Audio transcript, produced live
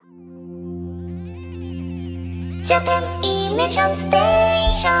Japan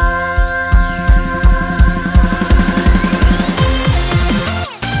Station.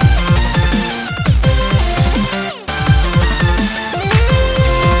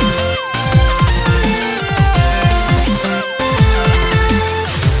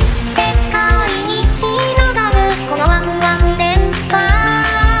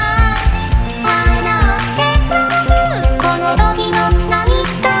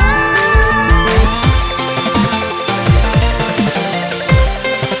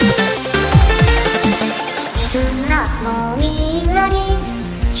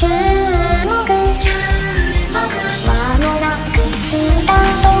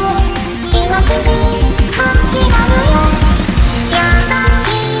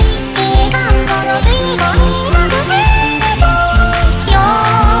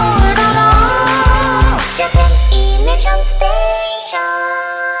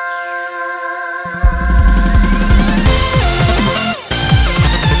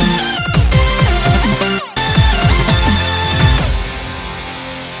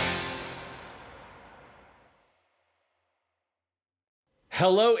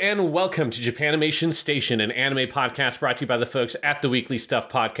 'Hello and welcome to Japanimation Station, an anime podcast brought to you by the folks at the Weekly Stuff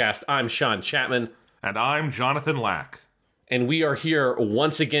Podcast. I'm Sean Chapman. And I'm Jonathan Lack. And we are here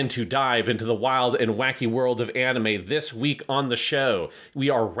once again to dive into the wild and wacky world of anime. This week on the show, we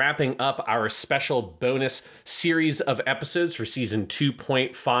are wrapping up our special bonus series of episodes for Season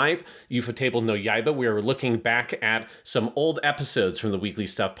 2.5, Ufotable no Yaiba. We are looking back at some old episodes from the Weekly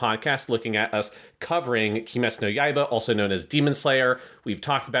Stuff Podcast, looking at us covering Kimetsu no Yaiba, also known as Demon Slayer. We've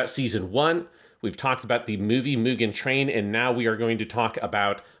talked about Season 1, we've talked about the movie Mugen Train, and now we are going to talk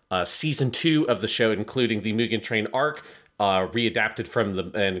about Season 2 of the show, including the Mugen Train arc, readapted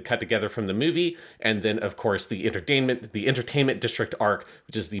from and cut together from the movie, and then of course the entertainment district arc,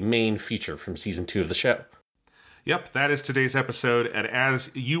 which is the main feature from Season 2 of the show. Yep, that is today's episode, and as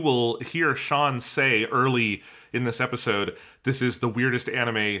you will hear Sean say early in this episode, this is the weirdest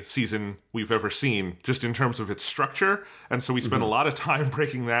anime season we've ever seen, just in terms of its structure, and so we spent a lot of time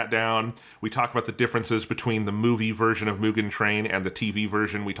breaking that down. We talk about the differences between the movie version of Mugen Train and the TV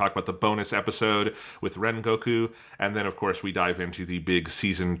version. We talk about the bonus episode with Rengoku, and then of course we dive into the big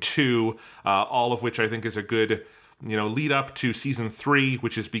Season 2, all of which I think is a good lead up to Season 3,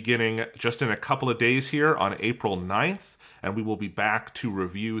 which is beginning just in a couple of days here on April 9th. And we will be back to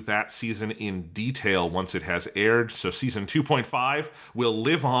review that season in detail once it has aired. So Season 2.5 will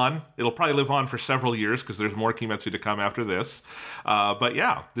live on. It'll probably live on for several years because there's more Kimetsu to come after this. But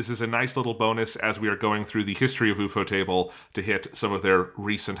yeah, this is a nice little bonus as we are going through the history of Ufotable to hit some of their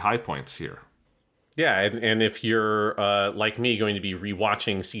recent high points here. Yeah, and if you're, like me, going to be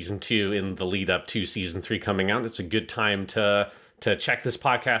rewatching Season 2 in the lead up to Season 3 coming out, it's a good time to check this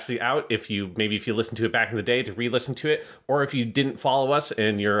podcast out. If you listened to it back in the day, to re-listen to it, or if you didn't follow us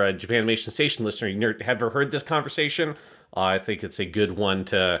and you're a Japanimation Station listener, you never heard this conversation, I think it's a good one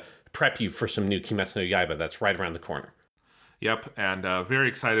to prep you for some new Kimetsu no Yaiba that's right around the corner. Yep, and very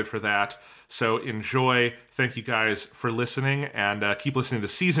excited for that. So enjoy. Thank you guys for listening, and keep listening to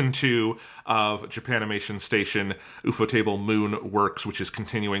Season 2 of Japanimation Station, Ufotable Moon Works, which is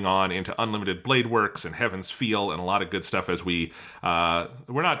continuing on into Unlimited Blade Works and Heaven's Feel and a lot of good stuff as we're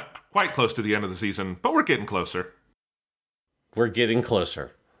not quite close to the end of the season, but we're getting closer. We're getting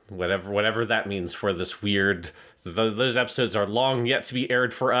closer. Whatever that means for this weird... Those episodes are long yet to be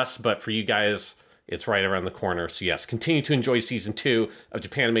aired for us, but for you guys... it's right around the corner. So yes, continue to enjoy Season 2 of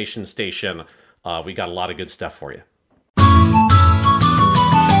Japanimation Station. We got a lot of good stuff for you.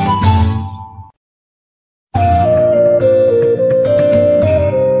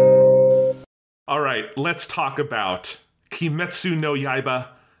 All right, let's talk about Kimetsu no Yaiba,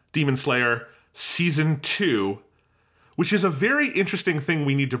 Demon Slayer, Season 2, which is a very interesting thing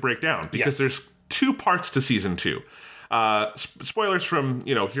we need to break down, because there's two parts to Season 2. Spoilers from,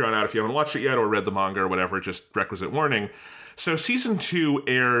 here on out if you haven't watched it yet or read the manga or whatever, just requisite warning. So Season 2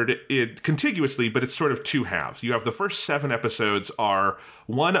 aired contiguously, but it's sort of two halves. You have the first 7 episodes are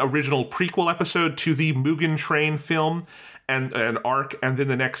one original prequel episode to the Mugen Train film and an arc, and then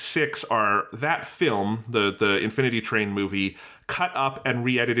the next 6 are that film, the Infinity Train movie, cut up and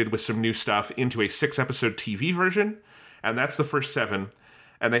re-edited with some new stuff into a 6-episode TV version, and that's the first 7.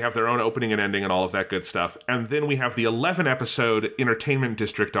 And they have their own opening and ending and all of that good stuff. And then we have the 11-episode Entertainment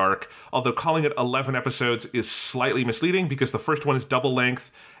District arc, although calling it 11 episodes is slightly misleading because the first one is double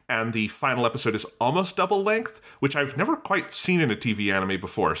length and the final episode is almost double length, which I've never quite seen in a TV anime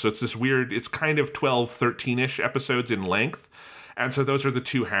before. So it's this weird, it's kind of 12, 13-ish episodes in length. And so those are the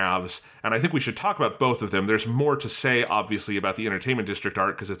two halves. And I think we should talk about both of them. There's more to say, obviously, about the Entertainment District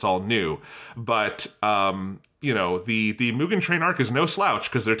arc because it's all new. But, you know, the Mugen Train arc is no slouch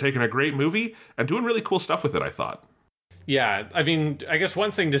because they're taking a great movie and doing really cool stuff with it, I thought. Yeah, I mean, I guess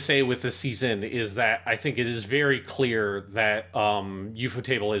one thing to say with this season is that I think it is very clear that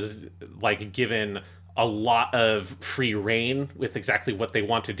Ufotable is, like, given a lot of free reign with exactly what they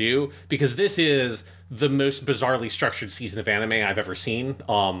want to do, because this is the most bizarrely structured season of anime I've ever seen.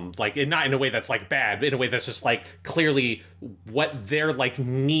 Like, not in a way that's, like, bad, but in a way that's just, like, clearly what their, like,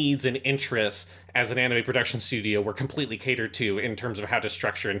 needs and interests as an anime production studio were completely catered to in terms of how to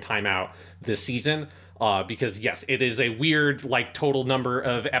structure and time out this season. Because, yes, it is a weird, like, total number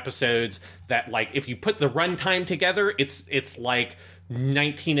of episodes that, like, if you put the runtime together, it's like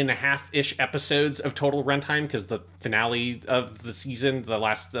 19 and a half-ish episodes of total runtime, because the finale of the season, the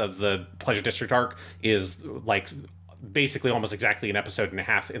last of the Pleasure District arc, is, like, basically almost exactly an episode and a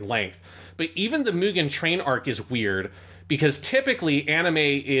half in length. But even the Mugen Train arc is weird, because typically a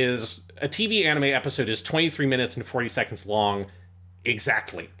TV anime episode is 23 minutes and 40 seconds long.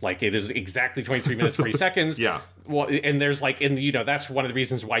 Exactly. Like, it is exactly 23 minutes, 40 seconds. Yeah. Well, and there's, like, and, you know, that's one of the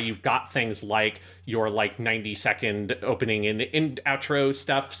reasons why you've got things like your, like, 90-second opening and outro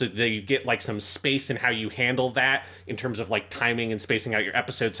stuff, so that you get, like, some space in how you handle that in terms of, like, timing and spacing out your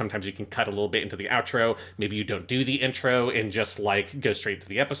episodes. Sometimes you can cut a little bit into the outro. Maybe you don't do the intro and just, like, go straight to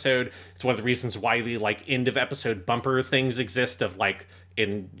the episode. It's one of the reasons why the, like, end of episode bumper things exist of, like,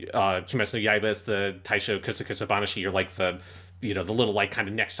 in Kimetsu no Yaiba, it's the Taisho Kosokoso Banashi, or, like, the, you know, the little, like, kind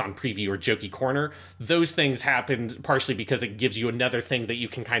of next on preview or jokey corner. Those things happen partially because it gives you another thing that you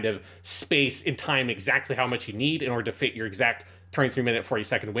can kind of space in time exactly how much you need in order to fit your exact 23-minute,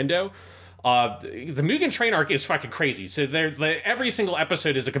 40-second window. The Mugen Train arc is fucking crazy. So every single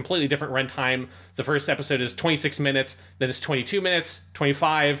episode is a completely different runtime. The first episode is 26 minutes, then it's 22 minutes,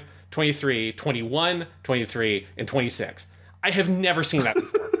 25, 23, 21, 23, and 26. I have never seen that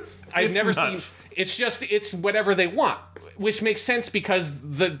before. I've never seen. It's whatever they want, which makes sense because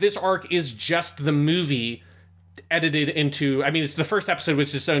this arc is just the movie edited into. I mean, it's the first episode, which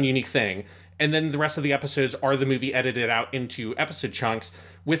is its own unique thing, and then the rest of the episodes are the movie edited out into episode chunks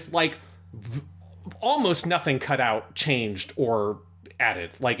with, like, almost nothing cut out, changed, or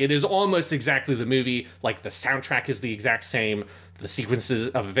added. Like, it is almost exactly the movie. Like, the soundtrack is the exact same. The sequences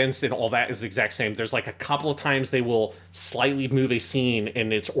of events and all that is the exact same. There's, like, a couple of times they will slightly move a scene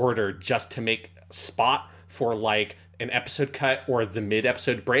in its order just to make spot for, like, an episode cut or the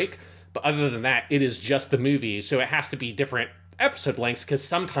mid-episode break. But other than that, it is just the movie. So it has to be different episode lengths, because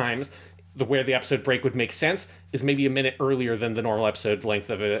sometimes where the episode break would make sense is maybe a minute earlier than the normal episode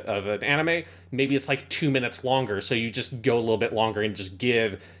length of an anime. Maybe it's, like, 2 minutes longer. So you just go a little bit longer and just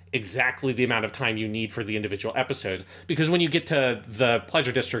give exactly the amount of time you need for the individual episodes. Because when you get to the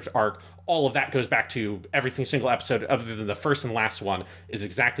Pleasure District arc, all of that goes back to every single episode other than the first and last one is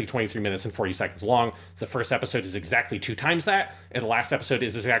exactly 23 minutes and 40 seconds long. The first episode is exactly 2 times that, and the last episode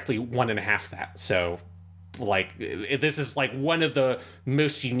is exactly 1.5 that. So, like, this is, like, one of the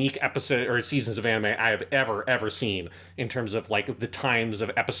most unique episode or seasons of anime I have ever seen in terms of, like, the times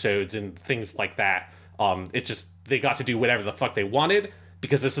of episodes and things like that. It just, they got to do whatever the fuck they wanted,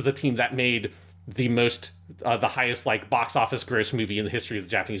 because this is the team that made the highest, like, box office gross movie in the history of the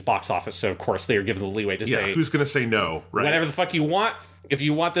Japanese box office. So, of course, they are given the leeway to say, who's going to say no, right? Whatever the fuck you want. If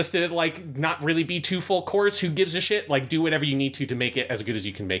you want this to, like, not really be too full course, who gives a shit? Like, do whatever you need to make it as good as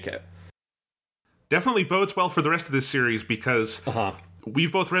you can make it. Definitely bodes well for the rest of this series, because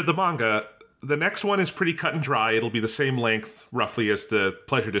we've both read the manga. The next one is pretty cut and dry. It'll be the same length, roughly, as the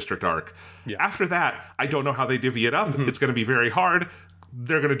Pleasure District arc. Yeah. After that, I don't know how they divvy it up. Mm-hmm. It's going to be very hard.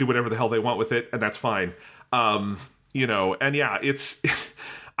 They're going to do whatever the hell they want with it, and that's fine. You know, and yeah, it's...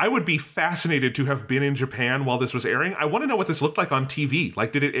 I would be fascinated to have been in Japan while this was airing. I want to know what this looked like on TV.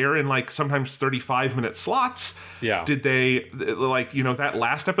 Like, did it air in, like, sometimes 35-minute slots? Yeah. Did they, like, you know, that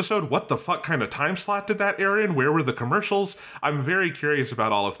last episode, what the fuck kind of time slot did that air in? Where were the commercials? I'm very curious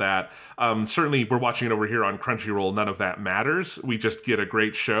about all of that. Certainly, we're watching it over here on Crunchyroll. None of that matters. We just get a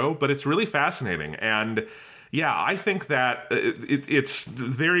great show, but it's really fascinating. And yeah, I think that it's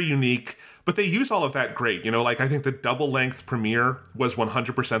very unique. But they use all of that great. You know, like, I think the double-length premiere was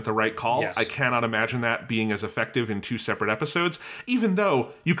 100% the right call. Yes. I cannot imagine that being as effective in 2 separate episodes, even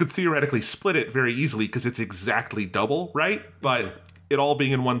though you could theoretically split it very easily because it's exactly double, right? But it all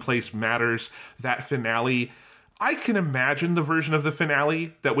being in one place matters. That finale, I can imagine the version of the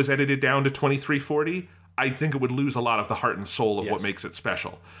finale that was edited down to 23:40. I think it would lose a lot of the heart and soul of what makes it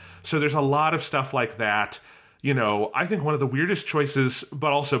special. So there's a lot of stuff like that. You know, I think one of the weirdest choices,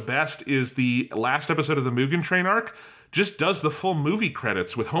 but also best, is the last episode of the Mugen Train arc just does the full movie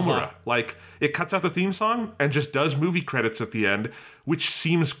credits with Homura. Like, it cuts out the theme song and just does movie credits at the end, which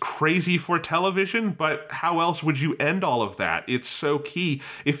seems crazy for television, but how else would you end all of that? It's so key.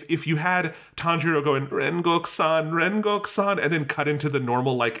 If you had Tanjiro going, Rengok-san, and then cut into the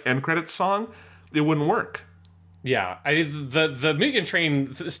normal, like, end credits song, it wouldn't work. Yeah, the Mugen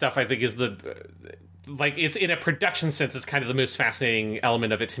Train stuff, I think, is like, it's in a production sense, it's kind of the most fascinating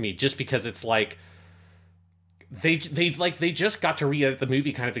element of it to me, just because it's like, they just got to re-edit the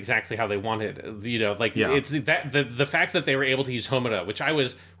movie kind of exactly how they wanted, you know, like, it's that the fact that they were able to use Homura, which I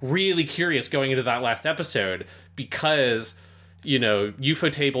was really curious going into that last episode, because, you know,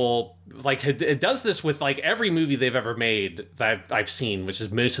 Ufotable, like, it does this with, like, every movie they've ever made that I've seen, which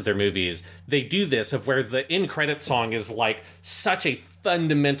is most of their movies. They do this of where the end credit song is, like, such a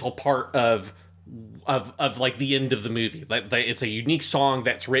fundamental part of like the end of the movie. Like, it's a unique song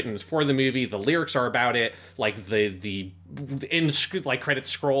that's written for the movie. The lyrics are about it. Like, the end, like, credit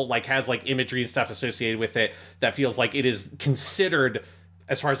scroll, like, has, like, imagery and stuff associated with it that feels like it is considered,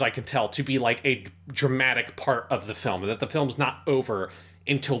 as far as I can tell, to be like a dramatic part of the film, that the film's not over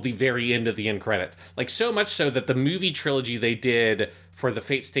until the very end of the end credits. Like, so much so that the movie trilogy they did for the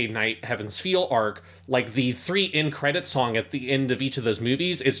Fate Stay Night Heaven's Feel arc, like, the 3 end credit song at the end of each of those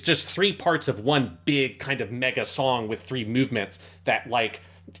movies, it's just 3 parts of one big kind of mega song with 3 movements that, like,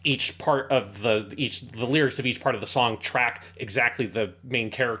 each part of the lyrics of each part of the song track exactly the main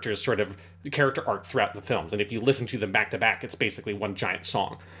character's sort of character arc throughout the films. And if you listen to them back to back, it's basically one giant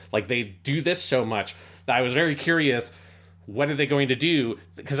song. Like, they do this so much that I was very curious, what are they going to do?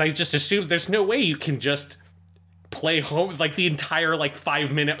 Because I just assumed there's no way you can just play home, like, the entire, like,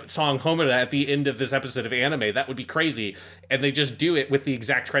 5-minute song Homura at the end of this episode of anime. That would be crazy. And they just do it with the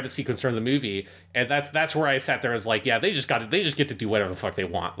exact credit sequence from the movie. And that's where I sat there as like, yeah, they just get to do whatever the fuck they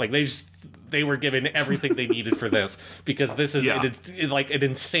want. Like, they were given everything they needed for this, because this is like an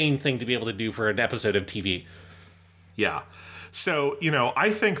insane thing to be able to do for an episode of TV. Yeah. So, you know,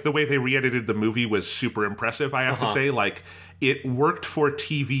 I think the way they re-edited the movie was super impressive, I have to say. Like, it worked for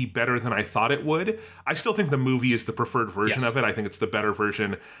TV better than I thought it would. I still think the movie is the preferred version of it. I think it's the better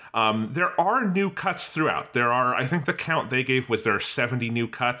version. There are new cuts throughout. I think the count they gave was there are 70 new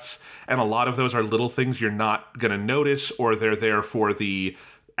cuts, and a lot of those are little things you're not going to notice, or they're there for the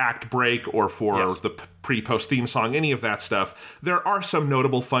act break or for the pre-post theme song, any of that stuff. There are some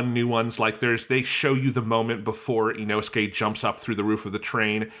notable fun new ones, like they show you the moment before Inosuke jumps up through the roof of the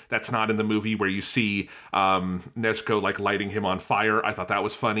train. That's not in the movie, where you see Nezuko, like, lighting him on fire. I thought that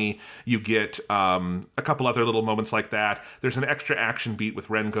was funny. You get a couple other little moments like that. There's an extra action beat with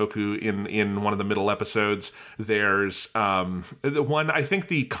Rengoku in one of the middle episodes. There's one, I think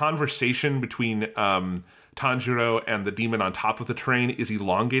the conversation between Tanjiro and the demon on top of the train is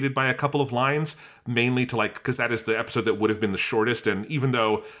elongated by a couple of lines, mainly to, like, because that is the episode that would have been the shortest, and even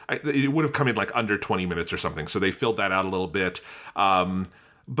though it would have come in, like, under 20 minutes or something, so they filled that out a little bit.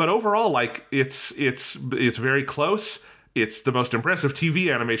 But overall, like, it's very close. It's the most impressive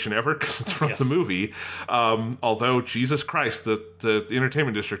TV animation ever, because it's from the movie. Although, Jesus Christ, the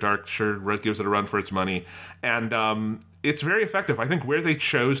Entertainment District arc sure gives it a run for its money. And it's very effective. I think where they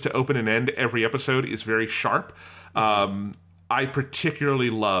chose to open and end every episode is very sharp. I particularly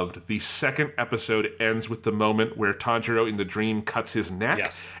loved the second episode ends with the moment where Tanjiro in the dream cuts his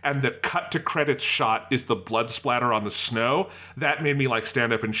neck, and the cut to credits shot is the blood splatter on the snow. That made me, like,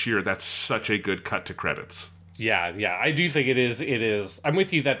 stand up and cheer. That's such a good cut to credits. Yeah, I do think it is. I'm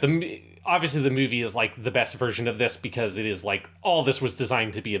with you that obviously the movie is, like, the best version of this, because it is, like, all this was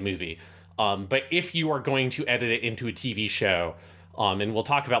designed to be a movie. But if you are going to edit it into a TV show, and we'll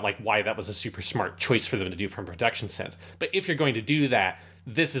talk about, like, why that was a super smart choice for them to do from a production sense. But if you're going to do that,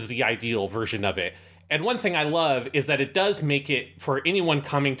 this is the ideal version of it. And one thing I love is that it does make it, for anyone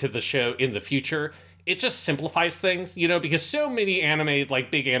coming to the show in the future, it just simplifies things, you know, because so many anime,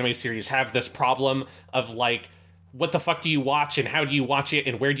 like, big anime series have this problem of, like, what the fuck do you watch, and how do you watch it,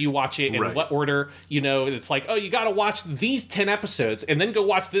 and where do you watch it, and what order, you know? It's like, oh, you gotta watch these 10 episodes, and then go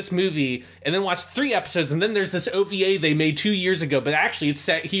watch this movie, and then watch 3 episodes, and then there's this OVA they made 2 years ago, but actually it's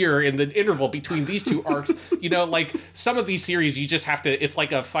set here in the interval between these 2 arcs. You know, like, some of these series, you just have to, it's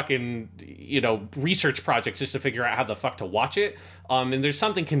like a fucking, you know, research project just to figure out how the fuck to watch it. And there's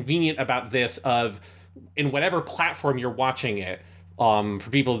something convenient about this of, in whatever platform you're watching it, for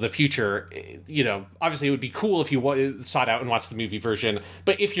people of the future, you know, obviously it would be cool if you sought out and watched the movie version,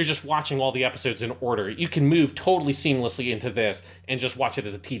 but if you're just watching all the episodes in order, you can move totally seamlessly into this and just watch it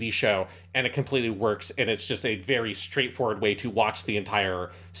as a TV show, and it completely works, and it's just a very straightforward way to watch the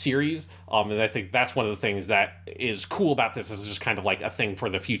entire series. And I think that's one of the things that is cool about this, is just kind of like a thing for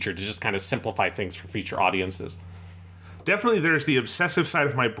the future, to just kind of simplify things for future audiences. definitely there's the obsessive side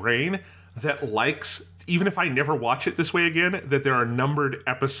of my brain that likes, even if I never watch it this way again, that there are numbered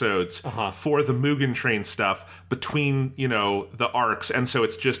episodes for the Mugen Train stuff between, the arcs. And so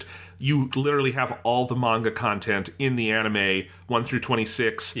it's just, you literally have all the manga content in the anime 1 through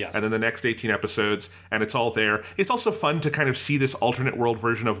 26, yes. and then the next 18 episodes, and it's all there. It's also fun to kind of see this alternate world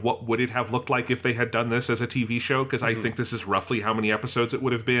version of what would it have looked like if they had done this as a TV show, because I think this is roughly how many episodes it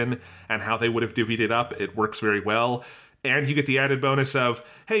would have been and how they would have divvied it up. It works very well. And you get the added bonus of,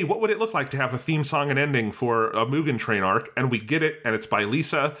 hey, what would it look like to have a theme song and ending for a Mugen Train arc? And we get it, and it's by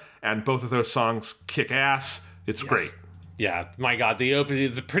Lisa, and both of those songs kick ass. It's great. Yeah, my God,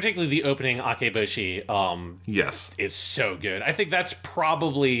 particularly the opening Akeboshi, yes, is so good. I think that's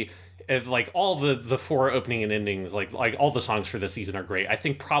probably, like, all the 4 opening and endings, like all the songs for this season are great. I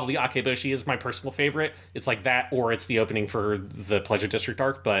think probably Akeboshi is my personal favorite. It's like that, or it's the opening for the Pleasure District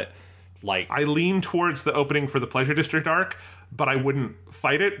arc, but... I lean towards the opening for the Pleasure District arc, but I wouldn't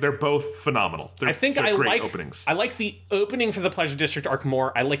fight it. They're both phenomenal. They're great openings. I like the opening for the Pleasure District arc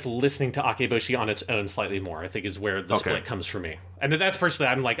more. I like listening to Akeboshi on its own slightly more, I think is where the split comes for me. And that's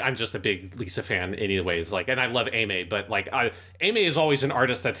personally, I'm just a big Lisa fan anyways. And I love Aimee, but Aimee is always an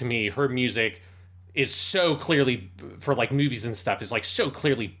artist that to me, her music is so clearly, for movies and stuff, is so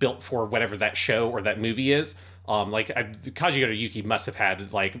clearly built for whatever that show or that movie is. Kajigoto Yuki must have had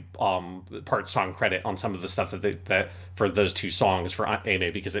part song credit on some of the stuff that for those 2 songs for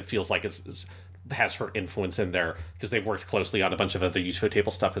Aimee, because it feels like it has her influence in there, because they've worked closely on a bunch of other Yuto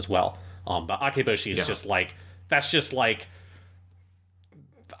table stuff as well. But Akeboshi is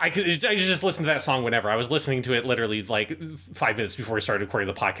I just listen to that song whenever. I was listening to it literally 5 minutes before we started recording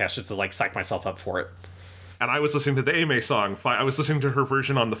the podcast just to psych myself up for it. And I was listening to the Aimee song. I was listening to her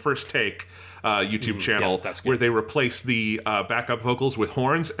version on the First Take YouTube channel, where they replace the backup vocals with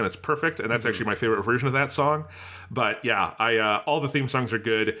horns, and it's perfect. And that's actually my favorite version of that song. But yeah, all the theme songs are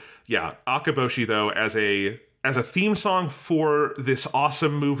good. Yeah, Akeboshi though, as a theme song for this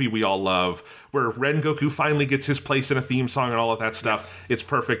awesome movie we all love, where Rengoku finally gets his place in a theme song and all of that stuff. Yes. It's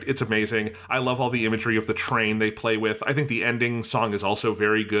perfect. It's amazing. I love all the imagery of the train they play with. I think the ending song is also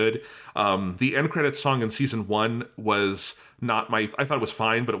very good. The end credits song in season 1 was I thought it was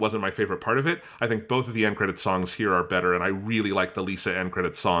fine, but it wasn't my favorite part of it. I think both of the end credits songs here are better, and I really like the Lisa end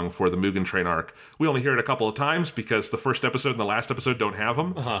credits song for the Mugen Train arc. We only hear it a couple of times because the first episode and the last episode don't have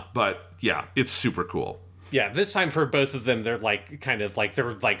them. But yeah, it's super cool. Yeah, this time for both of them, they're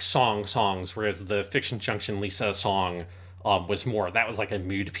they're songs, whereas the Fiction Junction Lisa song was more, that was a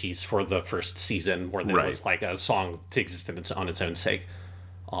mood piece for the first season, more than it was a song to exist on its own sake.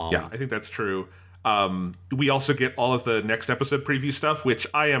 Yeah, I think that's true. We also get all of the next episode preview stuff, which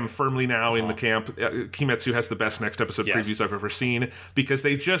I am firmly now in the camp. Kimetsu has the best next episode previews I've ever seen, because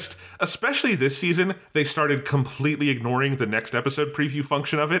they just, especially this season, they started completely ignoring the next episode preview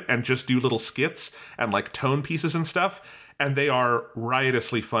function of it and just do little skits and tone pieces and stuff. And they are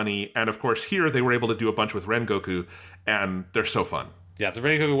riotously funny. And of course, here they were able to do a bunch with Rengoku, and they're so fun. Yeah, the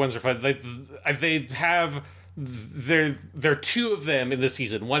Rengoku ones are fun. They have... There are 2 of them in this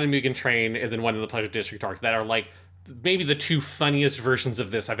season, one in Mugen Train and then one in the Pleasure District arc, that are maybe the 2 funniest versions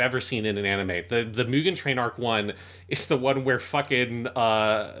of this I've ever seen in an anime. The Mugen Train arc one is the one where fucking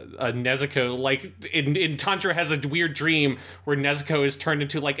Nezuko, in Tanjiro has a weird dream where Nezuko is turned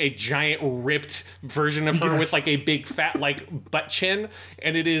into a giant ripped version of her with a big fat butt chin,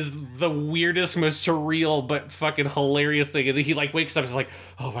 and it is the weirdest, most surreal but fucking hilarious thing. And he wakes up and is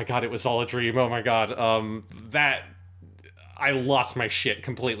oh my God, it was all a dream. Oh my God. That I lost my shit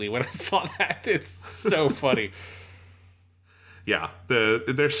completely when I saw that. It's so funny. Yeah,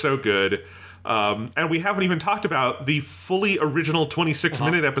 they're so good. And we haven't even talked about the fully original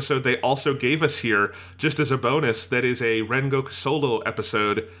 26-minute episode they also gave us here, just as a bonus, that is a Rengoku solo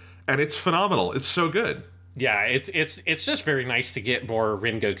episode, and it's phenomenal. It's so good. Yeah, it's just very nice to get more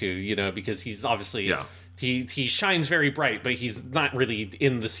Rengoku, because he's obviously... He shines very bright, but he's not really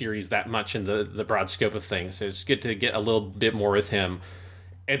in the series that much in the broad scope of things. So it's good to get a little bit more with him.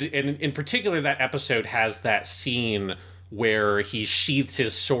 And in particular, that episode has that scene where he sheathed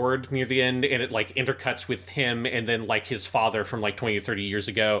his sword near the end, and it intercuts with him and then his father from 20 or 30 years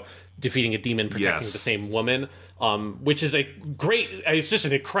ago defeating a demon protecting the same woman, which is it's just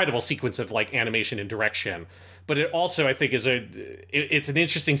an incredible sequence of animation and direction. But it also, I think, it's an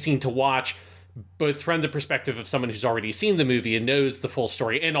interesting scene to watch, both from the perspective of someone who's already seen the movie and knows the full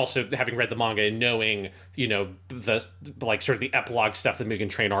story, and also having read the manga and knowing, the sort of the epilogue stuff, the Mugen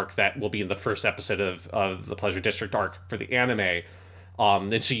Train arc that will be in the first episode of the Pleasure District arc for the anime.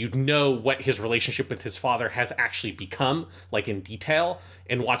 And so you know what his relationship with his father has actually become, like in detail,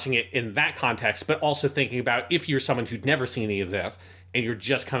 and watching it in that context, but also thinking about if you're someone who'd never seen any of this and you're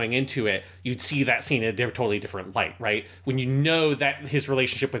just coming into it, you'd see that scene in a totally different light, right? When you know that his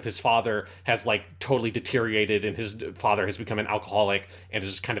relationship with his father has like totally deteriorated and his father has become an alcoholic and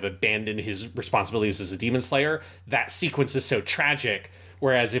has just kind of abandoned his responsibilities as a demon slayer, that sequence is so tragic.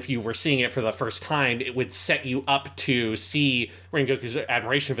 Whereas if you were seeing it for the first time, it would set you up to see Rengoku's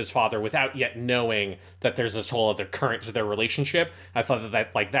admiration of his father without yet knowing that there's this whole other current to their relationship. I thought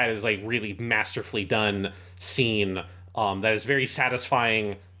that is like really masterfully done scene that is very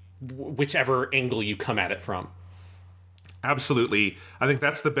satisfying, whichever angle you come at it from. Absolutely. I think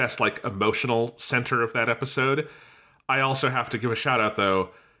that's the best like emotional center of that episode. I also have to give a shout out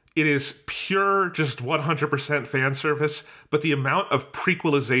though. It is pure, just 100% fan service, but the amount of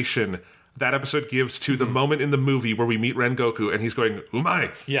prequelization that episode gives to the moment in the movie where we meet Rengoku and he's going,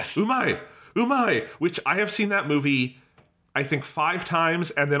 "Umai, yes, umai, umai," which I have seen that movie, I think 5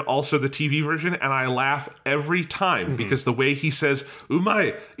 times, and then also the TV version, and I laugh every time because the way he says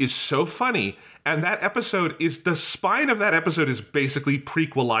 "umai" is so funny. And that episode is, the spine of that episode is basically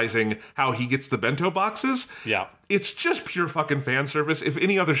prequelizing how he gets the bento boxes. Yeah. It's just pure fucking fan service. If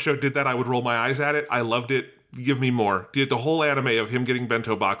any other show did that, I would roll my eyes at it. I loved it. Give me more. The whole anime of him getting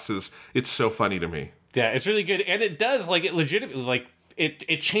bento boxes, it's so funny to me. Yeah, it's really good. And it does, like, it legitimately, like,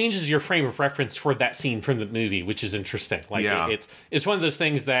 it changes your frame of reference for that scene from the movie, which is interesting. Like, yeah. It's one of those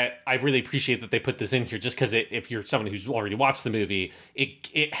things that I really appreciate that they put this in here, just because if you're someone who's already watched the movie,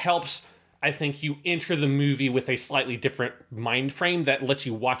 it helps, I think, you enter the movie with a slightly different mind frame that lets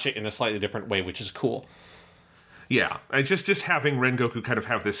you watch it in a slightly different way, which is cool. Yeah, and just having Rengoku kind of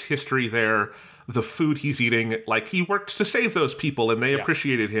have this history there, the food he's eating, like he worked to save those people and they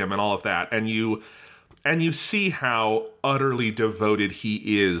appreciated him and all of that, and you see how utterly devoted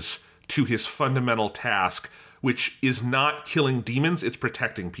he is to his fundamental task, which is not killing demons, it's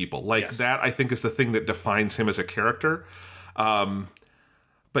protecting people. Like that, I think, is the thing that defines him as a character.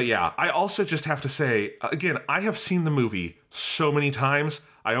 But yeah, I also just have to say, again, I have seen the movie so many times.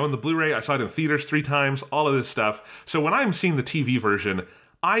 I own the Blu-ray. I saw it in theaters 3 times, all of this stuff. So when I'm seeing the TV version,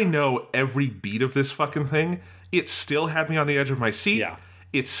 I know every beat of this fucking thing. It still had me on the edge of my seat. Yeah.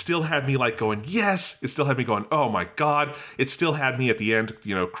 It still had me like going, yes. It still had me going, oh my God. It still had me at the end,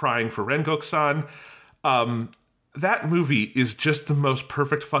 crying for Rengoku-san. That movie is just the most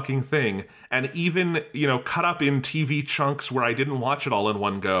perfect fucking thing. And even, cut up in TV chunks where I didn't watch it all in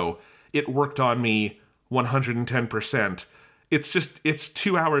one go, it worked on me 110%. It's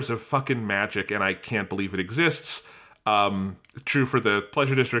 2 hours of fucking magic, and I can't believe it exists. True for the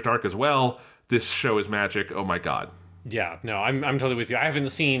Pleasure District arc as well. This show is magic. Oh my God. Yeah, no, I'm totally with you. I haven't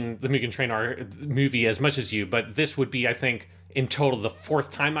seen the Mugen Train movie as much as you, but this would be, I think, in total the 4th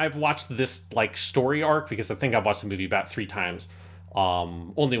time I've watched this like story arc, because I think I've watched the movie about 3 times,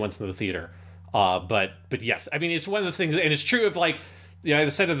 only once in the theater. But yes, I mean, it's one of those things, and it's true of like, I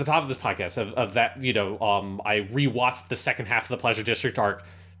said at the top of this podcast of that, I rewatched the second half of the Pleasure District arc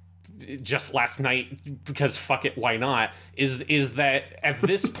just last night because fuck it, why not? Is that at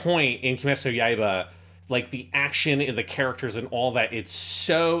this point in Kimetsu no Yaiba, like the action and the characters and all that, it's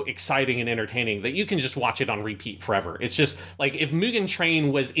so exciting and entertaining that you can just watch it on repeat forever. It's just like if Mugen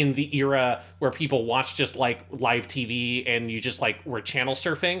Train was in the era where people watched just like live TV and you just like were channel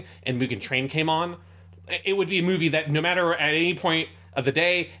surfing and Mugen Train came on, it would be a movie that no matter at any point of the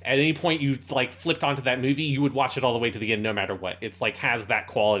day, at any point you like flipped onto that movie, you would watch it all the way to the end no matter what. It's like has that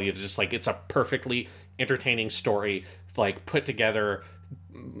quality of just like it's a perfectly entertaining story, like put together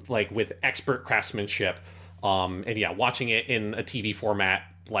like with expert craftsmanship, and yeah, watching it in a TV format,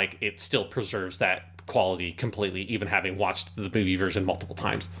 like it still preserves that quality completely, even having watched the movie version multiple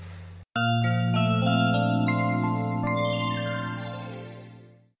times.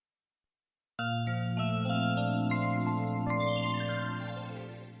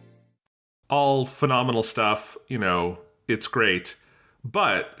 All phenomenal stuff, it's great.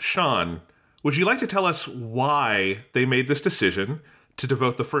 But Sean, would you like to tell us why they made this decision to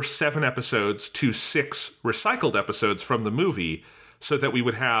devote the first 7 episodes to 6 recycled episodes from the movie so that we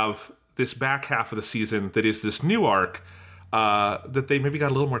would have this back half of the season that is this new arc that they maybe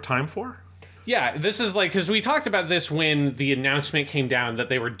got a little more time for? Yeah, this is like, because we talked about this when the announcement came down that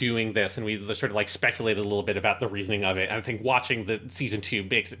they were doing this, and we sort of like speculated a little bit about the reasoning of it. And I think watching the season 2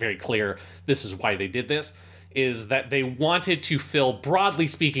 makes it very clear this is why they did this, is that they wanted to fill, broadly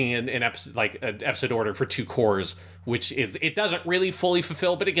speaking, in episode, like an episode order for 2 cores, which is, it doesn't really fully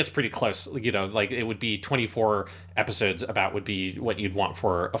fulfill, but it gets pretty close. Like it would be 24 episodes about would be what you'd want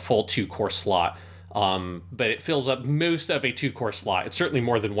for a full 2 core slot. but it fills up most of a 2-core slot. It's certainly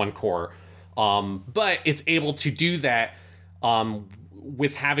more than 1 core, but it's able to do that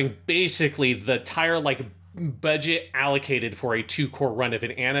with having basically the entire like budget allocated for a 2-core run of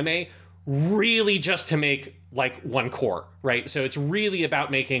an anime, really just to make like 1 core, right? So it's really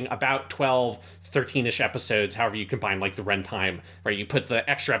about making about 12, 13-ish episodes, however you combine like the runtime, right? You put the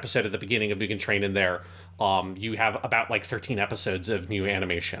extra episode at the beginning of Mugen Train in there. You have about like 13 episodes of new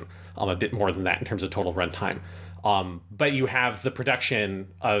animation, a bit more than that in terms of total runtime. But you have the production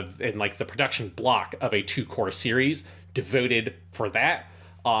and like the production block of a 2-core series devoted for that.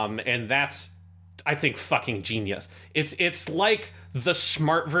 And that's, I think, fucking genius. It's like the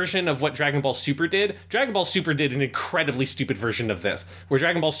smart version of what Dragon Ball Super did. Dragon Ball Super did an incredibly stupid version of this, where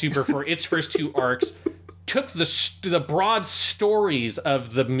Dragon Ball Super, for its first 2 arcs, took the broad stories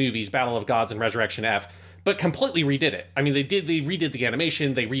of the movies, Battle of Gods and Resurrection F, but completely redid it. I mean, they redid the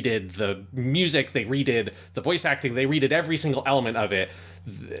animation, they redid the music, they redid the voice acting, they redid every single element of it.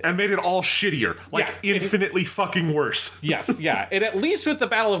 And made it all shittier. Like, infinitely fucking worse. Yes, yeah. And at least with the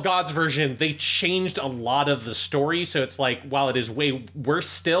Battle of Gods version, they changed a lot of the story, so it's like, while it is way worse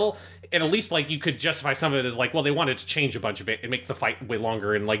still, and at least, like, you could justify some of it as, like, well, they wanted to change a bunch of it and make the fight way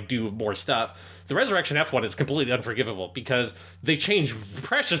longer and, like, do more stuff. The Resurrection F one is completely unforgivable because they change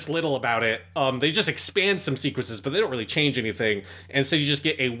precious little about it. They just expand some sequences, but they don't really change anything. And so you just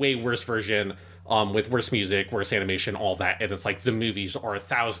get a way worse version with worse music, worse animation, all that. And it's like the movies are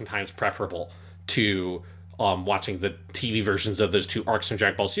 1,000 times preferable to watching the TV versions of those 2 arcs from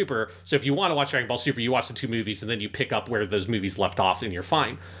Dragon Ball Super. So if you want to watch Dragon Ball Super, you watch the 2 movies and then you pick up where those movies left off and you're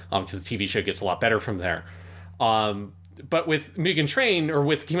fine, because the TV show gets a lot better from there. But with Mugen Train, or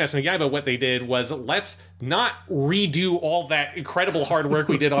with Kimetsu no Yaiba, what they did was, let's not redo all that incredible hard work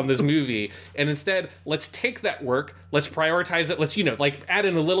we did on this movie, and instead, let's take that work, let's prioritize it, let's, like, add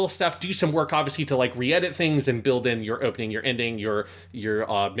in a little stuff, do some work, obviously, to, like, re-edit things and build in your opening, your ending, your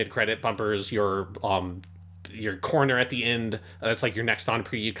mid-credit bumpers, your corner at the end, that's, like, your next on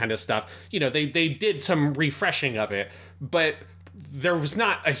preview kind of stuff. They did some refreshing of it, but there was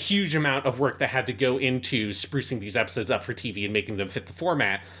not a huge amount of work that had to go into sprucing these episodes up for TV and making them fit the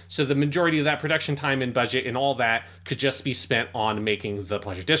format. So the majority of that production time and budget and all that could just be spent on making the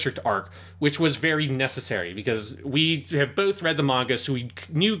Pleasure District arc, which was very necessary because we have both read the manga, so we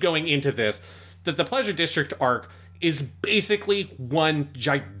knew going into this that the Pleasure District arc is basically one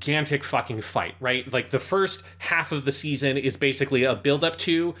gigantic fucking fight, right? Like, the first half of the season is basically a build-up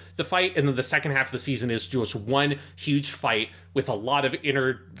to the fight, and then the second half of the season is just one huge fight with a lot of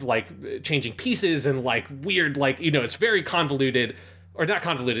changing pieces and, like, weird, like, it's very convoluted, or not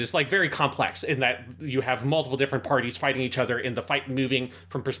convoluted, it's, like, very complex in that you have multiple different parties fighting each other, and the fight moving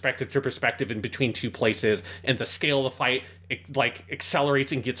from perspective to perspective in between 2 places, and the scale of the fight,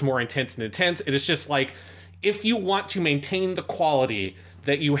 accelerates and gets more intense and intense. It is just, like, if you want to maintain the quality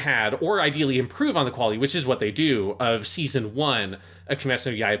that you had, or ideally improve on the quality, which is what they do, of Season 1 of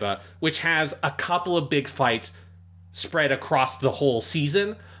Kimetsu no Yaiba, which has a couple of big fights spread across the whole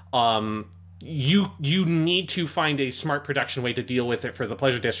season, you need to find a smart production way to deal with it for the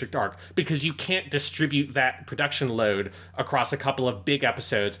Pleasure District arc, because you can't distribute that production load across a couple of big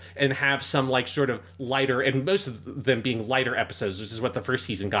episodes and have some, like, sort of lighter, and most of them being lighter episodes, which is what the first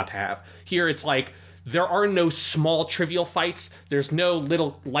season got to have. Here it's like, there are no small trivial fights. There's no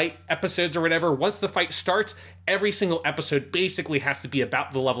little light episodes or whatever. Once the fight starts, every single episode basically has to be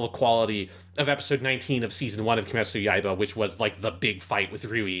about the level of quality of episode 19 of season 1 of Kimetsu no Yaiba, which was, like, the big fight with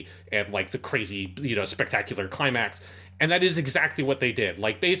Rui and, like, the crazy, spectacular climax. And that is exactly what they did.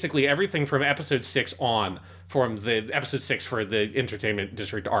 Like, basically everything from episode 6 on, from the episode 6 for the Entertainment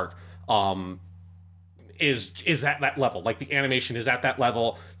District arc, is at that level. Like, the animation is at that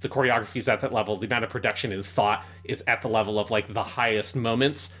level, the choreography is at that level, the amount of production and thought is at the level of, like, the highest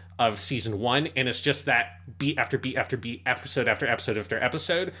moments of season 1, and it's just that beat after beat after beat, episode after episode after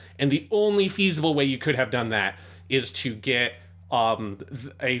episode. And the only feasible way you could have done that is to get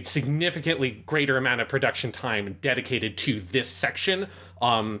a significantly greater amount of production time dedicated to this section.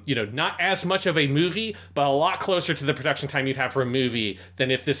 Not as much of a movie, but a lot closer to the production time you'd have for a movie than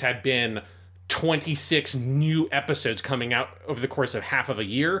if this had been 26 new episodes coming out over the course of half of a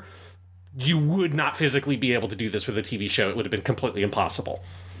year. You would not physically be able to do this with a TV show. It would have been completely impossible.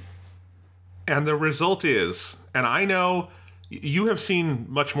 And the result is, and I know you have seen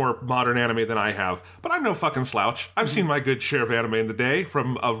much more modern anime than I have, but I'm no fucking slouch. I've seen my good share of anime in the day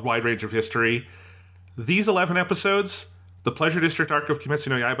from a wide range of history. These 11 episodes, the Pleasure District arc of Kimetsu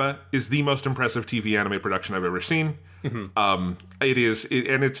no Yaiba, is the most impressive TV anime production I've ever seen. And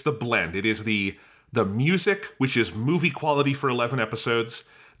it's the blend. It is the music, which is movie quality for 11 episodes.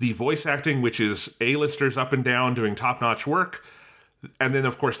 the voice acting, which is A-listers up and down doing top-notch work, and then,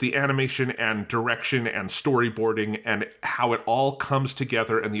 of course, the animation and direction and storyboarding and how it all comes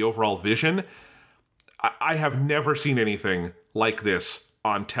together and the overall vision. I have never seen anything like this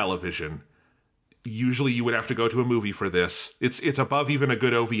on television. Usually you would have to go to a movie for this. It's above even a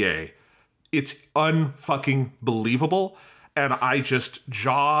good OVA. It's unfucking believable, and I just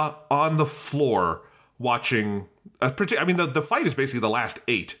jaw on the floor watching. The fight is basically the last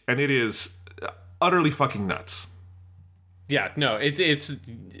 8, and it is utterly fucking nuts. Yeah, no, it's.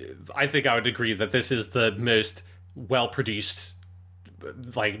 I think I would agree that this is the most well-produced,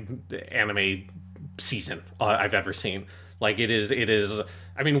 like, anime season I've ever seen. Like, it is.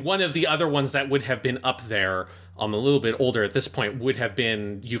 I mean, one of the other ones that would have been up there, a little bit older at this point, would have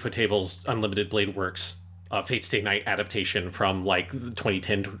been Ufotable's Unlimited Blade Works Fate Stay Night adaptation from, like,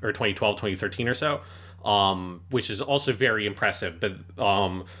 2010 or 2012, 2013 or so, which is also very impressive. But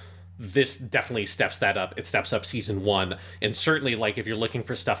this definitely steps that up. It steps up season 1. And certainly, like, if you're looking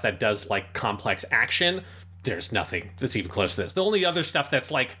for stuff that does, like, complex action, there's nothing that's even close to this. The only other stuff that's,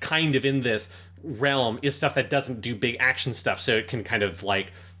 like, kind of in this realm is stuff that doesn't do big action stuff, so it can kind of,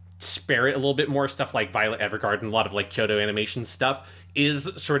 like, spare it a little bit more. Stuff like Violet Evergarden, a lot of, like, Kyoto Animation stuff is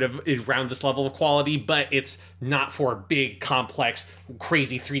sort of around this level of quality, but it's not for big, complex,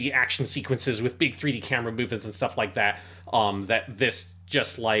 crazy 3D action sequences with big 3D camera movements and stuff like that. That this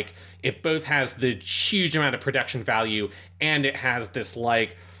just, like, it both has the huge amount of production value and it has this,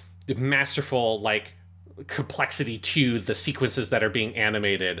 like, masterful, like, complexity to the sequences that are being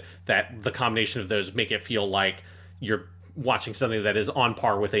animated, that the combination of those make it feel like you're watching something that is on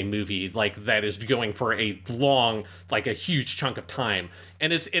par with a movie, like, that is going for a long, like, a huge chunk of time.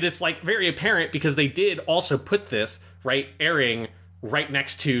 And it's like very apparent because they did also put this, right, airing right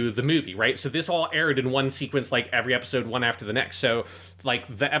next to the movie, right? So this all aired in one sequence, like, every episode, one after the next. So, like,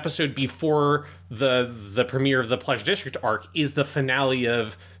 the episode before the premiere of the Pleasure District arc is the finale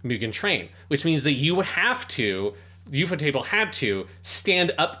of Mugen Train, which means that Ufotable had to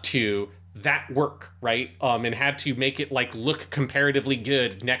stand up to that work, right? And had to make it, like, look comparatively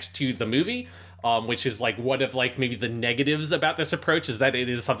good next to the movie, which is, like, one of, like, maybe the negatives about this approach is that it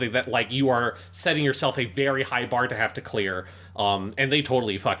is something that, like, you are setting yourself a very high bar to have to clear. And they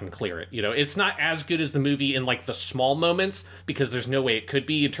totally fucking clear it. You know, it's not as good as the movie in, like, the small moments, because there's no way it could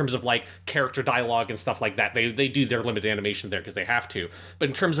be in terms of, like, character dialogue and stuff like that. They do their limited animation there because they have to. But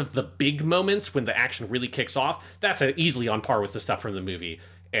in terms of the big moments when the action really kicks off, that's easily on par with the stuff from the movie.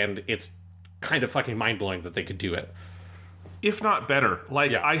 And it's kind of fucking mind-blowing that they could do it. If not better.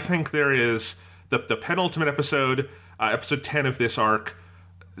 Like, yeah. I think there is the penultimate episode, episode 10 of this arc,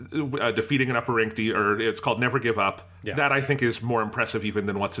 defeating an upper rank or it's called Never Give Up. Yeah. That, I think, is more impressive even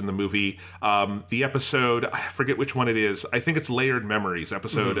than what's in the movie. The episode, I forget which one it is. I think it's Layered Memories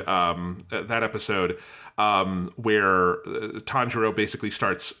episode. That episode where Tanjiro basically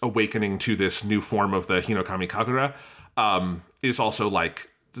starts awakening to this new form of the Hinokami Kagura is also, like,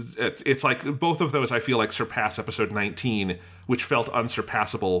 it's like both of those I feel like surpass episode 19, which felt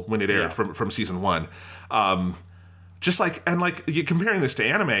unsurpassable when it aired from season 1. Just like, and like, you comparing this to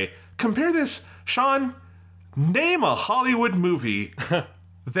anime, compare this, Sean, name a Hollywood movie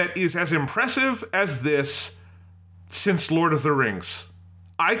that is as impressive as this since Lord of the Rings.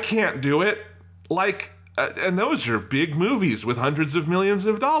 I can't do it. Like, and those are big movies with hundreds of millions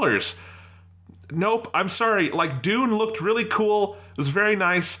of dollars. Nope, I'm sorry. Like, Dune looked really cool. It was very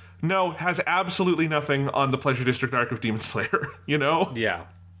nice. No, has absolutely nothing on the Pleasure District arc of Demon Slayer, you know? Yeah.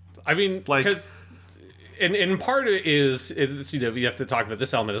 I mean, like, and part of it is, you know, we have to talk about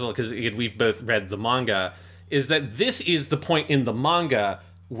this element as well, because we've both read the manga, is that this is the point in the manga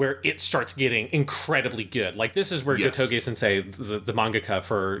where it starts getting incredibly good. Like, this is where Gotoge Sensei, the mangaka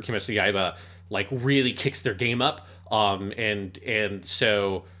for Kimetsu Yaiba, like, really kicks their game up. And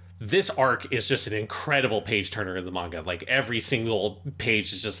so this arc is just an incredible page turner in the manga. Like, every single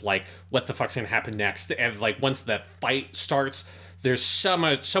page is just like, what the fuck's gonna happen next? And, like, once that fight starts, there's so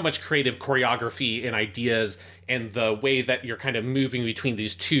much creative choreography and ideas, and the way that you're kind of moving between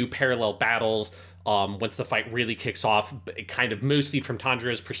these two parallel battles once the fight really kicks off, kind of mostly from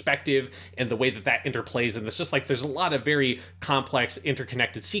Tanjiro's perspective, and the way that interplays. And it's just like, there's a lot of very complex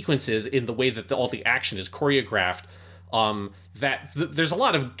interconnected sequences in the way that all the action is choreographed. There's a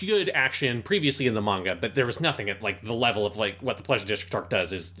lot of good action previously in the manga, but there was nothing at, like, the level of, like, what the Pleasure District arc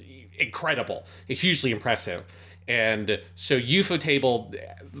does is incredible, hugely impressive. And so Ufotable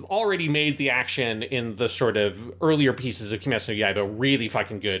already made the action in the sort of earlier pieces of Kimetsu no Yaiba really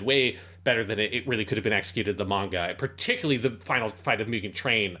fucking good, way better than it really could have been executed in the manga, particularly the final fight of Mugen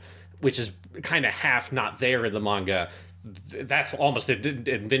Train, which is kind of half not there in the manga. that's almost an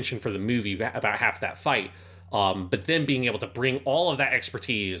invention for the movie about half that fight. But then being able to bring all of that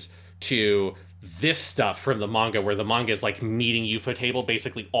expertise to this stuff from the manga, where the manga is like meeting Ufotable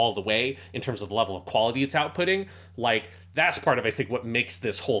basically all the way in terms of the level of quality it's outputting, like that's part of, I think, what makes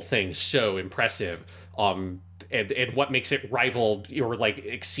this whole thing so impressive. And what makes it rival or like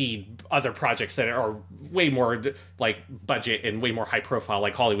exceed other projects that are way more like budget and way more high profile,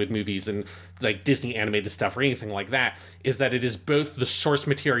 like Hollywood movies and like Disney animated stuff or anything like that, is that it is both the source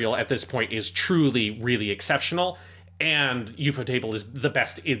material at this point is truly really exceptional, and Ufotable is the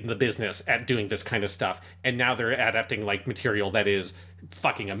best in the business at doing this kind of stuff. And now they're adapting like material that is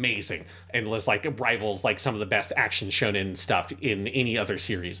fucking amazing and was like rivals like some of the best action shonen stuff in any other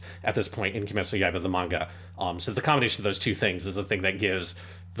series at this point in Kimetsu no Yaiba the manga. So the combination of those two things is the thing that gives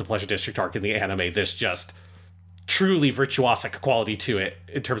the Pleasure District arc in the anime this just truly virtuosic quality to it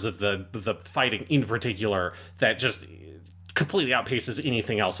in terms of the fighting in particular that just completely outpaces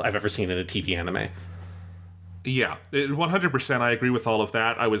anything else I've ever seen in a TV anime. Yeah, 100% I agree with all of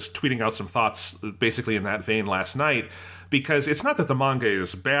that. I was tweeting out some thoughts basically in that vein last night, because it's not that the manga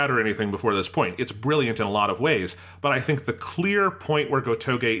is bad or anything before this point. It's brilliant in a lot of ways, but I think the clear point where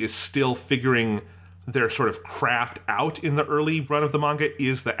Gotoge is still figuring their sort of craft out in the early run of the manga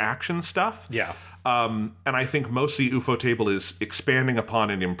is the action stuff. Yeah. And I think mostly Ufotable is expanding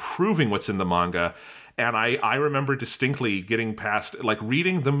upon and improving what's in the manga. And I remember distinctly getting past, like,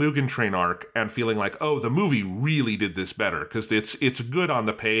 reading the Mugen Train arc and feeling like, oh, the movie really did this better, because it's good on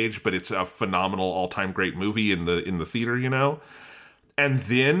the page, but it's a phenomenal all-time great movie in the theater, you know? And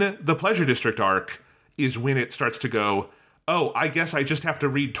then the Pleasure District arc is when it starts to go, oh, I guess I just have to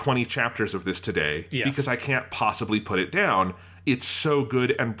read 20 chapters of this today, yes, because I can't possibly put it down. It's so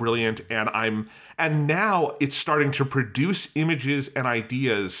good and brilliant, and now it's starting to produce images and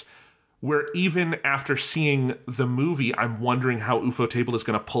ideas where even after seeing the movie, I'm wondering how Ufotable is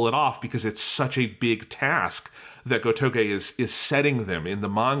going to pull it off, because it's such a big task that Gotoge is setting them in the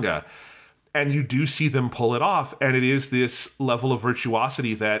manga. And you do see them pull it off, and it is this level of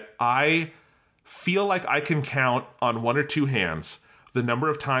virtuosity that I feel like I can count on one or two hands the number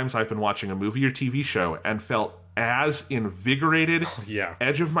of times I've been watching a movie or TV show and felt as invigorated,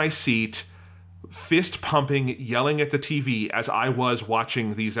 edge of my seat, fist pumping, yelling at the TV as I was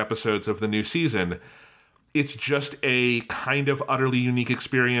watching these episodes of the new season. It's just a kind of utterly unique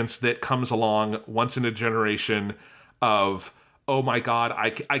experience that comes along once in a generation of, oh my God,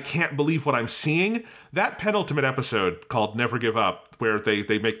 I can't believe what I'm seeing. That penultimate episode called Never Give Up, where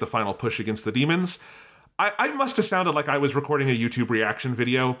they make the final push against the demons, I must have sounded like I was recording a YouTube reaction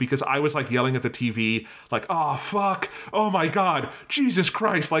video, because I was like yelling at the TV, like, oh, fuck, oh my God, Jesus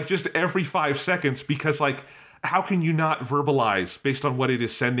Christ, like just every 5 seconds, because like, how can you not verbalize based on what it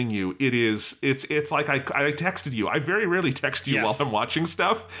is sending you? It's like I texted you. I very rarely text you while I'm watching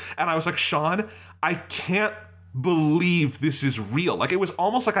stuff. And I was like, Sean, I can't believe this is real. Like, it was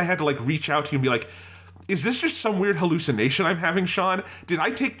almost like I had to like reach out to you and be like, is this just some weird hallucination I'm having, Sean? Did I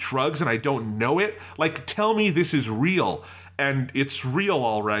take drugs and I don't know it? Like, tell me this is real. And it's real,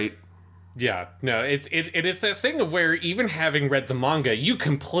 all right. Yeah, no, it is that thing of where even having read the manga, you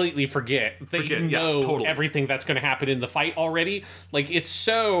completely forget that you know totally everything that's going to happen in the fight already. Like, it's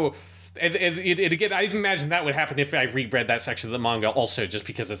so... And again, I imagine that would happen if I reread that section of the manga also, just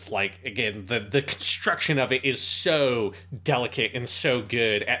because it's like, again, the construction of it is so delicate and so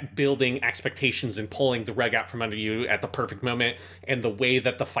good at building expectations and pulling the rug out from under you at the perfect moment, and the way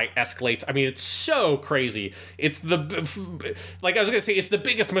that the fight escalates. I mean, it's so crazy. It's like I was going to say, it's the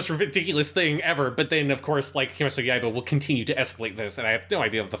biggest, most ridiculous thing ever, but then, of course, like, Kimetsu no Yaiba will continue to escalate this, and I have no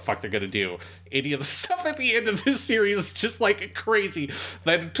idea what the fuck they're going to do. Any of the stuff at the end of this series is just, like, crazy.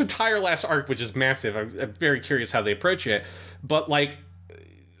 That entire last arc, which is massive, I'm very curious how they approach it, but like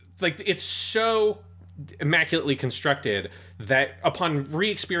it's so immaculately constructed that upon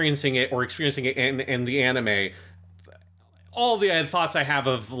re-experiencing it or experiencing it in the anime, all the thoughts I have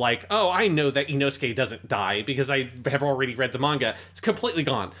of like, oh, I know that Inosuke doesn't die because I have already read the manga, it's completely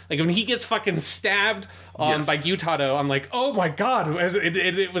gone. Like, when he gets fucking stabbed by Gyutaro, I'm like, oh my God.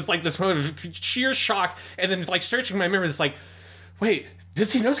 It was like this moment of sheer shock, and then like searching my memory, it's like, wait,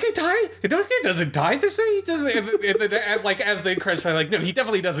 does Inosuke die? Inosuke doesn't die this way? He doesn't. And like, as they credits, I'm like, no, he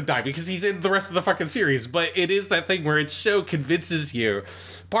definitely doesn't die because he's in the rest of the fucking series. But it is that thing where it so convinces you,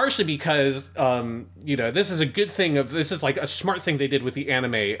 partially because, this is a good thing this is like a smart thing they did with the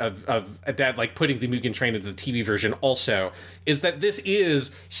anime of that, like putting the Mugen Train into the TV version also, is that this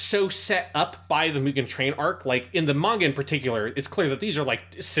is so set up by the Mugen Train arc. Like, in the manga in particular, it's clear that these are like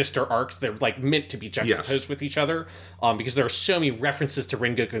sister arcs. They're like meant to be juxtaposed with each other, because there are so many references references to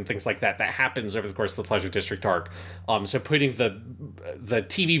Rengoku and things like that happens over the course of the Pleasure District arc. So putting the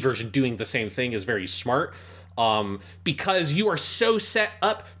TV version doing the same thing is very smart, because you are so set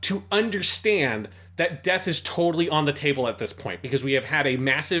up to understand that death is totally on the table at this point, because we have had a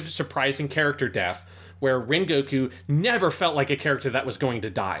massive, surprising character death where Rengoku never felt like a character that was going to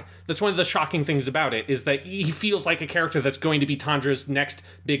die. That's one of the shocking things about it, is that he feels like a character that's going to be Tanjiro's next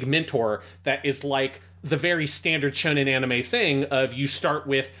big mentor, that is like the very standard shonen anime thing of you start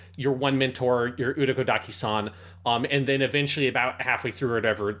with your one mentor, your Urokodaki-san, and then eventually about halfway through or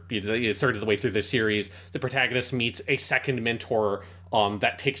whatever, a third of the way through the series, the protagonist meets a second mentor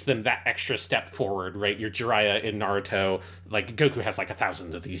that takes them that extra step forward, right? Your Jiraiya in Naruto, like Goku has like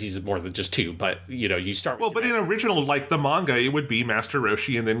 1,000 of these. He's more than just 2, but you start with... Well, but in original, like the manga, it would be Master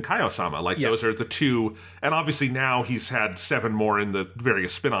Roshi and then Kaiosama. Like those are the 2, and obviously now he's had 7 more in the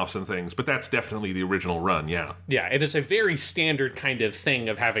various spin-offs and things, but that's definitely the original run, yeah. Yeah, and it's a very standard kind of thing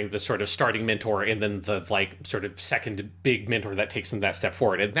of having the sort of starting mentor and then the like sort of second big mentor that takes them that step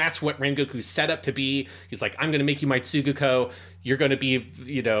forward. And that's what Rengoku's set up to be. He's like, I'm going to make you my Tsuguko. You're going to be,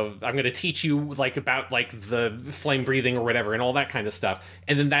 I'm going to teach you like about like the flame breathing or whatever and all that kind of stuff.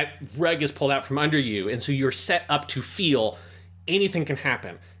 And then that rug is pulled out from under you. And so you're set up to feel anything can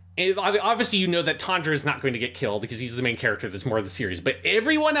happen. And obviously, you know that Tanjiro is not going to get killed because he's the main character that's more of the series. But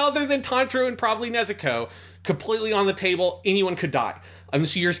everyone other than Tanjiro and probably Nezuko, completely on the table, anyone could die.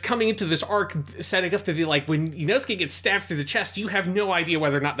 So you're coming into this arc setting up to be like, when Inosuke gets stabbed through the chest, you have no idea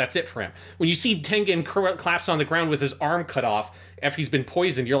whether or not that's it for him. When you see Tengen collapse on the ground with his arm cut off after he's been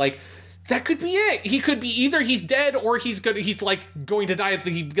poisoned, you're like, that could be it. He could be either he's dead or he's going to die.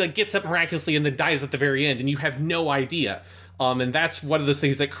 He like gets up miraculously and then dies at the very end, and you have no idea. And that's one of those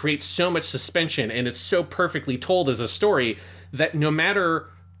things that creates so much suspension, and it's so perfectly told as a story that no matter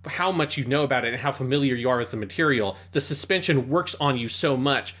how much you know about it and how familiar you are with the material, the suspension works on you so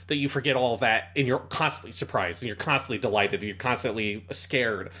much that you forget all of that, and you're constantly surprised, and you're constantly delighted, and you're constantly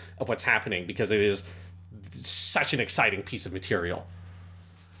scared of what's happening, because it is such an exciting piece of material.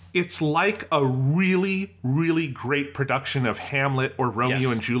 It's like a really, really great production of Hamlet or Romeo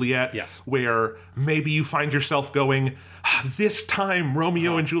and Juliet, where maybe you find yourself going, this time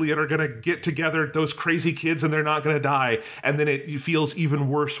Romeo and Juliet are going to get together, those crazy kids, and they're not going to die. And then it feels even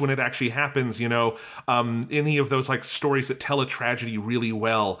worse when it actually happens, any of those like stories that tell a tragedy really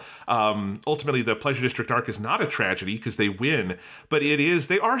well. Ultimately, the Pleasure District arc is not a tragedy because they win, but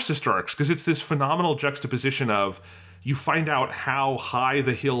they are sister arcs, because it's this phenomenal juxtaposition of, you find out how high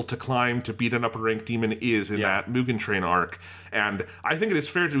the hill to climb to beat an upper rank demon is in that Mugen Train arc. And I think it is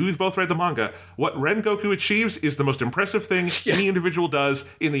fair to, we've both read the manga, what Rengoku achieves is the most impressive thing any individual does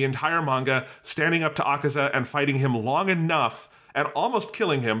in the entire manga, standing up to Akaza and fighting him long enough and almost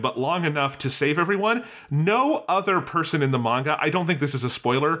killing him, but long enough to save everyone. No other person in the manga, I don't think this is a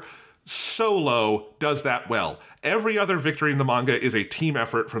spoiler, solo does that well. Every other victory in the manga is a team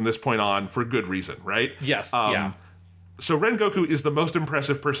effort from this point on, for good reason, right? Yes, So Rengoku is the most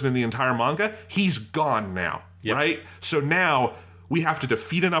impressive person in the entire manga. He's gone now, right? So now we have to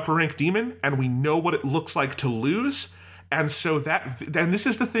defeat an upper rank demon, and we know what it looks like to lose. And so and this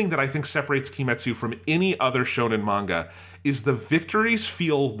is the thing that I think separates Kimetsu from any other shonen manga, is the victories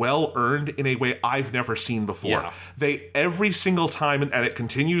feel well earned in a way I've never seen before. They, every single time, and it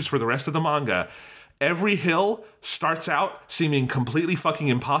continues for the rest of the manga, every hill starts out seeming completely fucking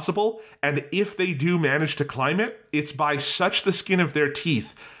impossible, and if they do manage to climb it, it's by such the skin of their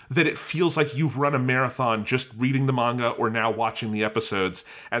teeth that it feels like you've run a marathon just reading the manga or now watching the episodes.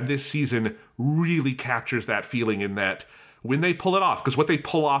 And this season really captures that feeling, in that when they pull it off, because what they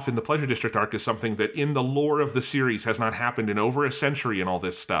pull off in the Pleasure District arc is something that in the lore of the series has not happened in over a century and all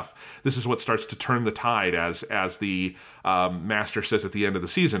this stuff. This is what starts to turn the tide, as the master says at the end of the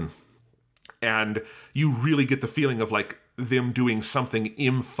season. And you really get the feeling of like them doing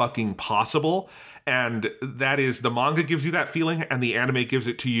something fucking possible. And that is, the manga gives you that feeling, and the anime gives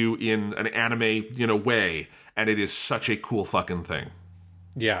it to you in an anime, way. And it is such a cool fucking thing.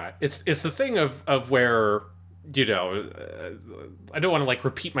 Yeah, it's the thing of where, I don't want to like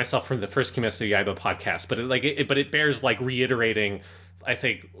repeat myself from the first Kimetsu Yaiba podcast, but it bears like reiterating, I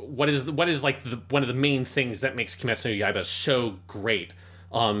think, what is like one of the main things that makes Kimetsu Yaiba so great.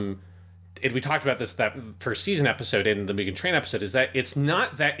 And we talked about this, that first season episode and the Mugen Train episode, is that it's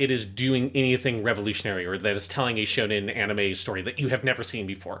not that it is doing anything revolutionary or that it's telling a shonen anime story that you have never seen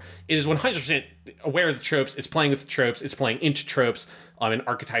before. It is 100% aware of the tropes, it's playing with the tropes, it's playing into tropes and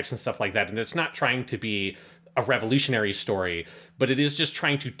archetypes and stuff like that, and it's not trying to be a revolutionary story, but it is just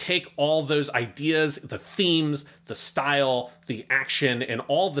trying to take all those ideas, the themes, the style, the action, and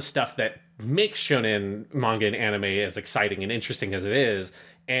all the stuff that makes shonen manga and anime as exciting and interesting as it is,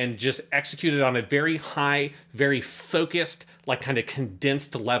 and just execute it on a very high, very focused, like kind of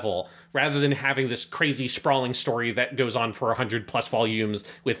condensed level, rather than having this crazy sprawling story that goes on for 100 plus volumes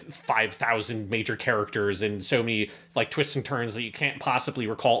with 5,000 major characters and so many like twists and turns that you can't possibly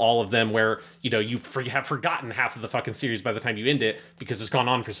recall all of them, where, you know, you have forgotten half of the fucking series by the time you end it because it's gone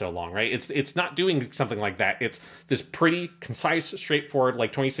on for so long, right? It's not doing something like that. It's this pretty concise, straightforward,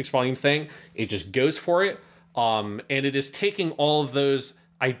 like 26 volume thing. It just goes for it. And it is taking all of those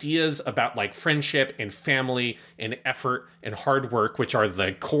ideas about like friendship and family and effort and hard work, which are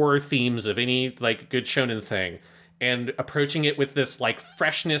the core themes of any like good shonen thing, and approaching it with this like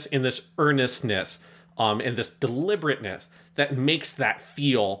freshness and this earnestness, and this deliberateness that makes that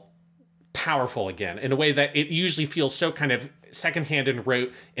feel powerful again in a way that it usually feels so kind of secondhand and rote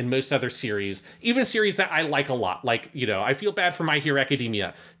in most other series, even series that I like a lot. Like, you know, I feel bad for My Hero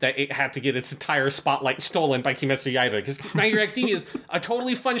Academia that it had to get its entire spotlight stolen by Kimetsu Yaiba, because My Hero Academia is a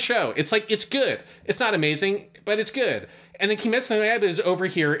totally fun show. It's like, it's good. It's not amazing, but it's good. And then Kimetsu Yaiba is over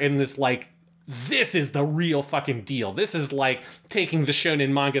here in this like, this is the real fucking deal. This is like taking the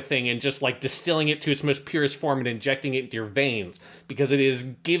shonen manga thing and just like distilling it to its most purest form and injecting it into your veins, because it is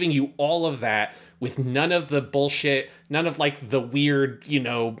giving you all of that with none of the bullshit, none of like the weird, you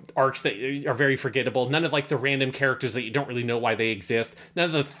know, arcs that are very forgettable, none of like the random characters that you don't really know why they exist, none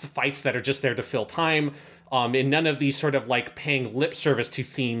of the fights that are just there to fill time, and none of these sort of like paying lip service to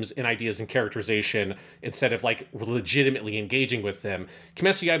themes and ideas and characterization instead of like legitimately engaging with them.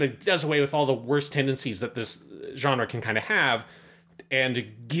 Kimetsu Yaiba does away with all the worst tendencies that this genre can kind of have and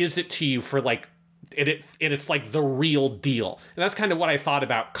gives it to you for like, it's like the real deal. And that's kind of what I thought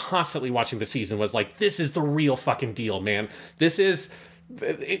about constantly watching the season, was like, this is the real fucking deal, man. This is,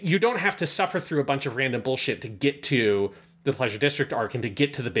 you don't have to suffer through a bunch of random bullshit to get to the Pleasure District arc and to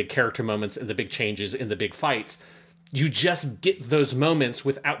get to the big character moments and the big changes and the big fights. You just get those moments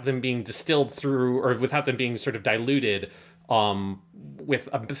without them being distilled through, or without them being sort of diluted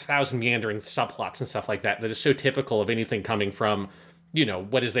with 1,000 meandering subplots and stuff like that is so typical of anything coming from, you know,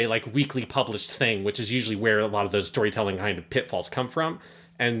 what is a like weekly published thing, which is usually where a lot of those storytelling kind of pitfalls come from.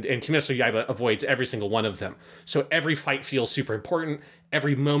 And Kimetsu Yaiba avoids every single one of them. So every fight feels super important.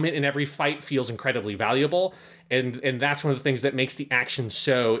 Every moment in every fight feels incredibly valuable. And that's one of the things that makes the action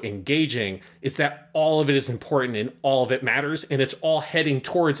so engaging, is that all of it is important and all of it matters. And it's all heading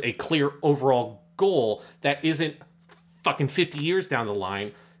towards a clear overall goal that isn't fucking 50 years down the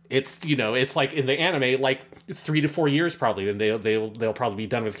line. It's, you know, it's like in the anime, like 3 to 4 years probably, then they'll probably be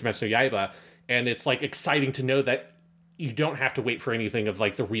done with Kimetsu Yaiba. And it's like exciting to know that you don't have to wait for anything of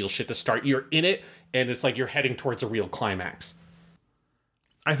like the real shit to start. You're in it, and it's like you're heading towards a real climax.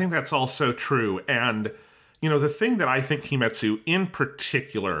 I think that's also true. And, you know, the thing that I think Kimetsu in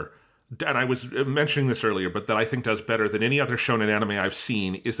particular, and I was mentioning this earlier, but that I think does better than any other shonen anime I've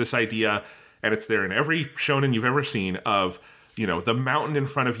seen, is this idea, and it's there in every shonen you've ever seen, of, you know, the mountain in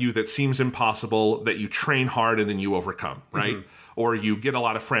front of you that seems impossible, that you train hard and then you overcome, right? Mm-hmm. Or you get a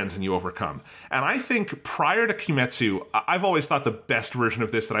lot of friends and you overcome. And I think prior to Kimetsu, I've always thought the best version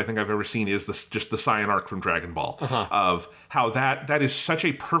of this that I think I've ever seen is just the Saiyan arc from Dragon Ball. Of how that is such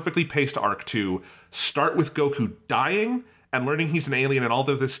a perfectly paced arc to start with Goku dying and learning he's an alien and all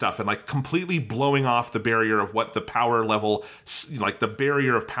of this stuff, and like completely blowing off the barrier of what the power level, like the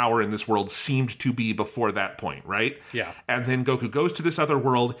barrier of power in this world seemed to be before that point, right? Yeah. And then Goku goes to this other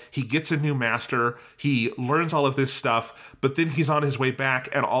world, he gets a new master, he learns all of this stuff, but then he's on his way back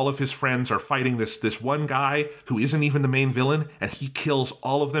and all of his friends are fighting this one guy who isn't even the main villain, and he kills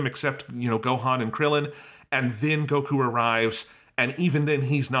all of them except, you know, Gohan and Krillin. And then Goku arrives, and even then,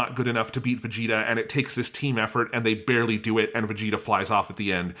 he's not good enough to beat Vegeta, and it takes this team effort, and they barely do it, and Vegeta flies off at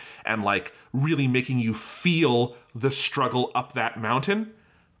the end, and, like, really making you feel the struggle up that mountain.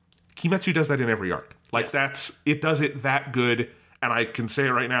 Kimetsu does that in every arc. Like, yes. It does it that good, and I can say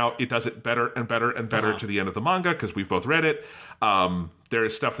it right now, it does it better and better and better to the end of the manga, because we've both read it. There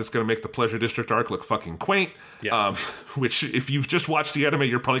is stuff that's going to make the Pleasure District arc look fucking quaint, which, if you've just watched the anime,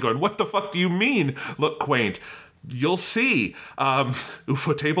 you're probably going, what the fuck do you mean, look quaint? You'll see.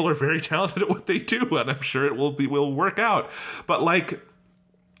 Ufotable are very talented at what they do, and I'm sure it will work out. But like,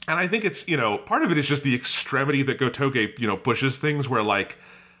 and I think it's, you know, part of it is just the extremity that Gotoge, you know, pushes things, where like,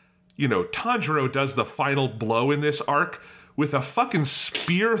 you know, Tanjiro does the final blow in this arc with a fucking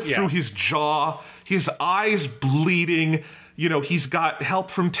spear through his jaw, his eyes bleeding. You know, he's got help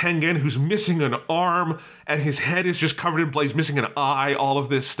from Tengen, who's missing an arm, and his head is just covered in blood. He's missing an eye, all of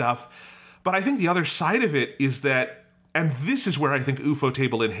this stuff. But I think the other side of it is that, and this is where I think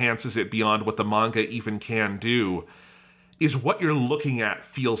Ufotable enhances it beyond what the manga even can do, is what you're looking at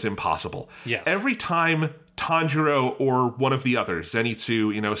feels impossible. Yes. Every time Tanjiro or one of the others,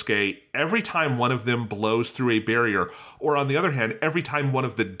 Zenitsu, Inosuke, every time one of them blows through a barrier, or on the other hand, every time one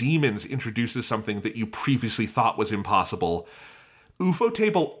of the demons introduces something that you previously thought was impossible,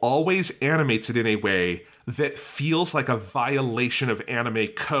 Ufotable always animates it in a way that feels like a violation of anime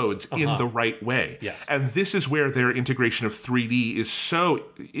codes in the right way. Yes. And this is where their integration of 3D is so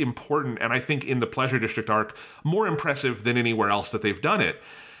important, and I think in the Pleasure District arc, more impressive than anywhere else that they've done it,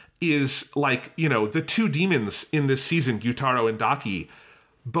 is like, the two demons in this season, Gyutaro and Daki,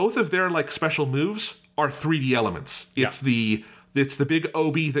 both of their like special moves are 3D elements. It's the big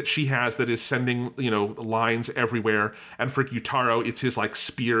obi that she has that is sending, lines everywhere. And for Gyutaro, it's his like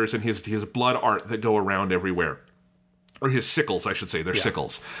spears and his blood art that go around everywhere. Or his sickles, I should say. They're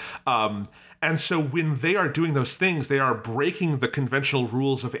sickles. And so when they are doing those things, they are breaking the conventional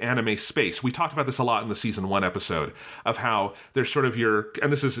rules of anime space. We talked about this a lot in the season 1 episode of how there's sort of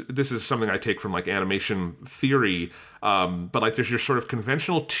and this is something I take from like animation theory, but like there's your sort of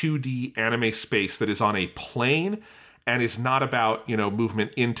conventional 2D anime space that is on a plane and is not about,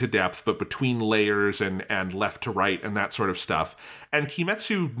 movement into depth, but between layers and left to right and that sort of stuff. And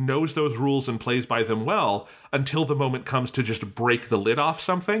Kimetsu knows those rules and plays by them well until the moment comes to just break the lid off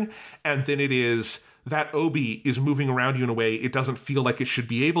something. And then it is that obi is moving around you in a way it doesn't feel like it should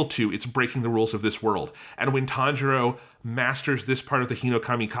be able to. It's breaking the rules of this world. And when Tanjiro masters this part of the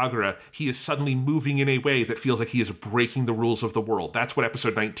Hinokami Kagura, he is suddenly moving in a way that feels like he is breaking the rules of the world. That's what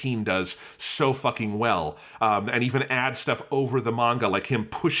episode 19 does so fucking well. And even adds stuff over the manga, like him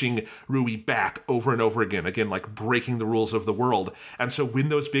pushing Rui back over and over again, like breaking the rules of the world. And so when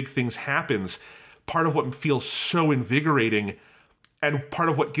those big things happens, part of what feels so invigorating and part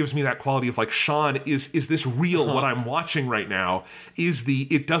of what gives me that quality of like, Sean, is this real? What I'm watching right now is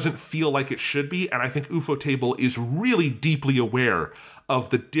it doesn't feel like it should be. And I think Ufotable is really deeply aware of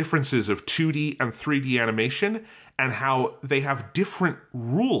the differences of 2D and 3D animation and how they have different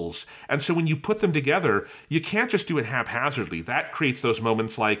rules. And so when you put them together, you can't just do it haphazardly. That creates those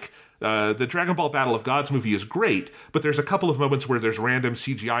moments like the Dragon Ball Battle of Gods movie is great, but there's a couple of moments where there's random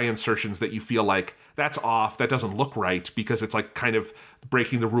CGI insertions that you feel like that's off, that doesn't look right, because it's like kind of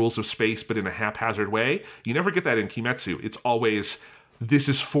breaking the rules of space, but in a haphazard way. You never get that in Kimetsu. It's always, this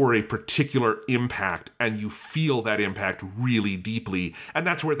is for a particular impact, and you feel that impact really deeply. And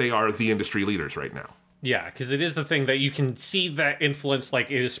that's where they are the industry leaders right now. Yeah, because it is the thing that you can see that influence, like,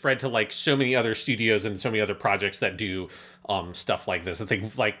 it is spread to, like, so many other studios and so many other projects that do stuff like this. I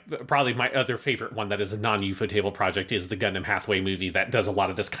think, like, probably my other favorite one that is a non-Ufotable project is the Gundam Hathaway movie that does a lot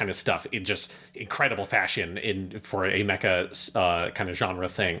of this kind of stuff in just incredible fashion for a mecha kind of genre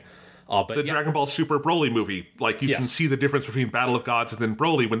thing. But the Dragon Ball Super Broly movie, like, you can see the difference between Battle of Gods and then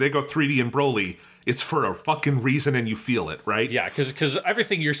Broly. When they go 3D in Broly, it's for a fucking reason, and you feel it, right? Yeah, because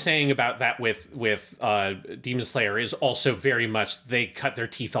everything you're saying about that with Demon Slayer is also very much, they cut their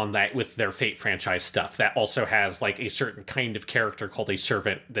teeth on that with their Fate franchise stuff. That also has, like, a certain kind of character called a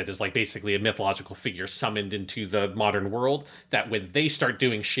servant that is, like, basically a mythological figure summoned into the modern world, that when they start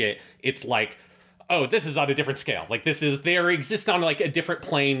doing shit, it's like, oh, this is on a different scale. Like, they exist on, like, a different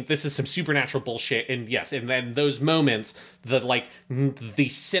plane. This is some supernatural bullshit. And yes, and then those moments, the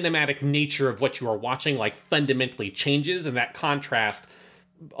cinematic nature of what you are watching, like, fundamentally changes, and that contrast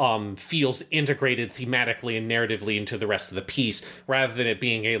feels integrated thematically and narratively into the rest of the piece, rather than it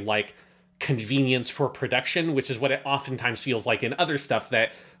being a, like, convenience for production, which is what it oftentimes feels like in other stuff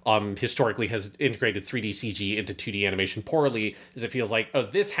that historically has integrated 3D CG into 2D animation poorly, is it feels like, oh,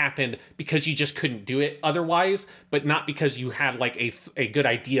 this happened because you just couldn't do it otherwise, but not because you had, like, a good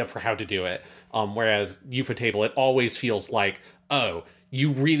idea for how to do it. Whereas Ufotable, it always feels like, oh,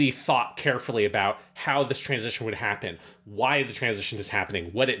 you really thought carefully about how this transition would happen, why the transition is happening,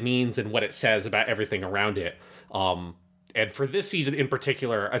 what it means, and what it says about everything around it. And for this season in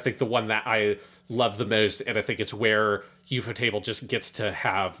particular, I think the one that I love the most, and I think it's where Ufotable just gets to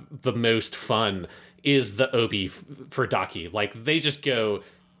have the most fun, is the Obi for Daki. Like, they just go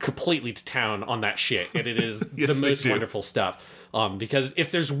completely to town on that shit, and it is yes, the most wonderful stuff. Because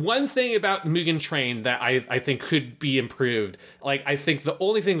if there's one thing about Mugen Train that I think could be improved, like, I think the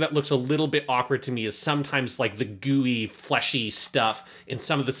only thing that looks a little bit awkward to me is sometimes, like, the gooey, fleshy stuff in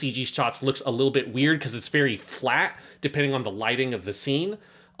some of the CG shots looks a little bit weird because it's very flat, depending on the lighting of the scene.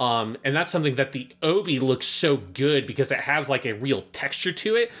 And that's something that the Obi looks so good because it has, like, a real texture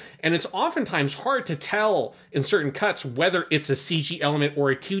to it. And it's oftentimes hard to tell in certain cuts whether it's a CG element or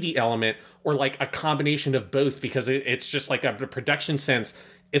a 2D element, or, like, a combination of both, because it's just, like, a production sense.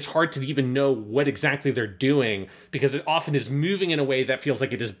 it's hard to even know what exactly they're doing, because it often is moving in a way that feels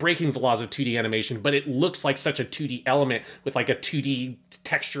like it is breaking the laws of 2D animation, but it looks like such a 2D element with like a 2D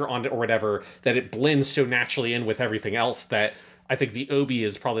texture on it or whatever, that it blends so naturally in with everything else that I think the Obi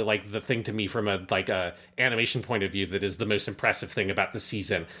is probably like the thing to me from a animation point of view that is the most impressive thing about the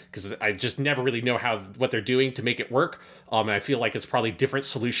season, because I just never really know what they're doing to make it work. And I feel like it's probably different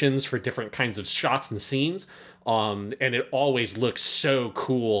solutions for different kinds of shots and scenes. And it always looks so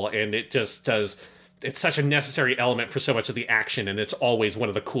cool, and it just does. It's such a necessary element for so much of the action, and it's always one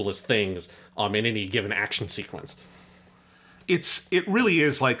of the coolest things in any given action sequence. It really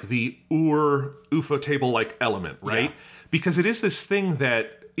is like the Ufotable like element, right? Yeah. Because it is this thing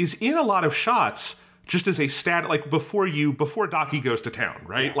that is in a lot of shots just as a stat, like before Daki goes to town,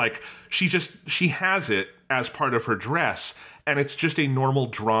 right? Yeah. Like she has it as part of her dress, and it's just a normal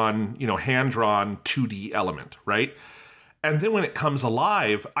drawn, hand-drawn 2D element, right? And then when it comes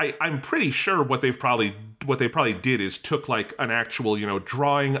alive, I'm pretty sure what they probably did is took like an actual,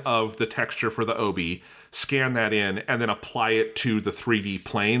 drawing of the texture for the Obi, scan that in, and then apply it to the 3D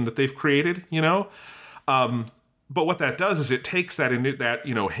plane that they've created, But what that does is it takes that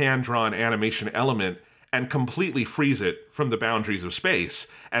hand-drawn animation element and completely frees it from the boundaries of space,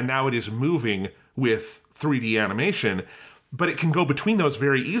 and now it is moving with 3D animation. But it can go between those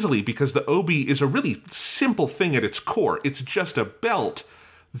very easily because the Obi is a really simple thing at its core. It's just a belt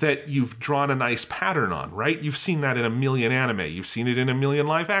that you've drawn a nice pattern on, right? You've seen that in a million anime. You've seen it in a million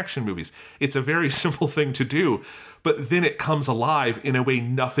live-action movies. It's a very simple thing to do, but then it comes alive in a way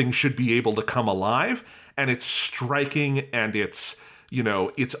nothing should be able to come alive, and it's striking, and it's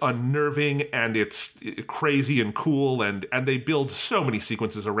unnerving, and it's crazy and cool, and they build so many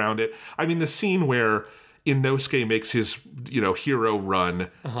sequences around it. I mean, the scene where Inosuke makes his, hero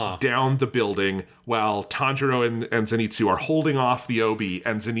run down the building while Tanjiro and Zenitsu are holding off the Obi,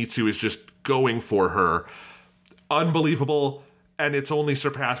 and Zenitsu is just going for her. Unbelievable, and it's only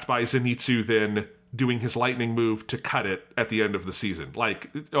surpassed by Zenitsu then doing his lightning move to cut it at the end of the season. Like,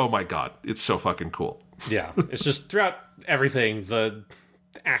 oh my god, it's so fucking cool. Yeah, it's just throughout everything, the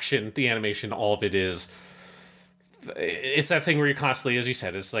action, the animation, all of it is... It's that thing where you constantly, as you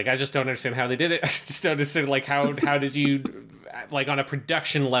said, it's like, I just don't understand how they did it. I just don't understand, like, how did you, like, on a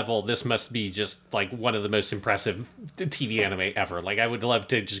production level, this must be just, like, one of the most impressive TV anime ever. Like, I would love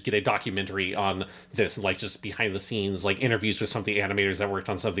to just get a documentary on this, like, just behind the scenes, like, interviews with some of the animators that worked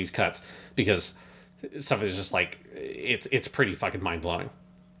on some of these cuts, because stuff is just, like, it's pretty fucking mind-blowing.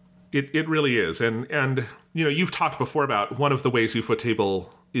 It really is. And you've talked before about one of the ways Ufotable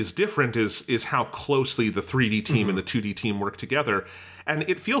is different is how closely the 3D team and the 2D team work together. And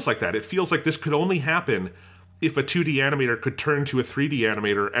it feels like that. It feels like this could only happen if a 2D animator could turn to a 3D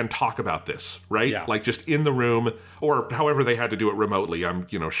animator and talk about this, right? Yeah. Like just in the room, or however they had to do it remotely. I'm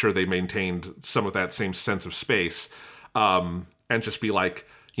sure they maintained some of that same sense of space. And just be like,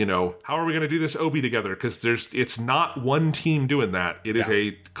 how are we going to do this Obi together? Because it's not one team doing that. It is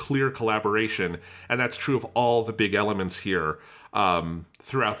a clear collaboration. And that's true of all the big elements here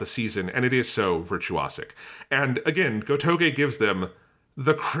throughout the season. And it is so virtuosic. And again, Gotoge gives them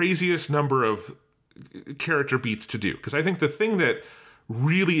the craziest number of character beats to do. Because I think the thing that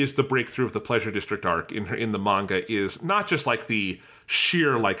really is the breakthrough of the Pleasure District arc in the manga is not just like the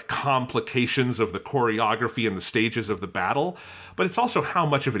sheer like complications of the choreography and the stages of the battle, but it's also how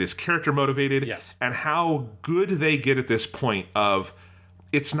much of it is character motivated. Yes. And how good they get at this point of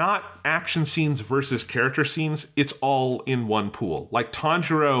it's not action scenes versus character scenes, it's all in one pool. Like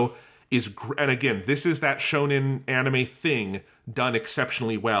Tanjiro is, and again, this is that shonen anime thing done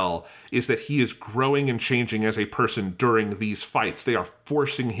exceptionally well, is that he is growing and changing as a person during these fights. They are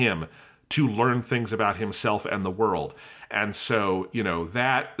forcing him to learn things about himself and the world. And so,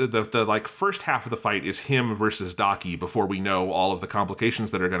 that the like first half of the fight is him versus Daki before we know all of the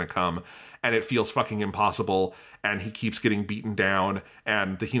complications that are going to come. And it feels fucking impossible. And he keeps getting beaten down.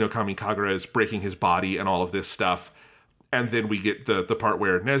 And the Hinokami Kagura is breaking his body and all of this stuff. And then we get the part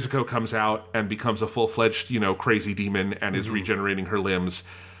where Nezuko comes out and becomes a full-fledged, crazy demon and is regenerating her limbs.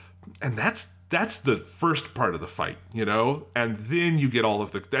 And that's the first part of the fight, And then you get all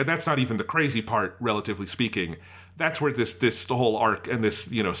of that's not even the crazy part, relatively speaking. That's where this whole arc and this,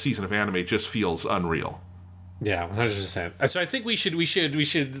 season of anime just feels unreal. Yeah, 100%. So I think we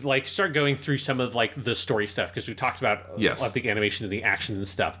should like start going through some of like the story stuff, because we talked about the animation and the action and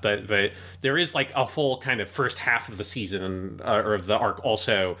stuff, but there is like a full kind of first half of the season or of the arc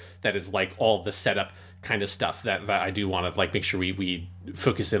also that is like all the setup kind of stuff that I do want to like make sure we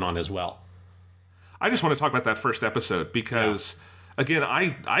focus in on as well. I just want to talk about that first episode because Again,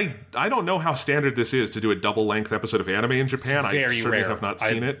 I don't know how standard this is to do a double-length episode of anime in Japan. I certainly rare. have not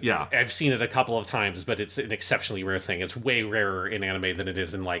seen it. Yeah. I've seen it a couple of times, but it's an exceptionally rare thing. It's way rarer in anime than it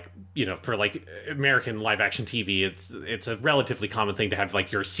is in, like, you know, for, like, American live-action TV. It's a relatively common thing to have,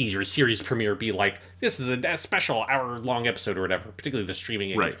 like, your series premiere be like, this is a special hour-long episode or whatever, particularly the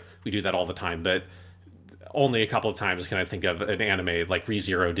streaming age. Right. We do that all the time, but only a couple of times can I think of an anime like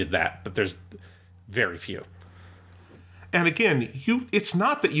ReZero did that, but there's very few. And again, it's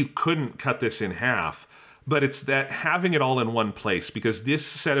not that you couldn't cut this in half, but it's that having it all in one place, because this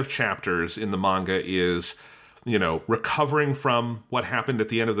set of chapters in the manga is, you know, recovering from what happened at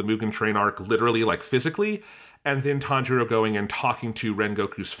the end of the Mugen Train arc, literally, like physically, and then Tanjiro going and talking to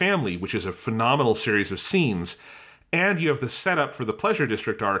Rengoku's family, which is a phenomenal series of scenes. And you have the setup for the Pleasure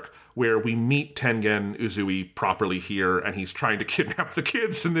District arc, where we meet Tengen Uzui properly here, and he's trying to kidnap the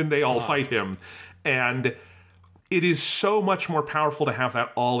kids, and then they all fight him. And it is so much more powerful to have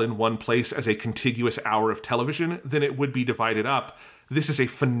that all in one place as a contiguous hour of television than it would be divided up. This is a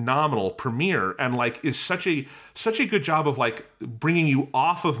phenomenal premiere, and like is such a good job of like bringing you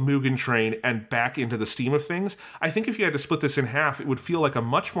off of Mugen Train and back into the steam of things. I think if you had to split this in half, it would feel like a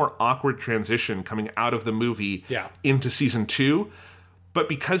much more awkward transition coming out of the movie into season 2. But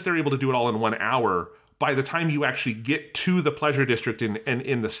because they're able to do it all in 1 hour, by the time you actually get to the Pleasure District and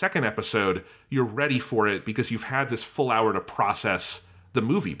in the second episode, you're ready for it because you've had this full hour to process the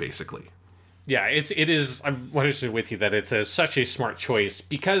movie, basically. Yeah, it is. I'm 100% with you that it's such a smart choice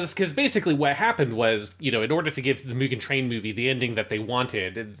because basically what happened was, you know, in order to give the Mugen Train movie the ending that they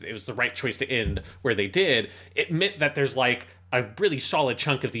wanted, it was the right choice to end where they did. It meant that there's like a really solid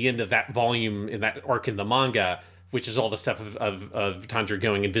chunk of the end of that volume in that arc in the manga, which is all the stuff of Tanjiro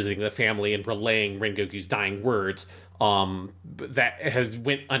going and visiting the family and relaying Rengoku's dying words, that has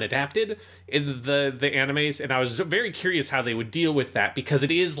went unadapted in the animes. And I was very curious how they would deal with that, because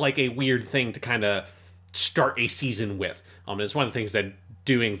it is like a weird thing to kind of start a season with. It's one of the things that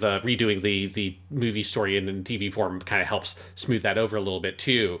redoing the movie story in TV form kind of helps smooth that over a little bit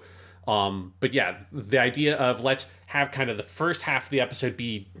too. But yeah, the idea of let's have kind of the first half of the episode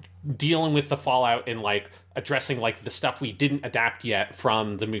be dealing with the fallout and like addressing like the stuff we didn't adapt yet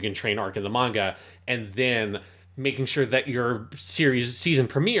from the Mugen Train arc in the manga, and then making sure that your season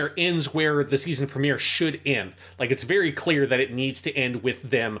premiere ends where the season premiere should end. Like, it's very clear that it needs to end with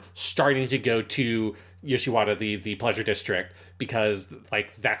them starting to go to Yoshiwara, the Pleasure District, because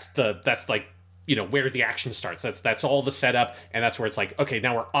like that's like, you know, where the action starts. That's all the setup, and that's where it's like, okay,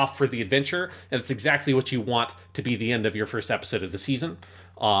 now we're off for the adventure, and it's exactly what you want to be the end of your first episode of the season.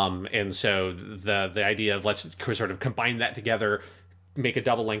 And so the idea of let's sort of combine that together, make a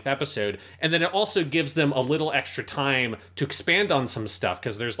double-length episode, and then it also gives them a little extra time to expand on some stuff,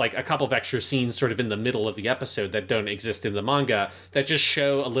 because there's like a couple of extra scenes sort of in the middle of the episode that don't exist in the manga that just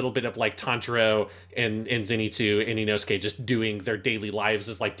show a little bit of like Tanjiro and Zenitsu and Inosuke just doing their daily lives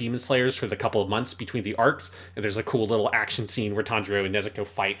as like demon slayers for the couple of months between the arcs. And there's a cool little action scene where Tanjiro and Nezuko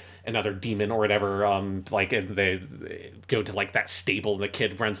fight another demon or whatever, like, and they go to like that stable, and the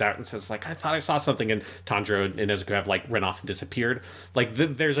kid runs out and says like, I thought I saw something, and Tanjiro and Nezuko have like run off and disappeared. Like,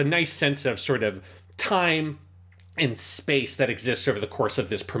 there's a nice sense of sort of time and space that exists over the course of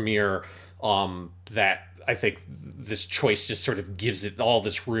this premiere, that I think this choice just sort of gives it all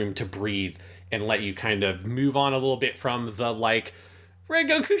this room to breathe and let you kind of move on a little bit from the like,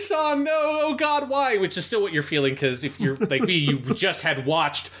 Rengoku-san, no, oh god, why? Which is still what you're feeling, because if you're like me, you just had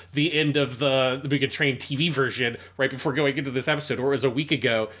watched the end of the Mugen Train TV version right before going into this episode, or it was a week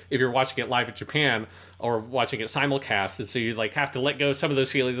ago if you're watching it live in Japan or watching it simulcast, and so you like have to let go of some of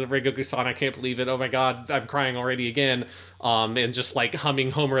those feelings of Rengoku-san, I can't believe it, oh my god, I'm crying already again, and just like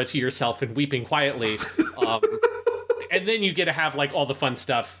humming Homura to yourself and weeping quietly. And then you get to have like all the fun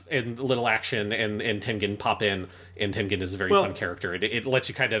stuff and little action, and Tengen pop in, and Tengen is a very fun character. It lets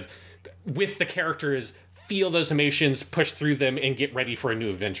you kind of, with the characters, feel those emotions, push through them, and get ready for a new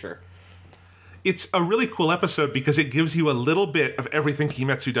adventure. It's a really cool episode because it gives you a little bit of everything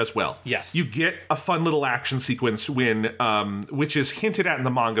Kimetsu does well. Yes. You get a fun little action sequence which is hinted at in the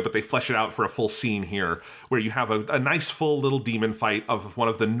manga, but they flesh it out for a full scene here, where you have a nice full little demon fight of one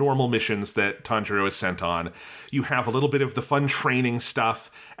of the normal missions that Tanjiro is sent on. You have a little bit of the fun training stuff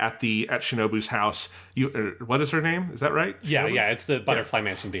at Shinobu's house. What is her name? Is that right? Yeah, Shinobu? yeah, it's the Butterfly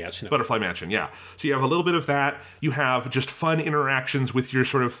Mansion at Shinobu. Butterfly Mansion, yeah. So you have a little bit of that. You have just fun interactions with your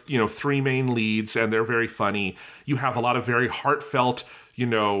sort of, you know, three main leads, and they're very funny. You have a lot of very heartfelt, you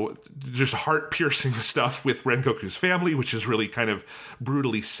know, just heart-piercing stuff with Rengoku's family, which is really kind of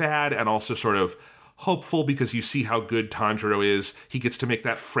brutally sad and also sort of hopeful because you see how good Tanjiro is. He gets to make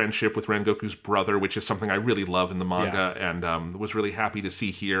that friendship with Rengoku's brother, which is something I really love in the manga, and was really happy to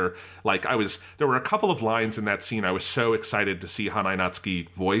see here. Like, there were a couple of lines in that scene I was so excited to see Hanai Natsuki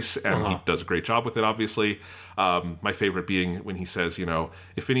voice, and he does a great job with it, obviously. My favorite being when he says,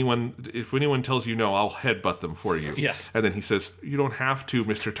 if anyone tells you no, I'll headbutt them for you. Yes. And then he says, you don't have to,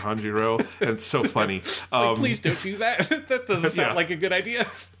 Mr. Tanjiro. And it's so funny. Please don't do that. That doesn't sound like a good idea.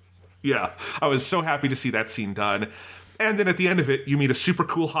 Yeah, I was so happy to see that scene done. And then at the end of it, you meet a super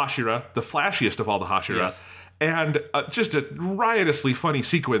cool Hashira, the flashiest of all the Hashira. Yes. And just a riotously funny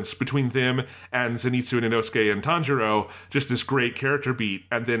sequence between them and Zenitsu and Inosuke and Tanjiro. Just this great character beat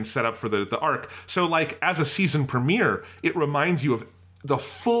and then set up for the arc. So, like, as a season premiere, it reminds you of the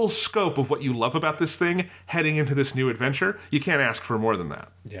full scope of what you love about this thing heading into this new adventure. You can't ask for more than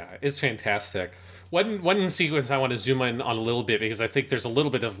that. Yeah, it's fantastic. One sequence I want to zoom in on a little bit, because I think there's a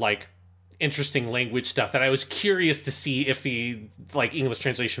little bit of, like, interesting language stuff that I was curious to see if the, like, English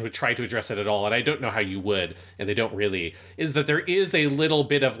translation would try to address it at all, and I don't know how you would, and they don't really, is that there is a little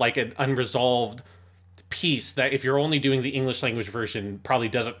bit of, like, an unresolved piece that, if you're only doing the English language version, probably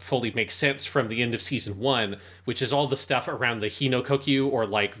doesn't fully make sense from the end of season 1, which is all the stuff around the Hinokokyu, or,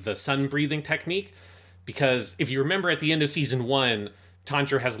 like, the sun breathing technique. Because if you remember at the end of season 1,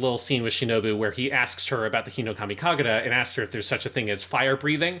 Tanjiro has a little scene with Shinobu where he asks her about the Hinokami Kagura and asks her if there's such a thing as fire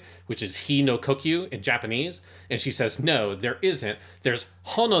breathing, which is Hi no Kokyu in Japanese. And she says, no, there isn't. There's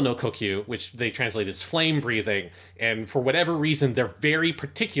Hono no Kokyu, which they translate as flame breathing. And for whatever reason, they're very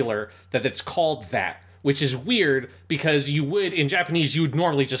particular that it's called that, which is weird because in Japanese, you would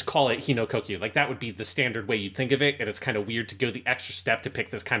normally just call it Hi no Kokyu. Like, that would be the standard way you'd think of it. And it's kind of weird to go the extra step to pick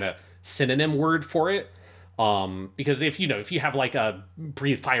this kind of synonym word for it. Because if you have like a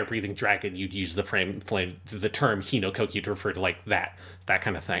fire breathing dragon, you'd use the term Hinokokyu to refer to like that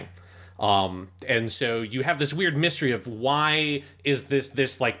kind of thing. And so you have this weird mystery of why is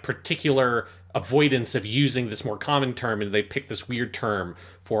this like particular avoidance of using this more common term, and they pick this weird term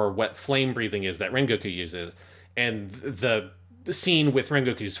for what flame breathing is that Rengoku uses. And the scene with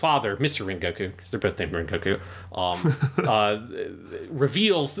Rengoku's father, Mr. Rengoku, because they're both named Rengoku,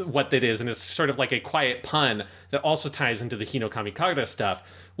 reveals what that is, and it's sort of like a quiet pun that also ties into the Hinokami Kagura stuff,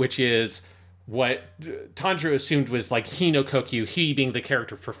 which is what Tanjiro assumed was like Hinokokyu, he being the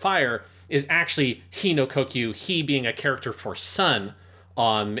character for fire, is actually Hinokokyu, he being a character for sun,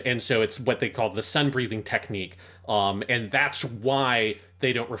 and so it's what they call the sun breathing technique, and that's why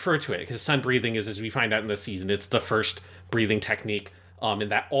they don't refer to it, because sun breathing is, as we find out in this season, it's the first breathing technique, and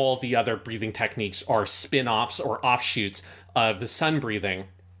that all the other breathing techniques are spin-offs or offshoots of the sun breathing.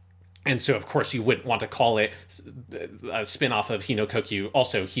 And so, of course, you wouldn't want to call it a spin-off of Hinokokyu,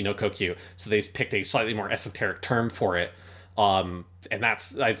 also Hinokokyu. So they picked a slightly more esoteric term for it. And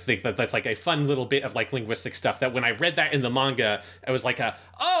I think that's like a fun little bit of like linguistic stuff that when I read that in the manga, I was like,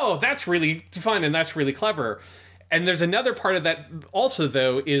 oh, that's really fun and that's really clever. And there's another part of that also,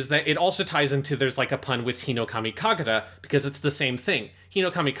 though, is that it also ties into, there's like a pun with Hinokami Kagura, because it's the same thing.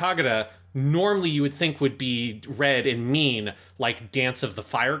 Hinokami Kagura, normally you would think would be read and mean like dance of the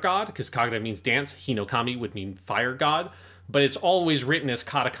fire god, because Kagura means dance, Hinokami would mean fire god, but it's always written as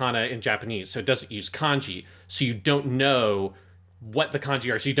katakana in Japanese, so it doesn't use kanji, so you don't know what the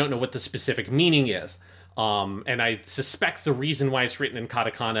kanji are, so you don't know what the specific meaning is. And I suspect the reason why it's written in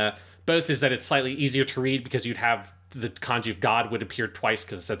katakana both is that it's slightly easier to read because you'd have the kanji of God would appear twice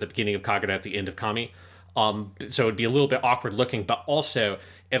because it's at the beginning of Kagura, at the end of Kami. So it'd be a little bit awkward looking, but also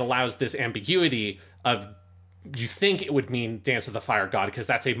it allows this ambiguity of, you think it would mean Dance of the Fire God because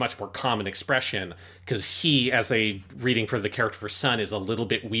that's a much more common expression, because he, as a reading for the character for Sun, is a little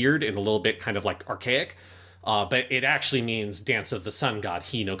bit weird and a little bit kind of like archaic. But it actually means Dance of the Sun God,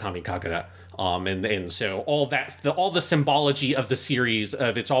 Hi no Kami Kagura. And so all the symbology of the series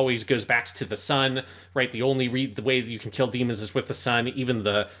of it always goes back to the sun, right? The way that you can kill demons is with the sun. Even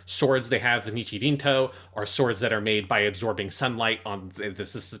the swords they have, the Nichirinto, are swords that are made by absorbing sunlight on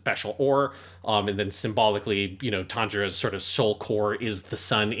this special ore. And then symbolically, Tanjiro's sort of soul core is the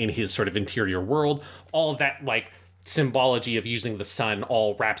sun in his sort of interior world. All of that, like, symbology of using the sun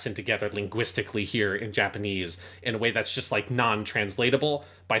all wraps in together linguistically here in Japanese in a way that's just like non-translatable,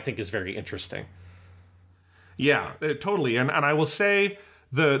 but I think is very interesting. Yeah, totally. And I will say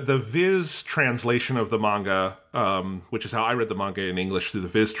the Viz translation of the manga, which is how I read the manga in English through the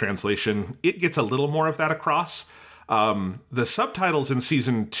Viz translation, it gets a little more of that across. The subtitles in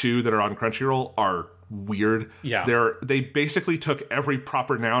season 2 that are on Crunchyroll are weird. Yeah. They basically took every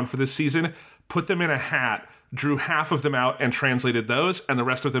proper noun for this season, put them in a hat, drew half of them out and translated those, and the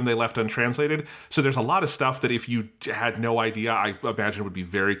rest of them they left untranslated. So there's a lot of stuff that if you had no idea, I imagine would be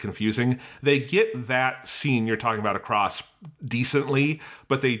very confusing. They get that scene you're talking about across decently,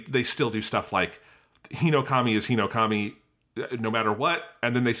 but they still do stuff like Hinokami is Hinokami no matter what,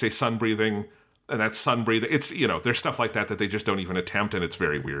 and then they say sun breathing, and that's sun breathing. It's, there's stuff like that they just don't even attempt, and it's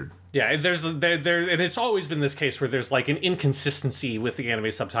very weird. Yeah, there's and it's always been this case where there's like an inconsistency with the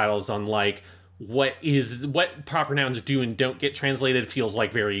anime subtitles on like what proper nouns do and don't get translated. Feels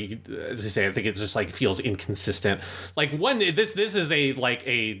like very, as I say, I think it's just like feels inconsistent. Like this is a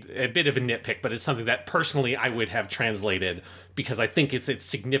bit of a nitpick, but it's something that personally I would have translated because I think it's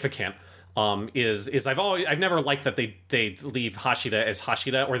significant. I've never liked that they leave Hashira as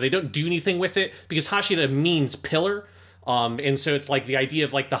Hashira, or they don't do anything with it, because Hashira means pillar. And so it's like the idea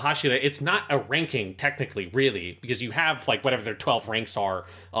of like the Hashira, it's not a ranking technically, really, because you have like whatever their 12 ranks are,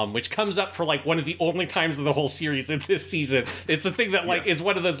 which comes up for like one of the only times in the whole series in this season. It's a thing that like is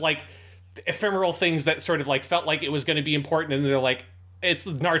one of those like ephemeral things that sort of like felt like it was going to be important, and they're like,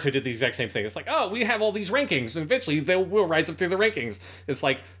 Naruto did the exact same thing. It's like, oh, we have all these rankings, and eventually we'll rise up through the rankings. It's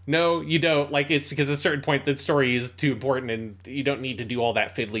like, no, you don't. Like, it's because at a certain point the story is too important, and you don't need to do all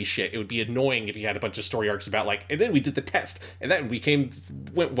that fiddly shit. It would be annoying if you had a bunch of story arcs about like, and then we did the test, and then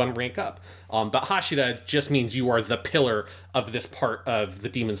went one rank up. But Hashira just means you are the pillar of this part of the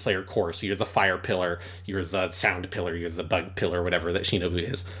Demon Slayer core. So you're the fire pillar, you're the sound pillar, you're the bug pillar, whatever that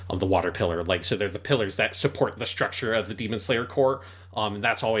Shinobu is, the water pillar. Like, so they're the pillars that support the structure of the Demon Slayer core. And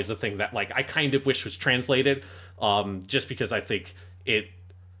that's always the thing that like I kind of wish was translated, just because I think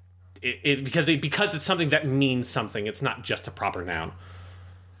because it's something that means something. It's not just a proper noun.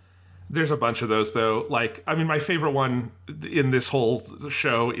 There's a bunch of those though. Like, I mean, my favorite one in this whole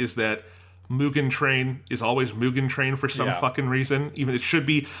show is that Mugen Train is always Mugen Train for some fucking reason. Even it should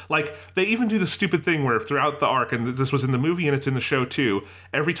be like, they even do the stupid thing where throughout the arc, and this was in the movie and it's in the show too,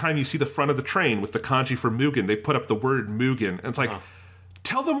 every time you see the front of the train with the kanji for Mugen, they put up the word Mugen, and it's like,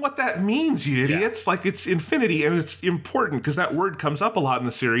 tell them what that means, you idiots. Like, it's infinity, and it's important because that word comes up a lot in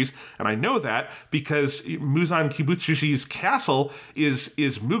the series, and I know that because Muzan Kibutsushi's castle is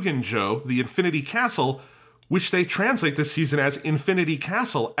Mugenjo, the infinity castle, which they translate this season as Infinity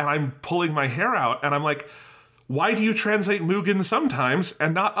Castle, and I'm pulling my hair out, and I'm like, why do you translate Mugen sometimes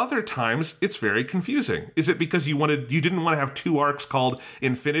and not other times? It's very confusing. Is it because you didn't want to have two arcs called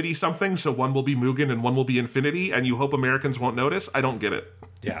Infinity something, so one will be Mugen and one will be Infinity, and you hope Americans won't notice? I don't get it.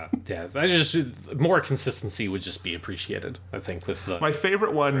 Yeah. More consistency would just be appreciated, I think. My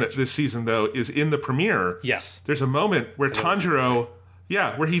favorite one this season, though, is in the premiere. Yes. There's a moment where Tanjiro...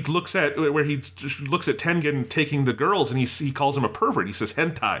 Yeah, where he looks at Tengen taking the girls, and he calls him a pervert. He says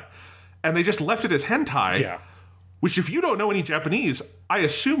hentai, and they just left it as hentai. Yeah. Which, if you don't know any Japanese, I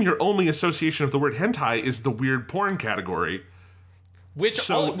assume your only association of the word hentai is the weird porn category. Which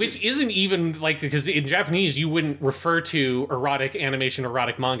isn't even like, because in Japanese you wouldn't refer to erotic animation,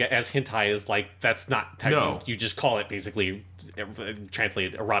 erotic manga as hentai. Is like, that's not technically, you just call it basically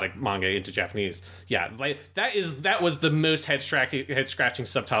translate erotic manga into Japanese. Yeah, like that was the most head scratching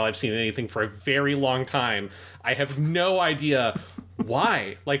subtitle I've seen in anything for a very long time. I have no idea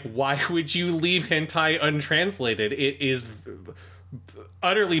why. Like, why would you leave hentai untranslated? It is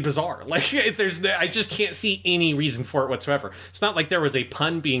utterly bizarre. Like, I just can't see any reason for it whatsoever. It's not like there was a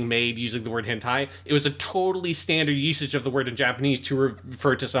pun being made using the word hentai. It was a totally standard usage of the word in Japanese to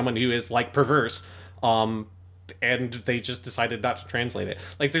refer to someone who is like perverse. And they just decided not to translate it.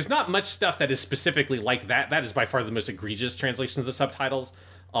 Like, there's not much stuff that is specifically like that. That is by far the most egregious translation of the subtitles.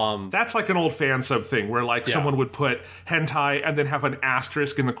 That's like an old fan sub thing where like someone would put hentai and then have an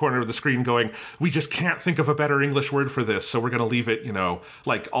asterisk in the corner of the screen going, we just can't think of a better English word for this, so we're going to leave it,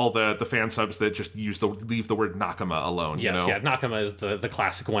 like all the fan subs that just leave the word nakama alone. Yes, yeah, nakama is the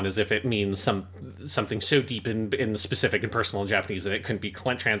classic one, as if it means something so deep in the specific and personal in Japanese that it couldn't be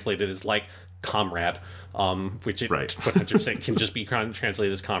translated as like comrade, which it 100% can just be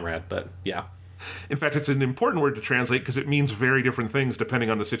translated as comrade, but yeah. In fact, it's an important word to translate because it means very different things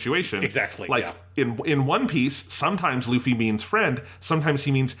depending on the situation. Exactly. Like in One Piece, sometimes Luffy means friend, sometimes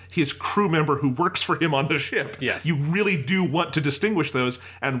he means his crew member who works for him on the ship. Yes. You really do want to distinguish those,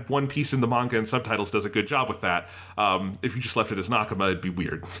 and One Piece in the manga and subtitles does a good job with that. If you just left it as Nakama, it'd be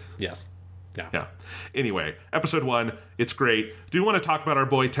weird. Yes. Yeah. Anyway, episode 1, it's great. Do you want to talk about our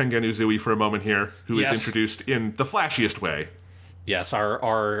boy Tengen Uzui for a moment here, who is introduced in the flashiest way? Yes,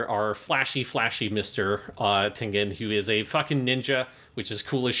 our flashy Mr. Tengen, who is a fucking ninja, which is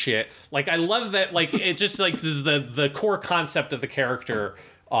cool as shit. Like, I love that, like, it just, like, the core concept of the character,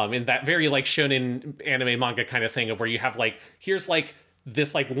 in that very, like, shonen anime manga kind of thing of where you have, like, here's, like,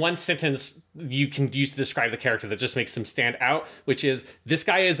 this like one sentence you can use to describe the character that just makes him stand out, which is, this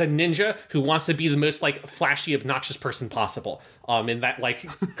guy is a ninja who wants to be the most like flashy, obnoxious person possible. In that like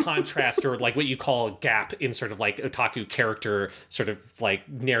contrast, or like what you call a gap in sort of like otaku character sort of like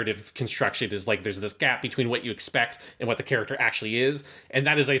narrative construction, is like there's this gap between what you expect and what the character actually is. And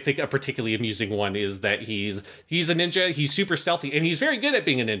that is, I think, a particularly amusing one, is that he's a ninja, he's super stealthy, and he's very good at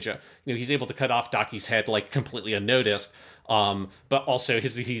being a ninja. You know, he's able to cut off Daki's head like completely unnoticed. But also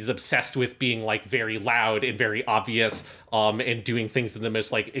he's obsessed with being like very loud and very obvious, and doing things in the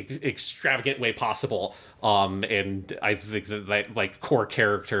most like extravagant way possible. And I think that like core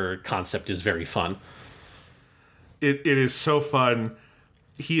character concept is very fun. It is so fun.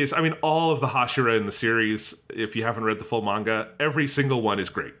 He is, I mean, all of the Hashira in the series, if you haven't read the full manga, every single one is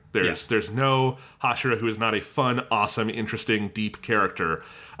great. There's no Hashira who is not a fun, awesome, interesting, deep character.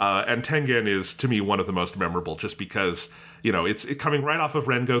 And Tengen is, to me, one of the most memorable, just because, you know, it's coming right off of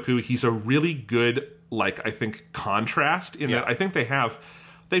Rengoku. He's a really good, like, I think, contrast in that I think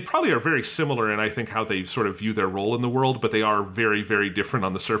they probably are very similar in, I think, how they sort of view their role in the world, but they are very, very different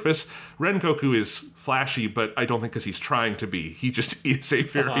on the surface. Rengoku is flashy, but I don't think because he's trying to be. He just is a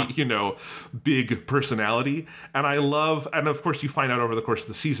very, you know, big personality. And I love, and of course you find out over the course of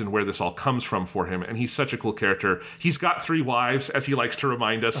the season where this all comes from for him, and he's such a cool character. He's got 3 wives, as he likes to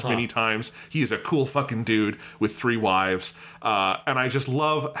remind us many times. He is a cool fucking dude with 3 wives. And I just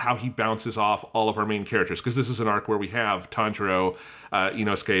love how he bounces off all of our main characters, because this is an arc where we have Tanjiro,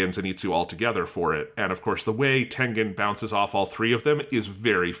 Inosuke, and Zenitsu all together for it. And of course, the way Tengen bounces off all 3 of them is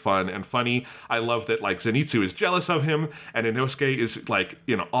very fun and funny. I love that, like, Zenitsu is jealous of him, and Inosuke is, like,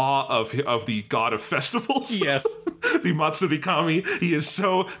 in awe of the god of festivals. Yes. The Matsuri Kami. He is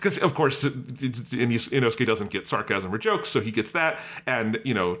so, because of course Inosuke doesn't get sarcasm or jokes, so he gets that. And,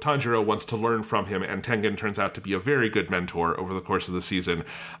 you know, Tanjiro wants to learn from him, and Tengen turns out to be a very good mentor over the course of the season.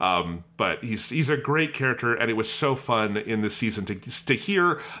 But he's a great character, and it was so fun in this season to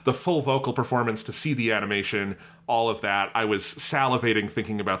hear the full vocal performance, to see the animation, all of that. I was salivating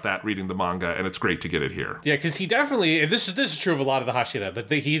thinking about that reading the manga, and it's great to get it here. Yeah, because he definitely, and this is true of a lot of the Hashira,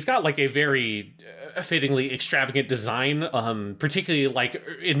 but he's got like a very fittingly extravagant design, particularly like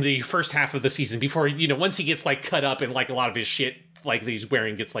in the first half of the season, before, you know, once he gets like cut up and like a lot of his shit like that he's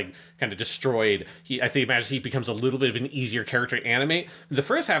wearing gets like kind of destroyed, I think he becomes a little bit of an easier character to animate. In the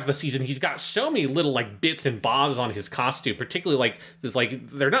first half of the season, he's got so many little like bits and bobs on his costume, particularly like there's like,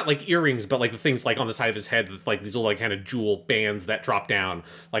 they're not like earrings, but like the things like on the side of his head with like these little like kind of jewel bands that drop down.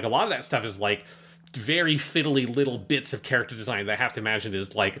 Like a lot of that stuff is like very fiddly little bits of character design that I have to imagine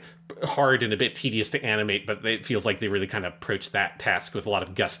is like hard and a bit tedious to animate, but it feels like they really kind of approached that task with a lot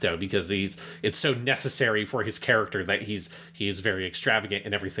of gusto, because it's so necessary for his character that he is very extravagant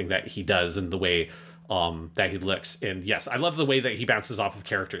in everything that he does and the way that he looks. And yes, I love the way that he bounces off of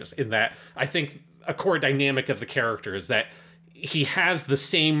characters, in that I think a core dynamic of the character is that he has the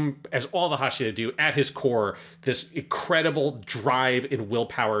same as all the Hashira do at his core, this incredible drive and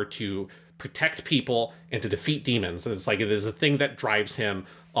willpower to protect people and to defeat demons. And it's like, it is a thing that drives him.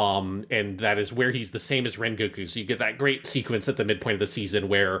 And that is where he's the same as Rengoku. So you get that great sequence at the midpoint of the season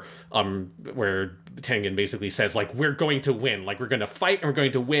where Tengen basically says, like, we're going to win, like, we're going to fight and we're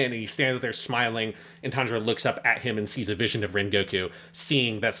going to win. And he stands there smiling, and Tanjiro looks up at him and sees a vision of Rengoku,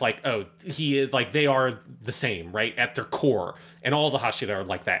 seeing that's like, oh, he is like, they are the same, right, at their core. And all the Hashira are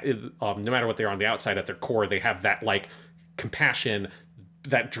like that. No matter what they're on the outside, at their core, they have that like compassion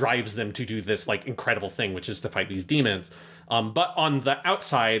that drives them to do this like incredible thing, which is to fight these demons. But on the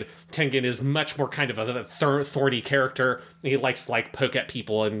outside, Tengen is much more kind of a thorny character. He likes to like poke at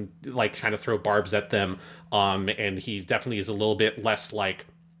people and like kind of throw barbs at them. And he definitely is a little bit less like,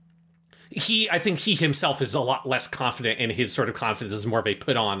 I think he himself is a lot less confident, and his sort of confidence is more of a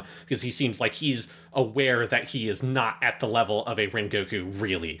put on, because he seems like he's aware that he is not at the level of a Rengoku,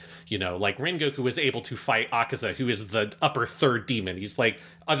 really. You know, like Rengoku was able to fight Akaza, who is the upper third demon. He's like,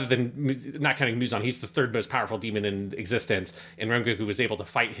 other than not counting Muzan, he's the third most powerful demon in existence, and Rengoku was able to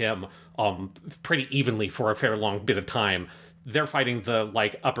fight him pretty evenly for a fair long bit of time. They're fighting the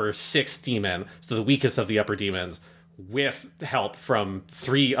like upper sixth demon, so the weakest of the upper demons, with help from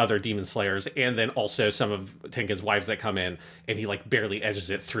 3 other demon slayers, and then also some of Tengen's wives that come in, and he like barely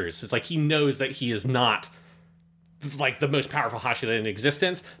edges it through. So it's like he knows that he is not like the most powerful Hashira in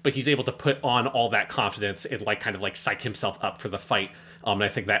existence, but he's able to put on all that confidence and like kind of like psych himself up for the fight. And I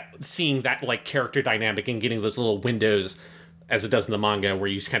think that seeing that like character dynamic and getting those little windows, as it does in the manga, where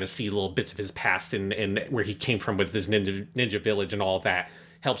you kind of see little bits of his past and where he came from with his ninja village and all of that,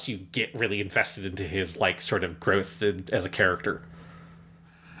 helps you get really invested into his like sort of growth as a character.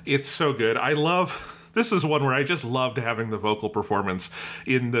 It's so good. I love this is one where I just loved having the vocal performance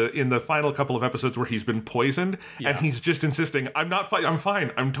in the final couple of episodes where he's been poisoned and he's just insisting, I'm not fine, I'm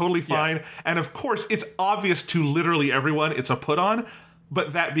fine, I'm totally fine. Yes. And of course, it's obvious to literally everyone it's a put on.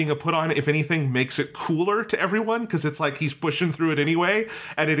 But that being a put on, if anything, makes it cooler to everyone because it's like he's pushing through it anyway.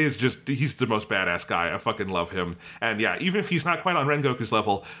 And it is just, he's the most badass guy. I fucking love him. And yeah, even if he's not quite on Rengoku's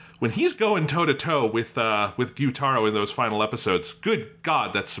level, when he's going toe to toe with Gyutaro in those final episodes, good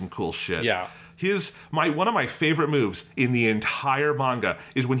God, that's some cool shit. Yeah. One of my favorite moves in the entire manga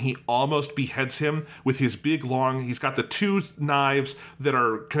is when he almost beheads him with his big long, he's got the two knives that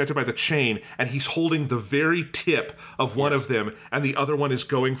are connected by the chain, and he's holding the very tip of one of them, and the other one is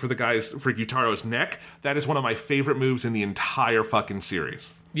going for Gyutaro's neck. That is one of my favorite moves in the entire fucking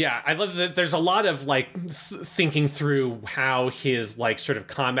series. Yeah, I love that there's a lot of, like, thinking through how his, like, sort of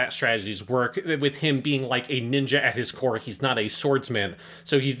combat strategies work, with him being, like, a ninja at his core. He's not a swordsman,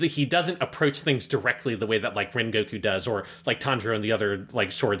 so he doesn't approach things directly the way that, like, Rengoku does, or, like, Tanjiro and the other,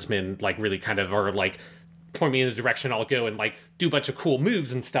 like, swordsmen, like, really kind of are, like, point me in the direction I'll go and, like, do a bunch of cool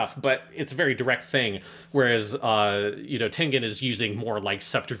moves and stuff, but it's a very direct thing, whereas, Tengen is using more, like,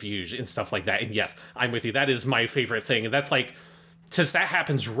 subterfuge and stuff like that, and yes, I'm with you, that is my favorite thing, and that's, like, since that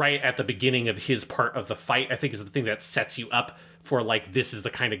happens right at the beginning of his part of the fight, I think is the thing that sets you up for, like, this is the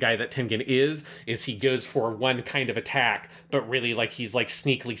kind of guy that Tengen is he goes for one kind of attack, but really, like, he's, like,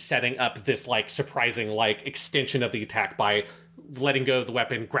 sneakily setting up this, like, surprising, like, extension of the attack by letting go of the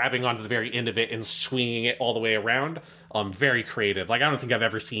weapon, grabbing onto the very end of it, and swinging it all the way around. Very creative. Like, I don't think I've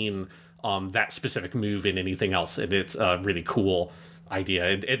ever seen that specific move in anything else, and it's a really cool idea.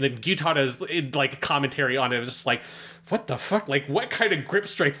 And then Gyutaro's, like, commentary on it is just like, what the fuck? Like, what kind of grip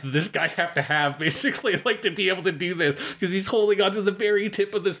strength does this guy have, basically, like, to be able to do this? Because he's holding onto the very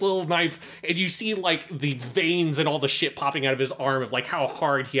tip of this little knife, and you see, like, the veins and all the shit popping out of his arm of, like, how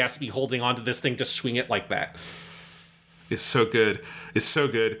hard he has to be holding onto this thing to swing it like that. It's so good. It's so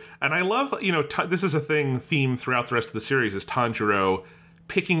good. And I love, this is a theme throughout the rest of the series, is Tanjiro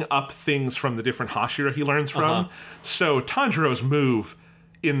picking up things from the different Hashira he learns from. So Tanjiro's move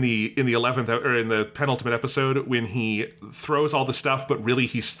in the 11th or in the penultimate episode, when he throws all the stuff, but really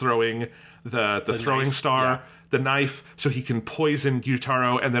he's throwing the throwing knife, star, the knife, so he can poison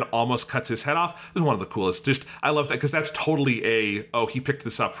Gyutaro and then almost cuts his head off. Is one of the coolest. Just, I love that, because that's totally he picked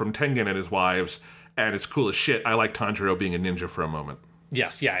this up from Tengen and his wives, and it's cool as shit. I like Tanjiro being a ninja for a moment.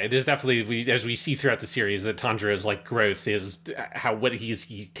 Yes, yeah, it is definitely, as we see throughout the series, that Tanjiro's, like, growth is what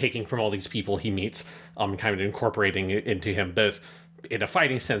he's taking from all these people he meets, kind of incorporating it into him, both in a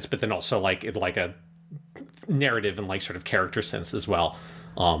fighting sense, but then also, like, in, like, a narrative and, like, sort of character sense as well.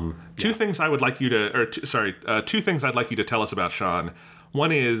 Two things I'd like you to tell us about, Sean.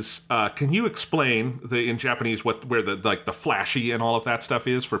 One is, can you explain in Japanese where the flashy and all of that stuff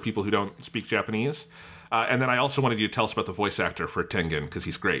is for people who don't speak Japanese? And then I also wanted you to tell us about the voice actor for Tengen, because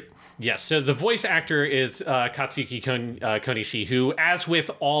he's great. Yes, so the voice actor is Katsuyuki Konishi, who, as with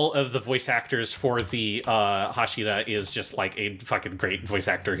all of the voice actors for the Hashira, is just, like, a fucking great voice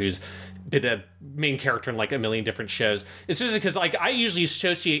actor who's been a main character in, like, a million different shows. It's just because, like, I usually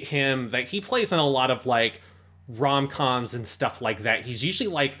associate him, that he plays in a lot of, like, rom-coms and stuff like that. He's usually,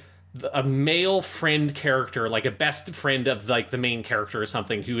 like, a male friend character, like a best friend of, like, the main character or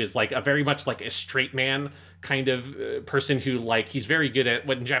something, who is, like, a very much, like, a straight man kind of person who, like, he's very good at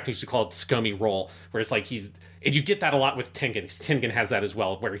what in Japanese you call it tsukomi role, where it's like and you get that a lot with Tengen. Tengen has that as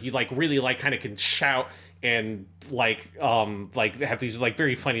well, where he, like, really, like, kind of can shout and, like have these, like,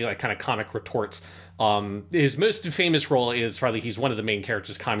 very funny, like, kind of comic retorts. His most famous role is probably he's one of the main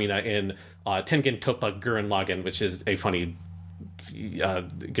characters, Kamina, in Tengen Toppa Gurren Lagann, which is a funny,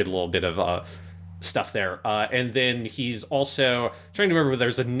 good little bit of stuff there. And then he's also trying to remember,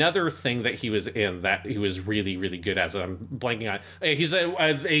 there's another thing that he was in that he was really, really good at. I'm blanking on. He's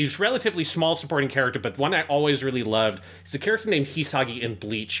a relatively small supporting character, but one I always really loved. He's a character named Hisagi in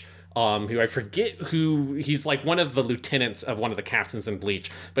Bleach, who I forget who, he's, like, one of the lieutenants of one of the captains in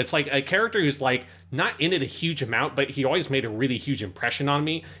Bleach, but it's, like, a character who's, like, not in it a huge amount, but he always made a really huge impression on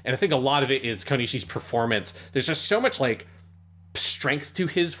me, and I think a lot of it is Konishi's performance. There's just so much, like, strength to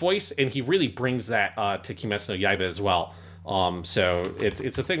his voice, and he really brings that to Kimetsu no Yaiba as well. So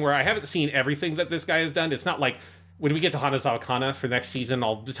it's a thing where I haven't seen everything that this guy has done. It's not like when we get to Hanazawa Kana for next season,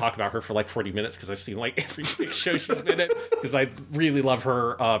 I'll talk about her for, like, 40 minutes, because I've seen, like, every big show she's been in, because I really love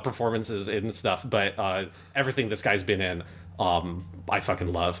her performances and stuff. But everything this guy's been in, I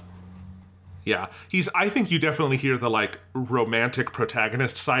fucking love. Yeah, I think you definitely hear the like romantic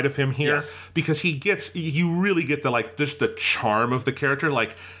protagonist side of him here, because you really get the like just the charm of the character.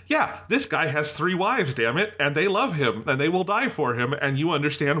 Like, yeah, this guy has 3 wives, damn it, and they love him and they will die for him, and you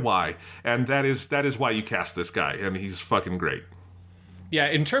understand why. And that is why you cast this guy, and he's fucking great. Yeah,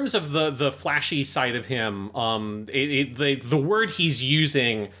 in terms of the flashy side of him, the word he's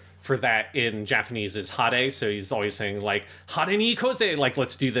using for that in Japanese is hare, so he's always saying like hare ni ikoze, like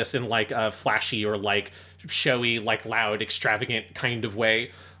let's do this in like a flashy or like showy, like loud, extravagant kind of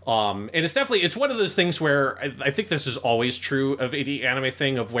way. And it's one of those things where I think this is always true of any anime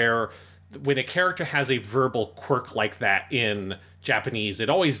thing, of where when a character has a verbal quirk like that in Japanese,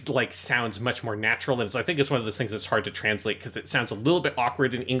 it always like sounds much more natural. And I think it's one of those things that's hard to translate because it sounds a little bit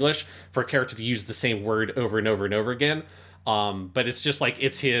awkward in English for a character to use the same word over and over and over again. But it's just like,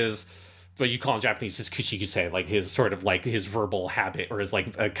 it's his, what you call in Japanese, his kuchikuse, like his sort of like his verbal habit, or his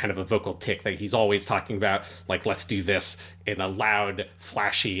like a kind of a vocal tick that he's always talking about, like, let's do this in a loud,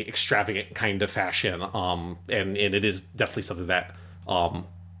 flashy, extravagant kind of fashion. And it is definitely something that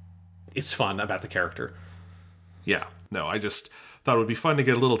is fun about the character. Yeah, no, I just thought it would be fun to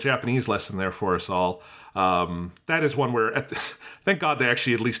get a little Japanese lesson there for us all. That is one where, thank God they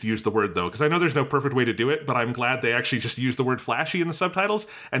actually at least used the word, though, because I know there's no perfect way to do it, but I'm glad they actually just used the word flashy in the subtitles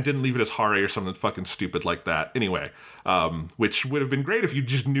and didn't leave it as hare or something fucking stupid like that. Anyway, which would have been great if you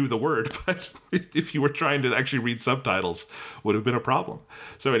just knew the word, but if you were trying to actually read subtitles, would have been a problem.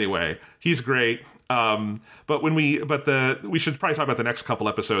 So anyway, he's great. But we should probably talk about the next couple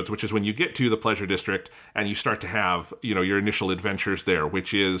episodes, which is when you get to the Pleasure District and you start to have, your initial adventures there,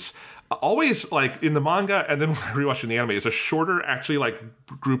 which is always like in the manga, and then when I rewatched in the anime, is a shorter actually like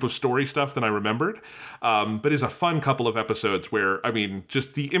group of story stuff than I remembered. But is a fun couple of episodes where, I mean,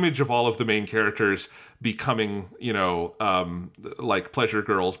 just the image of all of the main characters becoming, like pleasure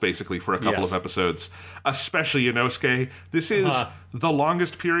girls basically for a couple of episodes, especially Inosuke. This is the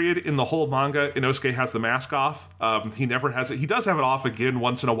longest period in the whole manga. Inosuke has the mask off. He never has it. He does have it off again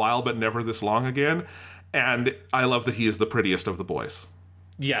once in a while, but never this long again. And I love that he is the prettiest of the boys.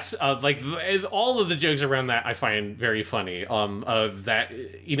 Yes, like all of the jokes around that I find very funny. Of that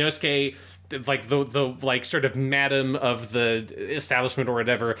Inosuke, like the like sort of madam of the establishment or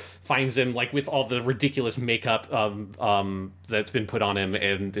whatever, finds him like with all the ridiculous makeup that's been put on him,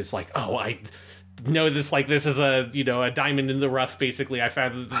 and it's like, oh, I know this, like this is a a diamond in the rough. Basically, I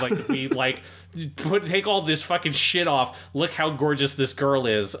found like if we like take all this fucking shit off, look how gorgeous this girl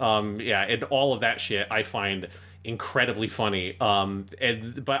is. And all of that shit I find incredibly funny.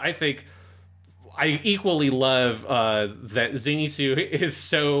 But I think I equally love that Zenitsu is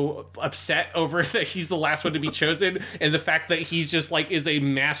so upset over that he's the last one to be chosen, and the fact that he's just like is a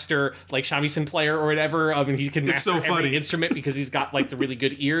master like shamisen player or whatever. And he can master every instrument because he's got like the really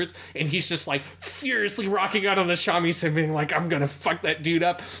good ears, and he's just like furiously rocking out on the shamisen, being like, "I'm gonna fuck that dude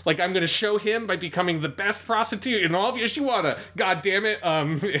up. Like I'm gonna show him by becoming the best prostitute in all of Yoshiwara. God damn it!"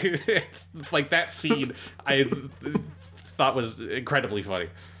 It's like that scene I thought was incredibly funny.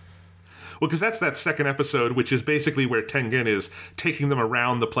 Well, because that's that second episode, which is basically where Tengen is taking them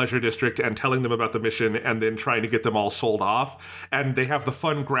around the Pleasure District and telling them about the mission and then trying to get them all sold off. And they have the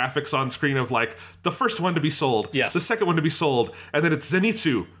fun graphics on screen of like the first one to be sold, the second one to be sold, and then it's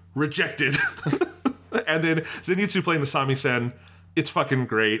Zenitsu rejected. And then Zenitsu playing the samisen. It's fucking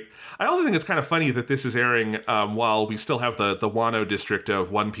great. I also think it's kind of funny that this is airing while we still have the Wano district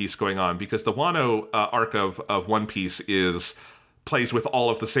of One Piece going on, because the Wano arc of One Piece plays with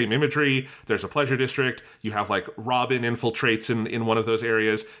all of the same imagery. There's a pleasure district. You have like Robin infiltrates in one of those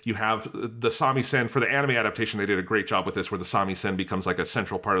areas. You have the samisen. For the anime adaptation, they did a great job with this, where the samisen becomes like a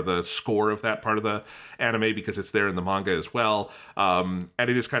central part of the score of that part of the anime, because it's there in the manga as well. And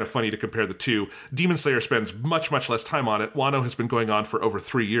it is kind of funny to compare the two. Demon Slayer spends much, much less time on it. Wano has been going on for over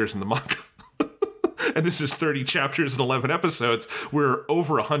 3 years in the manga. And this is 30 chapters and 11 episodes. We're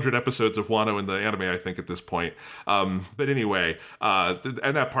over 100 episodes of Wano in the anime, I think, at this point. But anyway,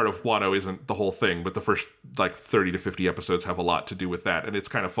 and that part of Wano isn't the whole thing, but the first like 30 to 50 episodes have a lot to do with that. And it's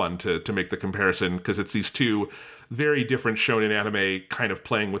kind of fun to make the comparison, because it's these two very different shonen anime kind of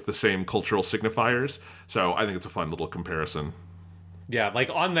playing with the same cultural signifiers. So I think it's a fun little comparison. Yeah,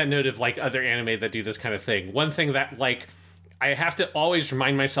 like on that note of like other anime that do this kind of thing, one thing that like I have to always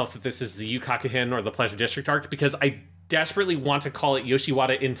remind myself that this is the Yukakuhin or the Pleasure District arc, because I desperately want to call it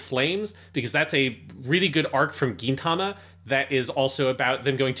Yoshiwara in Flames, because that's a really good arc from Gintama that is also about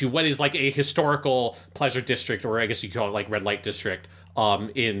them going to what is like a historical pleasure district, or I guess you could call it like red light district,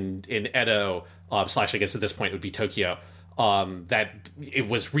 in Edo, / I guess at this point it would be Tokyo. that it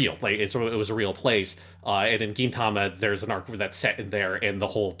was real. Like it was a real place. And in Gintama, there's an arc that's set in there, and the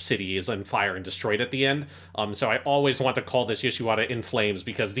whole city is on fire and destroyed at the end. So I always want to call this Yoshiwara in flames,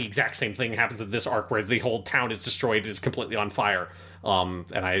 because the exact same thing happens in this arc, where the whole town is destroyed, is completely on fire. And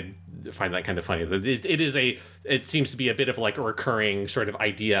I find that kind of funny. It seems to be a bit of like a recurring sort of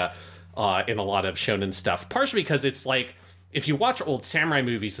idea in a lot of shonen stuff. Partially because it's like, if you watch old samurai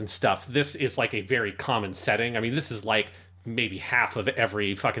movies and stuff, this is like a very common setting. I mean, this is like maybe half of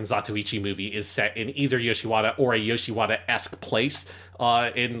every fucking Zatoichi movie is set in either Yoshiwara or a Yoshiwara-esque place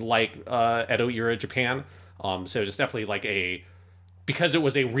in like Edo era Japan. So it's definitely like because it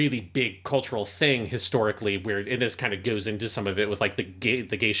was a really big cultural thing historically, where it just kind of goes into some of it with like the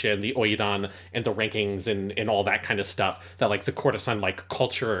geisha and the oidan and the rankings and all that kind of stuff, that like the courtesan like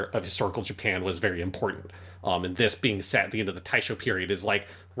culture of historical Japan was very important. And this being set at the end of the Taisho period is like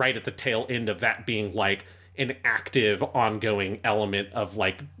right at the tail end of that being like an active, ongoing element of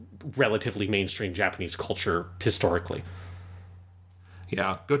like relatively mainstream Japanese culture historically.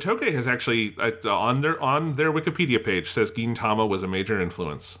 Yeah, Gotoge has actually on their Wikipedia page says Gintama was a major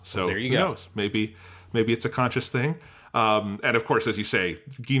influence. So there you who go. knows? Maybe it's a conscious thing. And of course, as you say,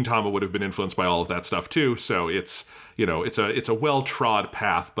 Gintama would have been influenced by all of that stuff too. So it's a well-trod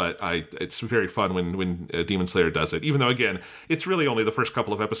path, but it's very fun when Demon Slayer does it. Even though, again, it's really only the first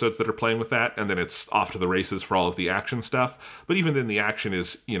couple of episodes that are playing with that, and then it's off to the races for all of the action stuff. But even then, the action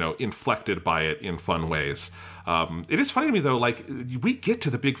is inflected by it in fun ways. It is funny to me though, like we get to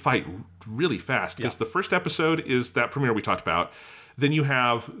the big fight really fast, because the first episode is that premiere we talked about. Then you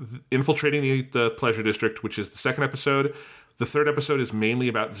have infiltrating the Pleasure District, which is the second episode. The third episode is mainly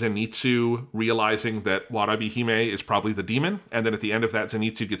about Zenitsu realizing that Warabi Hime is probably the demon. And then at the end of that,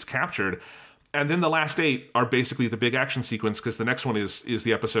 Zenitsu gets captured. And then the last 8 are basically the big action sequence, because the next one is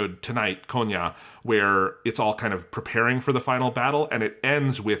the episode tonight, Konya, where it's all kind of preparing for the final battle. And it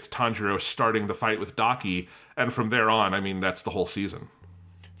ends with Tanjiro starting the fight with Daki. And from there on, I mean, that's the whole season.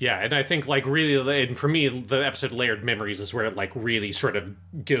 Yeah, and I think like really, and for me, the episode Layered Memories is where it like really sort of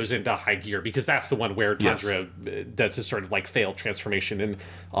goes into high gear, because that's the one where Tanjiro does this sort of like failed transformation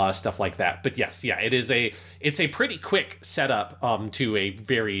and stuff like that. But yes, yeah, it's a pretty quick setup to a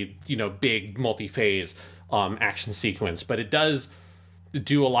very big multi-phase action sequence, but it does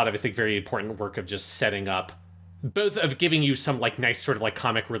do a lot of, I think, very important work of just setting up, both of giving you some like nice sort of like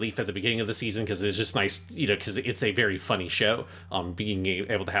comic relief at the beginning of the season, because it's just nice, because it's a very funny show. Being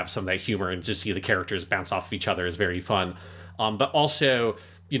able to have some of that humor and just see the characters bounce off of each other is very fun. But also,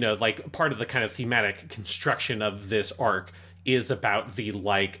 like part of the kind of thematic construction of this arc is about the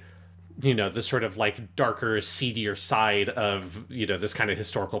like, the sort of like darker, seedier side of, this kind of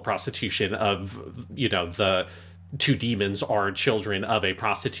historical prostitution of, the two demons are children of a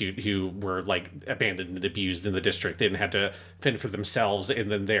prostitute who were like abandoned and abused in the district and had to fend for themselves, and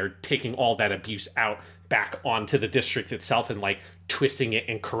then they're taking all that abuse out back onto the district itself and like twisting it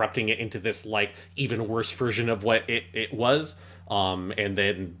and corrupting it into this like even worse version of what it was, and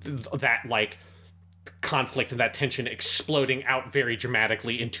then that like conflict and that tension exploding out very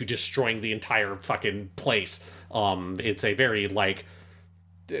dramatically into destroying the entire fucking place. It's a very like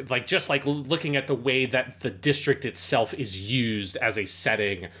just like looking at the way that the district itself is used as a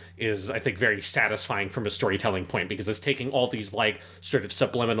setting is, I think, very satisfying from a storytelling point, because it's taking all these like sort of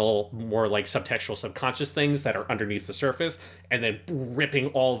subliminal, more like subtextual, subconscious things that are underneath the surface, and then ripping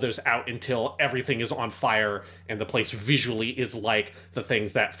all of those out until everything is on fire and the place visually is like the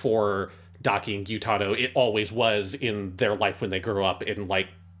things that for Daki and Gyutaro it always was in their life when they grew up, and like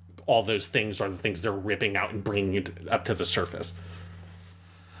all those things are the things they're ripping out and bringing it up to the surface.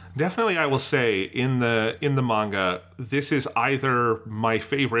 Definitely, I will say in the manga, this is either my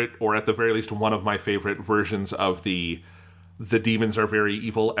favorite, or at the very least one of my favorite versions of the demons are very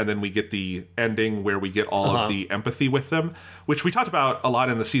evil, and then we get the ending where we get all of the empathy with them, which we talked about a lot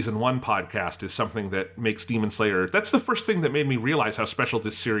in the season 1 podcast, is something that makes Demon Slayer. That's the first thing that made me realize how special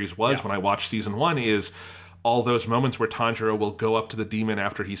this series was when I watched season 1, is all those moments where Tanjiro will go up to the demon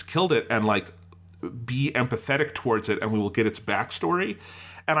after he's killed it and like be empathetic towards it, and we will get its backstory.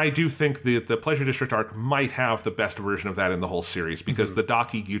 And I do think the Pleasure District arc might have the best version of that in the whole series, because the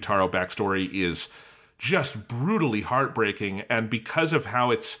Daki Gyutaro backstory is just brutally heartbreaking. And because of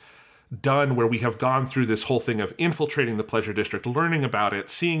how it's done, where we have gone through this whole thing of infiltrating the Pleasure District, learning about it,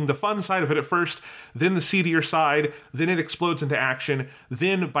 seeing the fun side of it at first, then the seedier side, then it explodes into action.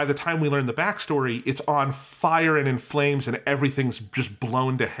 Then by the time we learn the backstory, it's on fire and in flames and everything's just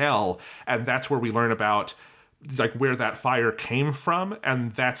blown to hell. And that's where we learn about like where that fire came from,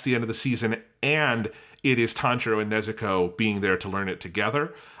 and that's the end of the season, and it is Tanjiro and Nezuko being there to learn it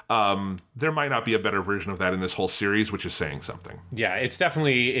together. there might not be a better version of that in this whole series, which is saying something. Yeah, it's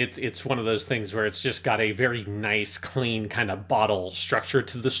definitely, it's one of those things where it's just got a very nice, clean kind of bottle structure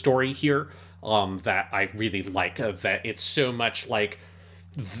to the story here that I really like, of that it's so much like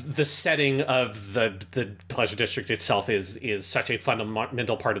the setting of the Pleasure District itself is such a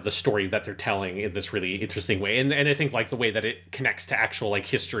fundamental part of the story that they're telling in this really interesting way. And I think like the way that it connects to actual like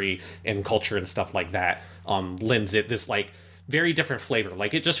history and culture and stuff like that lends it this like very different flavor.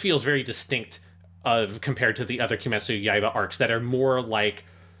 Like it just feels very distinct compared to the other Kimetsu Yaiba arcs that are more like,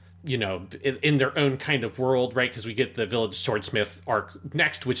 you know, in their own kind of world, right? Because we get the Village Swordsmith arc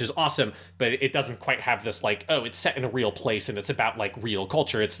next, which is awesome, but it doesn't quite have this like, oh, it's set in a real place and it's about like real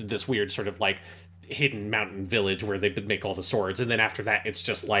culture. It's this weird sort of like hidden mountain village where they make all the swords. And then after that, it's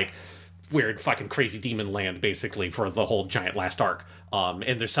just like weird fucking crazy demon land basically for the whole giant last arc.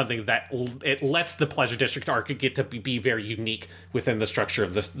 And there's something that it lets the Pleasure District arc get to be very unique within the structure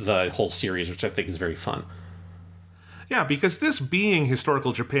of the whole series, which I think is very fun. Yeah, because this being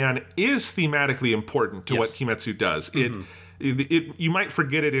historical Japan is thematically important to what Kimetsu does. Mm-hmm. It you might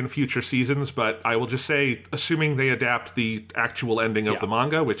forget it in future seasons, but I will just say, assuming they adapt the actual ending of the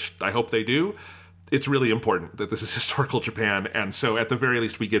manga, which I hope they do, it's really important that this is historical Japan. And so at the very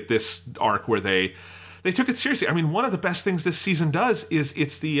least, we get this arc where they took it seriously. I mean, one of the best things this season does is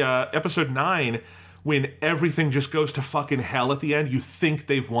it's the episode 9 when everything just goes to fucking hell at the end. You think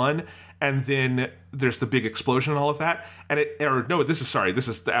they've won, and then there's the big explosion and all of that. And this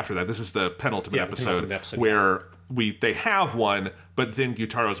is after that. This is the penultimate episode where they have won, but then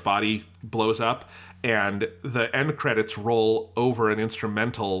Gyutaro's body blows up, and the end credits roll over an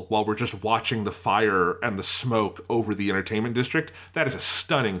instrumental while we're just watching the fire and the smoke over the entertainment district. That is a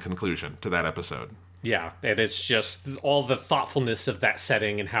stunning conclusion to that episode. Yeah, and it's just all the thoughtfulness of that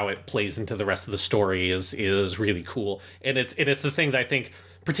setting and how it plays into the rest of the story is really cool. And it's the thing that I think,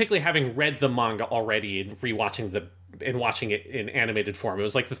 particularly having read the manga already and watching it in animated form, it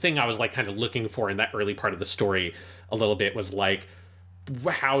was like the thing I was like kind of looking for in that early part of the story a little bit was like,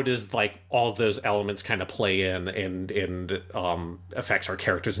 how does like all those elements kind of play in and affects our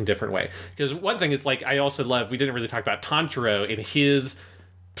characters in a different way? Because one thing is like I also love, we didn't really talk about Tanjiro in his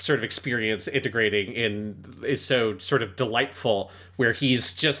sort of experience integrating in is so sort of delightful, where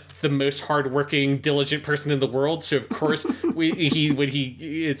he's just the most hardworking, diligent person in the world. So of course, when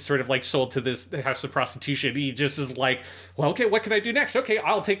it's sort of like sold to this house of prostitution, he just is like, well, okay, what can I do next? Okay,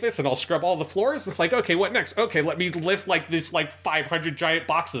 I'll take this and I'll scrub all the floors. It's like, okay, what next? Okay, let me lift like this like 500 giant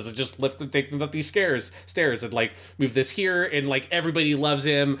boxes and just lift and take them up these stairs and like move this here, and like everybody loves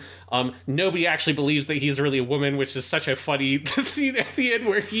him. Nobody actually believes that he's really a woman, which is such a funny scene at the end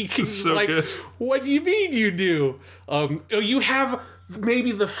where he can so like, good. What do you mean you do? You have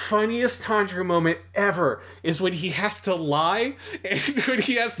maybe the funniest Tanjiro moment ever is when he has to lie, and when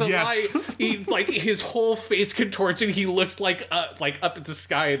he has to lie, he like his whole face contorts and he looks like up at the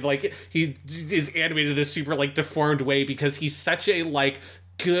sky, and like he is animated in this super like deformed way because he's such a like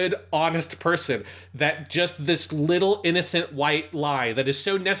good, honest person that just this little innocent white lie that is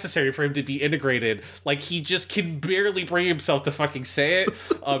so necessary for him to be integrated, like he just can barely bring himself to fucking say it.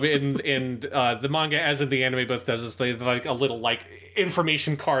 And the manga as in the anime both does this, they like a little like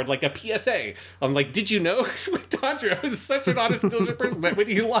information card, like a PSA. I'm like, did you know Tanjiro is such an honest, diligent person that when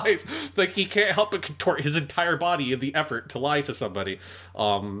he lies, like he can't help but contort his entire body in the effort to lie to somebody.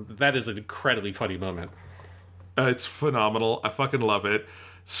 That is an incredibly funny moment. It's phenomenal. I fucking love it.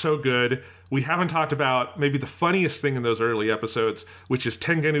 So good. We haven't talked about maybe the funniest thing in those early episodes, which is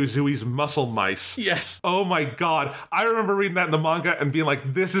Tengen Uzui's muscle mice. Yes. Oh my god. I remember reading that in the manga and being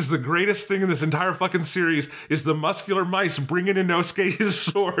like, this is the greatest thing in this entire fucking series, is the muscular mice bringing Inosuke his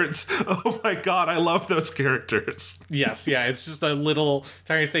swords. Oh my god, I love those characters. Yes, yeah, it's just a little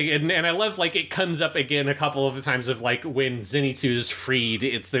tiny thing. And I love, like, it comes up again a couple of times of, like, when Zenitsu is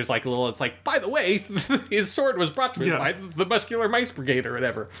freed, there's like a little, it's like, by the way, his sword was brought to him by the muscular mice brigade or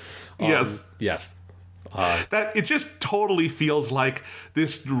whatever. Yes. Yes. That it just totally feels like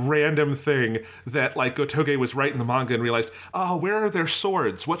this random thing that like Gotoge was writing the manga and realized, oh, where are their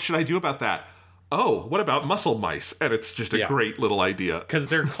swords? What should I do about that? Oh, what about muscle mice? And it's just a great little idea. Because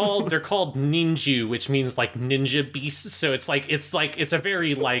they're called ninju, which means like ninja beasts. So it's a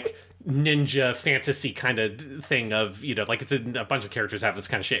very like ninja fantasy kind of thing of, you know, like it's a bunch of characters have this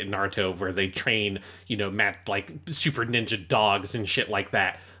kind of shit in Naruto where they train, you know, like super ninja dogs and shit like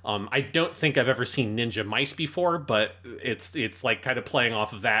that. I don't think I've ever seen ninja mice before, but it's like kind of playing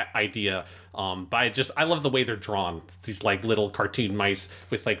off of that idea. But I love the way they're drawn. These like little cartoon mice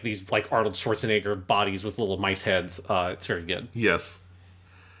with like these like Arnold Schwarzenegger bodies with little mice heads. It's very good. Yes.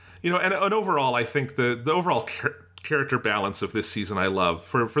 You know, and overall, I think the overall character balance of this season I love.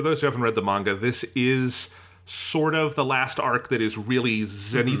 For those who haven't read the manga, this is sort of the last arc that is really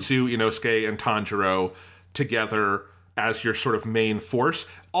Zenitsu, Inosuke, and Tanjiro together as your sort of main force.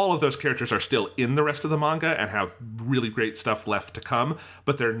 All of those characters are still in the rest of the manga and have really great stuff left to come,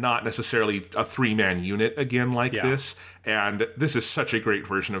 but they're not necessarily a 3-man unit again like this. And this is such a great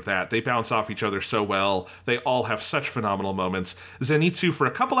version of that. They bounce off each other so well. They all have such phenomenal moments. Zenitsu, for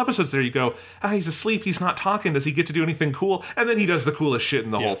a couple episodes there, you go, he's asleep, he's not talking, does he get to do anything cool? And then he does the coolest shit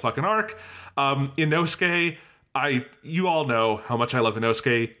in the whole fucking arc. Inosuke, you all know how much I love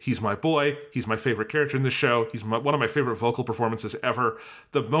Inosuke. He's my boy. He's my favorite character in the show. He's one of my favorite vocal performances ever.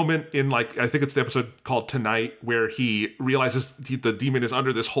 The moment in, I think it's the episode called Tonight, where he realizes the demon is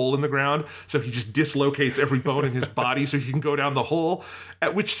under this hole in the ground, so he just dislocates every bone in his body so he can go down the hole,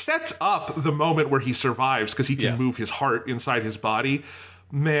 which sets up the moment where he survives because he can move his heart inside his body.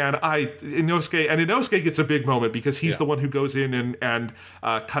 Man, Inosuke gets a big moment because he's the one who goes in and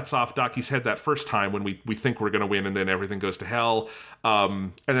cuts off Daki's head that first time when we think we're going to win, and then everything goes to hell.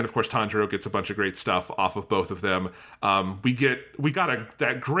 And then, of course, Tanjiro gets a bunch of great stuff off of both of them. We got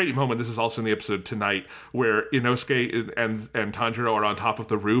that great moment. This is also in the episode Tonight, where Inosuke and Tanjiro are on top of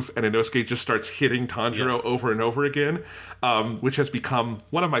the roof, and Inosuke just starts hitting Tanjiro over and over again, which has become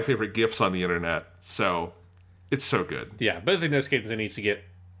one of my favorite GIFs on the internet. So it's so good. Yeah, both Inosuke and Zenitsu get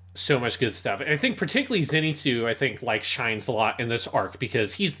so much good stuff. And I think particularly Zenitsu, shines a lot in this arc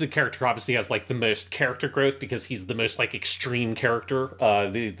because he's the character who obviously has, the most character growth because he's the most, extreme character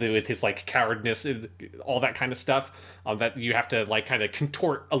with his, cowardness and all that kind of stuff that you have to, kind of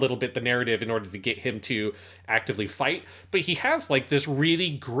contort a little bit the narrative in order to get him to actively fight. But he has, this really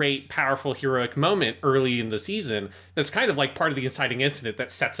great, powerful, heroic moment early in the season that's kind of, part of the inciting incident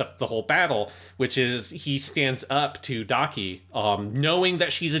that sets up the whole battle, which is he stands up to Daki, knowing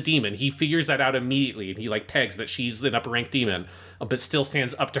that she's a demon. He figures that out immediately, and he pegs that she's an upper rank demon, but still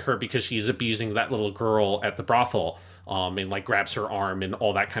stands up to her because she's abusing that little girl at the brothel, and grabs her arm and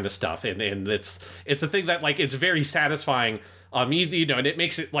all that kind of stuff. And it's a thing that it's very satisfying. And it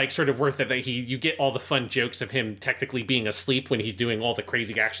makes it sort of worth it that you get all the fun jokes of him technically being asleep when he's doing all the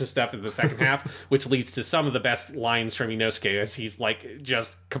crazy action stuff in the second half, which leads to some of the best lines from Inosuke as he's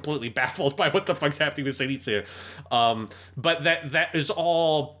just completely baffled by what the fuck's happening with Zenitsu. But that is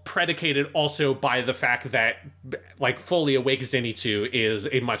all predicated also by the fact that fully awake Zenitsu is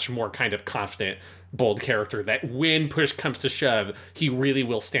a much more kind of confident, bold character that when push comes to shove, he really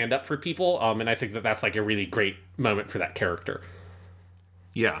will stand up for people. And I think that that's a really great moment for that character.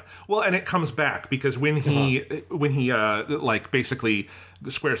 Yeah. Well, and it comes back because when he basically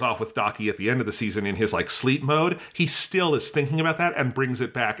squares off with Daki at the end of the season in his sleep mode, he still is thinking about that and brings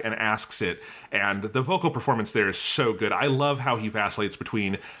it back and asks it. And the vocal performance there is so good. I love how he vacillates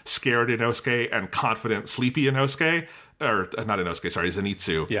between scared Inosuke and confident, sleepy Inosuke. Or not Inosuke, sorry,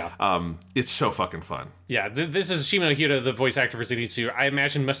 Zenitsu. Yeah. It's so fucking fun. Yeah, this is Shimano Hiro, the voice actor for Zenitsu. I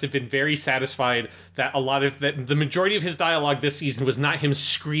imagine must have been very satisfied that the majority of his dialogue this season was not him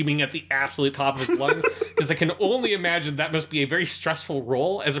screaming at the absolute top of his lungs, because I can only imagine that must be a very stressful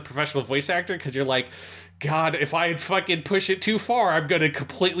role as a professional voice actor, because you're God, if I fucking push it too far, I'm going to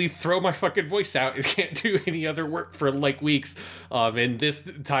completely throw my fucking voice out. I can't do any other work for weeks. And this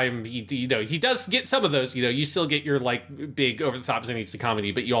time, he does get some of those. You still get your big over the top Zenitsu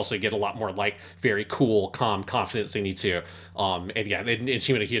comedy, but you also get a lot more very cool, calm, confident Zenitsu. And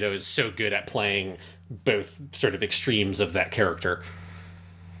Shimano Hiro is so good at playing both sort of extremes of that character.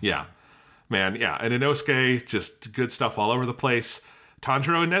 Yeah, man. Yeah, and Inosuke, just good stuff all over the place.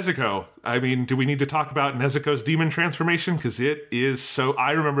 Tanjiro and Nezuko. I mean, do we need to talk about Nezuko's demon transformation? Because it is so...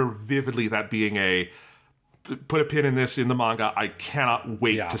 I remember vividly that being put a pin in this in the manga. I cannot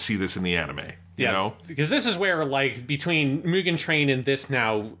wait to see this in the anime. You know? Because this is where, between Mugen Train and this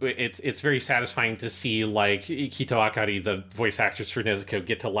now, it's very satisfying to see, Kito Akari, the voice actress for Nezuko,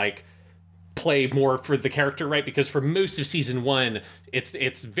 get to, play more for the character, right? Because for most of season 1,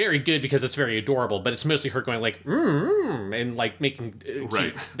 it's very good because it's very adorable, but it's mostly her going and making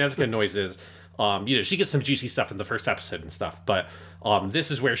cute Nezuko noises. She gets some juicy stuff in the first episode and stuff, but this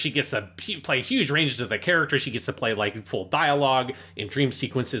is where she gets to play huge ranges of the character. She gets to play full dialogue in dream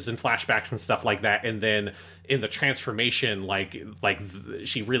sequences and flashbacks and stuff like that, and then in the transformation,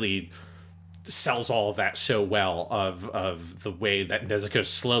 she really sells all of that so well of the way that Nezuko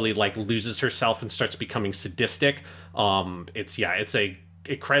slowly loses herself and starts becoming sadistic. It's a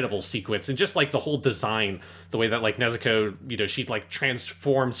incredible sequence, and just the whole design, the way that Nezuko, she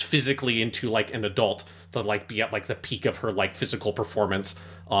transforms physically into an adult to be at the peak of her physical performance,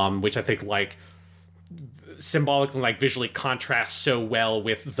 which I think symbolically visually contrasts so well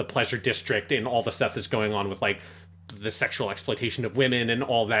with the pleasure district and all the stuff that's going on with the sexual exploitation of women and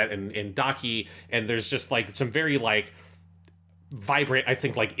all that in Daki. And there's just like some very like vibrant, I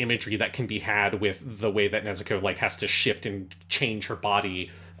think, like imagery that can be had with the way that Nezuko like has to shift and change her body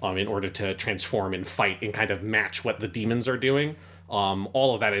in order to transform and fight and kind of match what the demons are doing.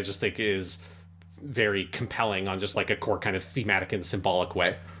 All of that I just think is very compelling on just like a core kind of thematic and symbolic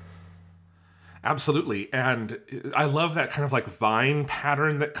way. Absolutely. And I love that kind of like vine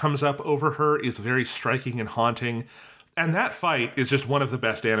pattern that comes up over her is very striking and haunting. And that fight is just one of the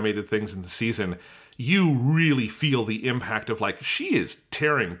best animated things in the season. You really feel the impact of like, she is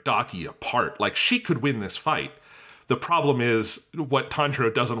tearing Daki apart. Like, she could win this fight. The problem is what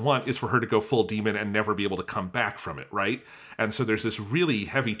Tanjiro doesn't want is for her to go full demon and never be able to come back from it, right? And so there's this really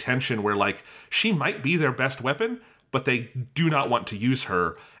heavy tension where like, she might be their best weapon, but they do not want to use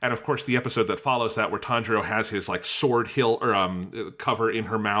her. And of course, the episode that follows that, where Tanjiro has his like sword hilt or cover in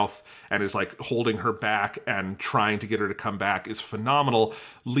her mouth and is like holding her back and trying to get her to come back, is phenomenal,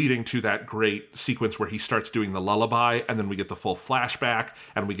 leading to that great sequence where he starts doing the lullaby, and then we get the full flashback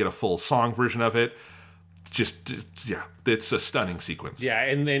and we get a full song version of it. Just, yeah, it's a stunning sequence. Yeah,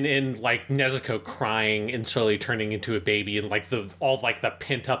 and then in like Nezuko crying and slowly turning into a baby, and like the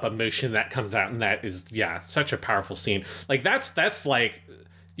pent up emotion that comes out, and that is, yeah, such a powerful scene. Like that's like,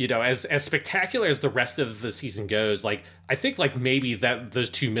 you know, as spectacular as the rest of the season goes, like I think like maybe that those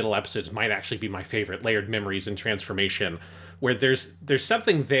two middle episodes might actually be my favorite, Layered Memories and Transformation, where there's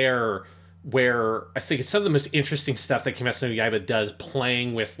something there where I think it's some of the most interesting stuff that Kimetsu no Yaiba does,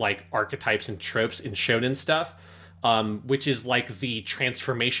 playing with like archetypes and tropes in shonen stuff, which is like the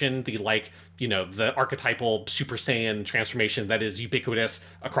transformation, the like, you know, the archetypal Super Saiyan transformation that is ubiquitous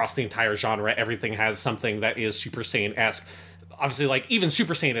across the entire genre. Everything has something that is Super Saiyan-esque. Obviously, like, even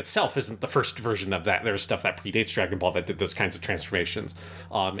Super Saiyan itself isn't the first version of that. There's stuff that predates Dragon Ball that did those kinds of transformations.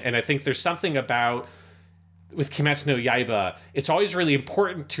 And I think there's something about, with Kimetsu no Yaiba, it's always really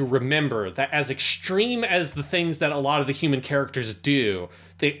important to remember that as extreme as the things that a lot of the human characters do,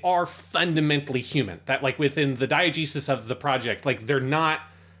 they are fundamentally human. That, like, within the diegesis of the project, like, they're not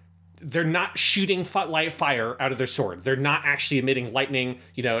shooting light fire out of their sword. They're not actually emitting lightning.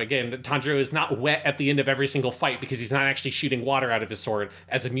 You know, again, Tanjiro is not wet at the end of every single fight because he's not actually shooting water out of his sword,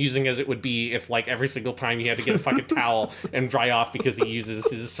 as amusing as it would be if, like, every single time he had to get a fucking towel and dry off because he uses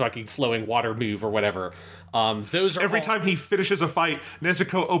his fucking flowing water move or whatever. Those are every time he finishes a fight,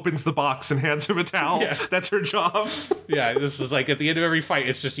 Nezuko opens the box and hands him a towel. Yes. That's her job. Yeah, this is like at the end of every fight,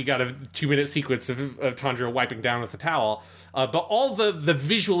 it's just you got a 2-minute sequence of Tanjiro wiping down with a towel. But all the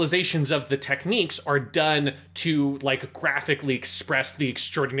visualizations of the techniques are done to like graphically express the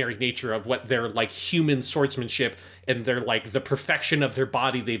extraordinary nature of what their like human swordsmanship and their like the perfection of their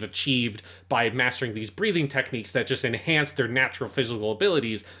body they've achieved by mastering these breathing techniques that just enhance their natural physical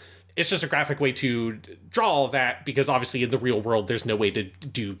abilities. It's just a graphic way to draw all that, because obviously in the real world there's no way to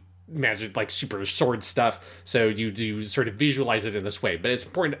do magic like super sword stuff, so you do sort of visualize it in this way. But it's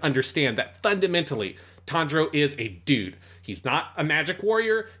important to understand that fundamentally Tanjiro is a dude. He's not a magic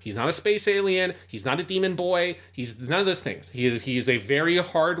warrior. He's not a space alien. He's not a demon boy. He's none of those things. He is a very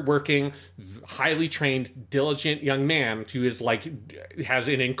hard-working, highly trained, diligent young man who is like has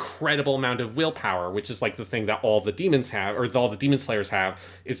an incredible amount of willpower, which is like the thing that all the demons have, or all the demon slayers have.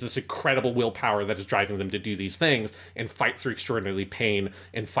 It's this incredible willpower that is driving them to do these things and fight through extraordinary pain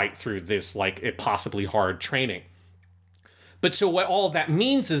and fight through this like impossibly hard training. But so what all that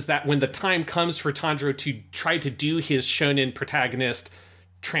means is that when the time comes for Tanjiro to try to do his shonen protagonist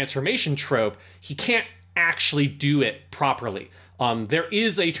transformation trope, he can't actually do it properly. There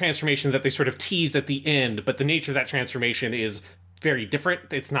is a transformation that they sort of tease at the end, but the nature of that transformation is very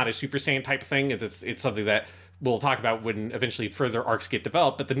different. It's not a Super Saiyan type thing. It's something that we'll talk about when eventually further arcs get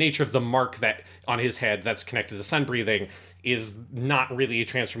developed. But the nature of the mark that on his head that's connected to sun breathing is not really a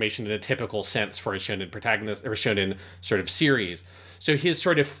transformation in a typical sense for a shonen protagonist or a shonen sort of series. So his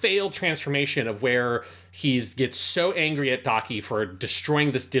sort of failed transformation of where he gets so angry at Daki for destroying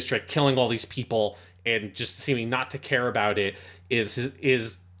this district, killing all these people, and just seeming not to care about it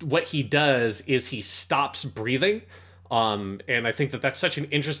is what he does is he stops breathing. And I think that that's such an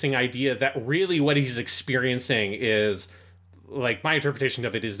interesting idea, that really what he's experiencing is, like, my interpretation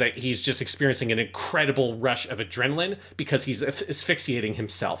of it is that he's just experiencing an incredible rush of adrenaline because he's asphyxiating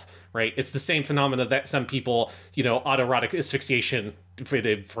himself, right? It's the same phenomena that some people, you know, autoerotic asphyxiation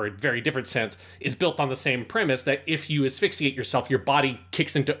for a very different sense, is built on the same premise that if you asphyxiate yourself, your body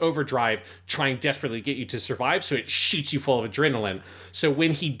kicks into overdrive, trying desperately to get you to survive, so it shoots you full of adrenaline. So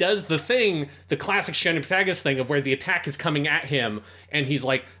when he does the thing, the classic shonen protagonist thing of where the attack is coming at him, and he's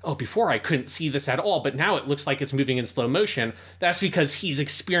like, oh, before I couldn't see this at all, but now it looks like it's moving in slow motion, that's because he's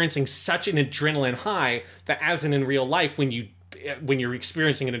experiencing such an adrenaline high that, as in real life, when you're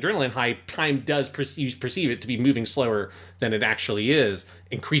experiencing an adrenaline high, time does perceive it to be moving slower than it actually is,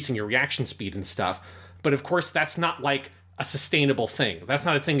 increasing your reaction speed and stuff. But of course, that's not like a sustainable thing. That's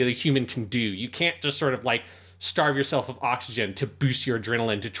not a thing that a human can do. You can't just sort of like starve yourself of oxygen to boost your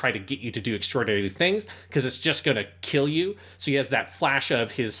adrenaline to try to get you to do extraordinary things, because it's just going to kill you. So he has that flash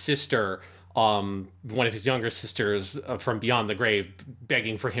of his sister, one of his younger sisters from beyond the grave,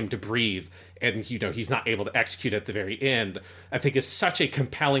 begging for him to breathe, and he's not able to execute at the very end. I think is such a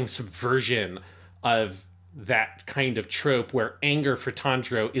compelling subversion of that kind of trope where anger for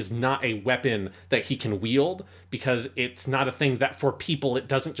Tanjiro is not a weapon that he can wield, because it's not a thing that for people, it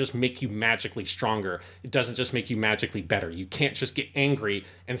doesn't just make you magically stronger. It doesn't just make you magically better. You can't just get angry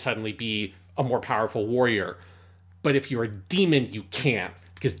and suddenly be a more powerful warrior. But if you're a demon, you can,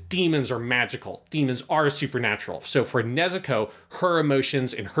 because demons are magical. Demons are supernatural. So for Nezuko, her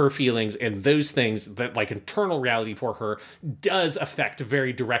emotions and her feelings and those things, that like internal reality for her, does affect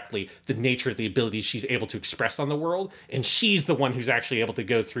very directly the nature of the abilities she's able to express on the world. And she's the one who's actually able to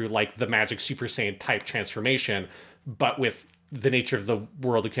go through like the magic Super Saiyan type transformation, but with the nature of the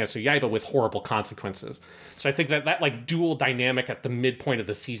world of Kimetsu Yaiba with horrible consequences. So I think that like dual dynamic at the midpoint of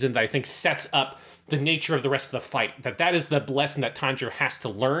the season, that I think sets up the nature of the rest of the fight, that is the lesson that Tanjiro has to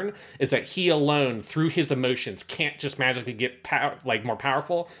learn, is that he alone, through his emotions, can't just magically get more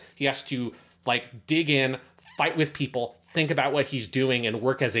powerful. He has to like dig in, fight with people, think about what he's doing, and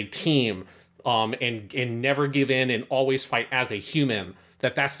work as a team, and never give in, and always fight as a human.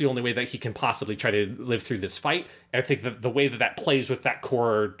 That's the only way that he can possibly try to live through this fight. And I think that the way that plays with that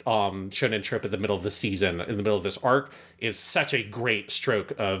core shonen trope in the middle of the season, in the middle of this arc, is such a great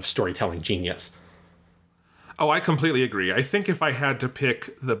stroke of storytelling genius. Oh, I completely agree. I think if I had to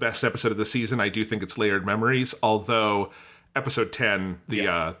pick the best episode of the season, I do think it's Layered Memories, although episode 10,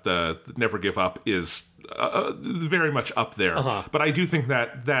 the Never Give Up, is very much up there. Uh-huh. But I do think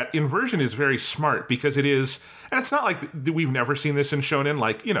that inversion is very smart, because it is, and it's not like we've never seen this in shonen,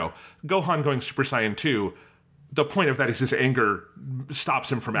 like, Gohan going Super Saiyan 2, the point of that is his anger stops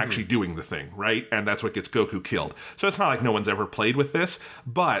him from actually doing the thing, right? And that's what gets Goku killed. So it's not like no one's ever played with this,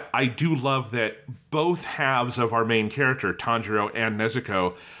 but I do love that both halves of our main character, Tanjiro and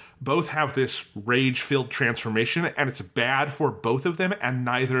Nezuko, both have this rage-filled transformation, and it's bad for both of them, and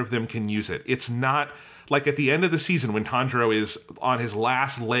neither of them can use it. It's not like at the end of the season when Tanjiro is on his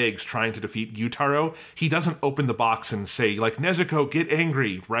last legs trying to defeat Gyutaro, he doesn't open the box and say, like, Nezuko, get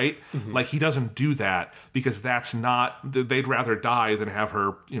angry, right? Mm-hmm. Like, he doesn't do that, because that's not, they'd rather die than have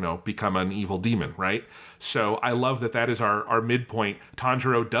her, become an evil demon, right? So I love that is our midpoint.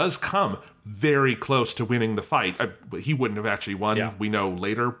 Tanjiro does come very close to winning the fight. He wouldn't have actually won, we know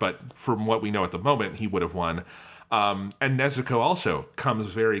later, but from what we know at the moment, he would have won. And Nezuko also comes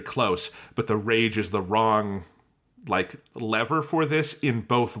very close, but the rage is the wrong lever for this in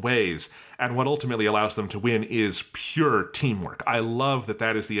both ways. And what ultimately allows them to win is pure teamwork. I love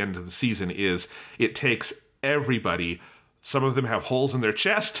that is the end of the season, is it takes everybody. Some of them have holes in their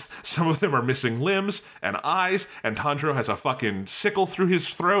chest, some of them are missing limbs and eyes, and Tanjiro has a fucking sickle through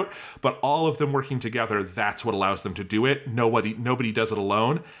his throat, but all of them working together, that's what allows them to do it. Nobody does it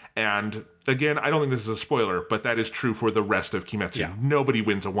alone. And again, I don't think this is a spoiler, but that is true for the rest of Kimetsu. Yeah. Nobody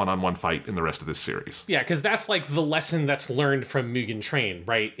wins a one-on-one fight in the rest of this series. Yeah, because that's like the lesson that's learned from Mugen Train,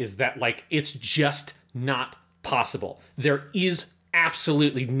 right? Is that it's just not possible. There is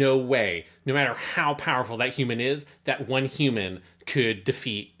absolutely no way, no matter how powerful that human is, that one human could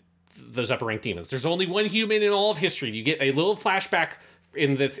defeat those upper rank demons. There's only one human in all of history. You get a little flashback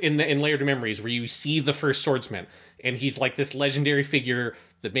in Layered Memories where you see the first swordsman, and he's like this legendary figure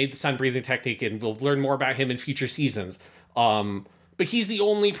that made the sun breathing technique, and we'll learn more about him in future seasons. But he's the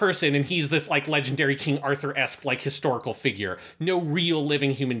only person, and he's this legendary King Arthur-esque historical figure. No real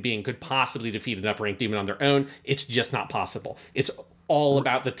living human being could possibly defeat an upper rank demon on their own. It's just not possible. It's all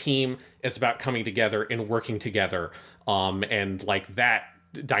about the team. It's about coming together and working together. And that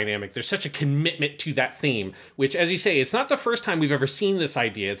dynamic. There's such a commitment to that theme, which, as you say, it's not the first time we've ever seen this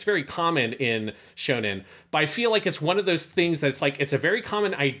idea. It's very common in shonen, but I feel like it's one of those things that's like, it's a very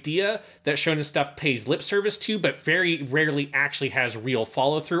common idea that shonen stuff pays lip service to, but very rarely actually has real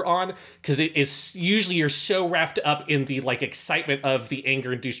follow through on, because it is usually you're so wrapped up in the like excitement of the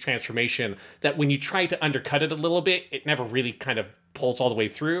anger induced transformation that when you try to undercut it a little bit, it never really kind of pulls all the way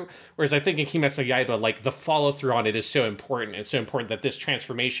through. Whereas I think in Kimetsu no Yaiba, like the follow through on it is so important. It's so important that this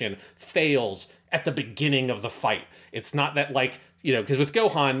transformation fails at the beginning of the fight. It's not that like, you know, because with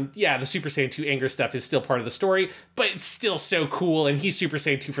Gohan, yeah, the Super Saiyan 2 anger stuff is still part of the story, but it's still so cool, and he's Super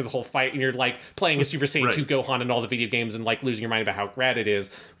Saiyan 2 for the whole fight, and you're like playing a Super Saiyan 2 Gohan in all the video games and like losing your mind about how rad it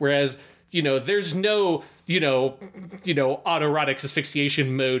is. Whereas, you know, there's no, autoerotic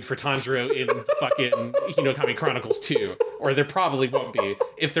asphyxiation mode for Tanjiro in fucking Hinokami Chronicles 2. Or there probably won't be.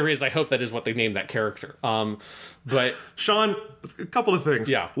 If there is, I hope that is what they named that character. But Sean, a couple of things.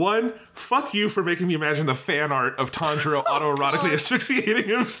 Yeah. One, fuck you for making me imagine the fan art of Tanjiro autoerotically asphyxiating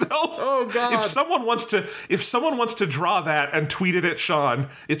himself. Oh god. If someone wants to draw that and tweet it at Sean,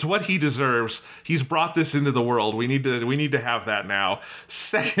 it's what he deserves. He's brought this into the world. We need to have that now.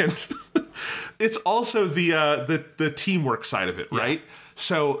 Second, it's also the teamwork side of it, right?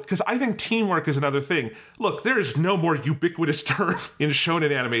 So, because I think teamwork is another thing. Look, there is no more ubiquitous term in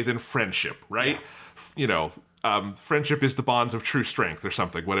shonen anime than friendship, right? Yeah. Friendship is the bonds of true strength or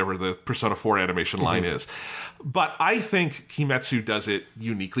something, whatever the Persona 4 animation line is. But I think Kimetsu does it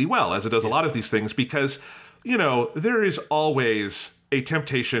uniquely well, as it does a lot of these things, because, there is always a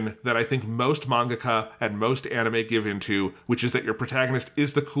temptation that I think most mangaka and most anime give into, which is that your protagonist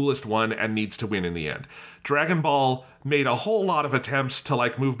is the coolest one and needs to win in the end. Dragon Ball made a whole lot of attempts to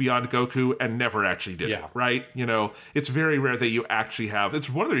like move beyond Goku and never actually did it, right? It's very rare that you actually have. It's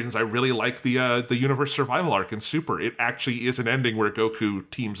one of the reasons I really like the universe survival arc in Super. It actually is an ending where Goku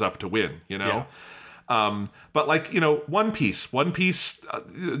teams up to win, Yeah. But like, One Piece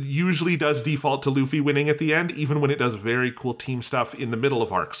usually does default to Luffy winning at the end, even when it does very cool team stuff in the middle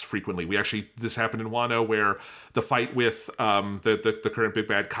of arcs frequently. This happened in Wano, where the fight with the current big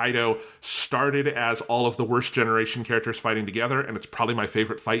bad Kaido started as all of the worst generation characters fighting together, and it's probably my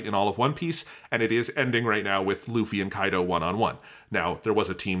favorite fight in all of One Piece, and it is ending right now with Luffy and Kaido one-on-one. Now, there was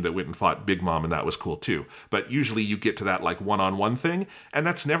a team that went and fought Big Mom, and that was cool too. But usually you get to that like one-on-one thing, and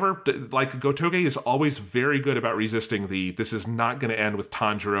that's never, like, Gotoge is always very good about resisting this is not going to end with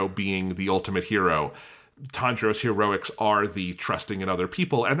Tanjiro being the ultimate hero. Tanjiro's heroics are the trusting in other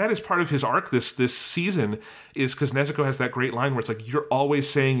people, and that is part of his arc this season, is because Nezuko has that great line where it's like, you're always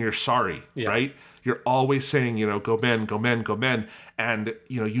saying you're sorry, right? You're always saying, go men, go men, go men, and,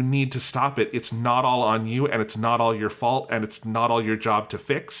 you need to stop it. It's not all on you, and it's not all your fault, and it's not all your job to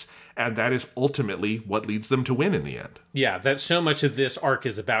fix, and that is ultimately what leads them to win in the end. Yeah, that so much of this arc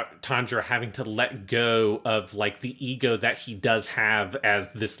is about Tanjiro having to let go of, like, the ego that he does have as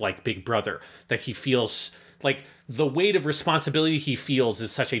this, like, big brother, that he feels like the weight of responsibility he feels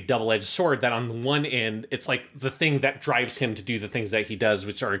is such a double-edged sword that on the one end, it's like the thing that drives him to do the things that he does,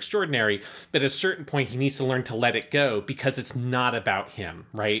 which are extraordinary. But at a certain point, he needs to learn to let it go because it's not about him,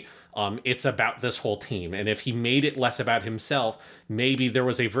 right? It's about this whole team. And if he made it less about himself, maybe there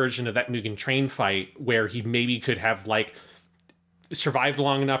was a version of that Mugen Train fight where he maybe could have, like, survived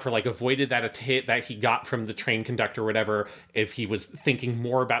long enough or like avoided that hit that he got from the train conductor or whatever, if he was thinking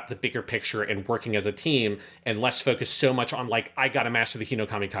more about the bigger picture and working as a team and less focused so much on like, I gotta master the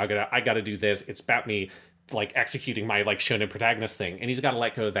Hinokami Kagura, I gotta do this, it's about me like executing my like shonen protagonist thing, and he's got to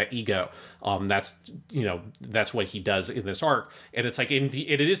let go of that ego. That's what he does in this arc, and it's like it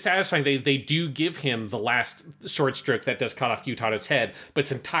is satisfying. They do give him the last sword stroke that does cut off Gyutaro's head, but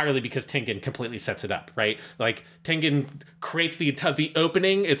it's entirely because Tengen completely sets it up, right? Like Tengen creates the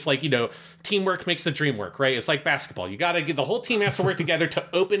opening. It's like, teamwork makes the dream work, right? It's like basketball. You got to get the whole team has to work together to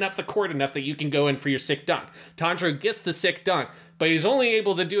open up the court enough that you can go in for your sick dunk. Tanjiro gets the sick dunk, but he's only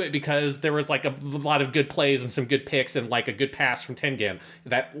able to do it because there was like a lot of good plays and some good picks and like a good pass from Tengen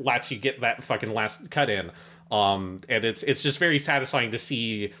that lets you get that fucking last cut in. And it's just very satisfying to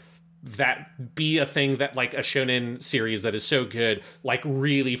see that be a thing that like a shonen series that is so good like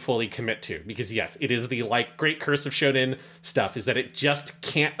really fully commit to, because yes, it is the like great curse of shonen stuff is that it just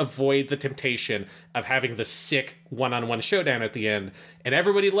can't avoid the temptation of having the sick one-on-one showdown at the end, and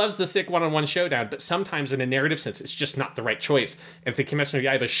everybody loves the sick one-on-one showdown, but sometimes in a narrative sense it's just not the right choice. And the Kimetsu no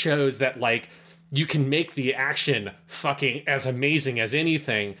Yaiba shows that like you can make the action fucking as amazing as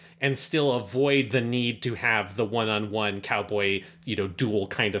anything and still avoid the need to have the one-on-one cowboy, duel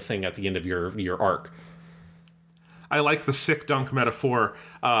kind of thing at the end of your arc. I like the sick dunk metaphor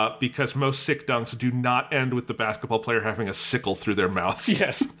because most sick dunks do not end with the basketball player having a sickle through their mouth.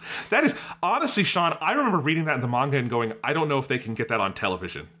 Yes. That is, honestly, Sean, I remember reading that in the manga and going, I don't know if they can get that on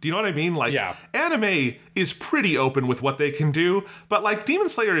television. Do you know what I mean? Like, anime is pretty open with what they can do, but like Demon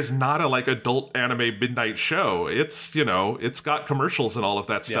Slayer is not a like adult anime midnight show. It's, you know, it's got commercials and all of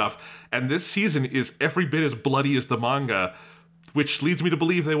that stuff. And this season is every bit as bloody as the manga, which leads me to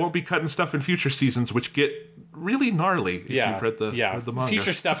believe they won't be cutting stuff in future seasons, which get really gnarly if you've read the manga.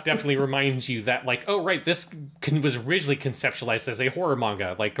 Future stuff definitely reminds you that, like, oh, right, this was originally conceptualized as a horror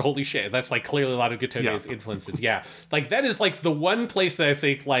manga. Like, holy shit, that's, like, clearly a lot of Gotoge's influences. Yeah. Like, that is, like, the one place that I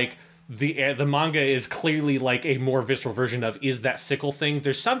think, like, the manga is clearly, like, a more visceral version of is that sickle thing.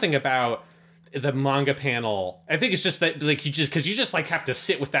 There's something about the manga panel. I think it's just that, like, you just like have to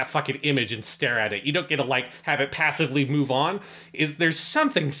sit with that fucking image and stare at it. You don't get to like have it passively move on. There's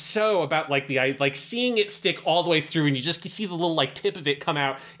something so about like like seeing it stick all the way through, and you just see the little like tip of it come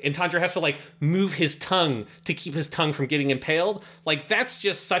out, and Tanjiro has to like move his tongue to keep his tongue from getting impaled. Like, that's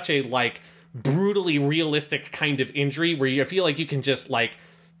just such a like brutally realistic kind of injury where you feel like you can just like,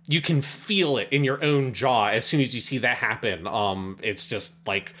 you can feel it in your own jaw as soon as you see that happen. It's just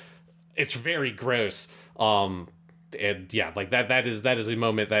like, it's very gross. And yeah, like that is a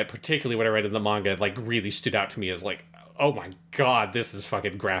moment that, particularly when I read in the manga, like really stood out to me as like, oh my god, this is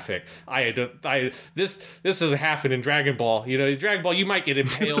fucking graphic. This doesn't happen in Dragon Ball. You know, in Dragon Ball you might get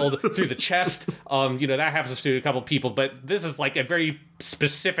impaled through the chest. You know, that happens to a couple people, but this is like a very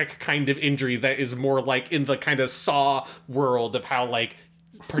specific kind of injury that is more like in the kind of Saw world of how like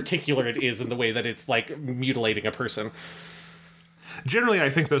particular it is in the way that it's like mutilating a person. Generally, I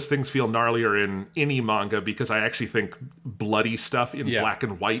think those things feel gnarlier in any manga because I actually think bloody stuff in black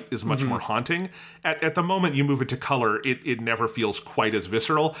and white is much more haunting. At the moment you move it to color, it never feels quite as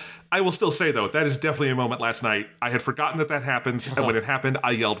visceral. I will still say, though, that is definitely a moment last night. I had forgotten that happens, and when it happened,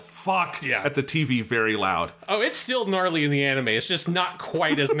 I yelled, fuck, at the TV very loud. Oh, it's still gnarly in the anime. It's just not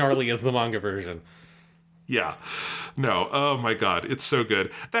quite as gnarly as the manga version. Yeah. No, oh my god, it's so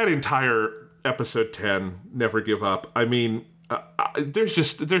good. That entire episode 10, Never Give Up, I mean...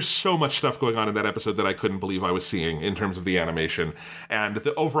 there's so much stuff going on in that episode that I couldn't believe I was seeing in terms of the animation, and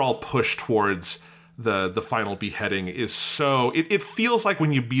the overall push towards the final beheading is so it feels like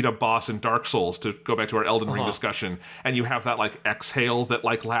when you beat a boss in Dark Souls, to go back to our Elden Ring discussion, and you have that like exhale that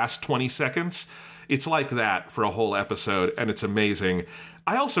like lasts 20 seconds. It's like that for a whole episode, and it's amazing.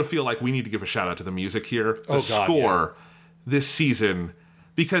 I also feel like we need to give a shout out to the music here. The score this season,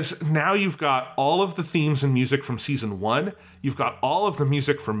 because now you've got all of the themes and music from season 1. You've got all of the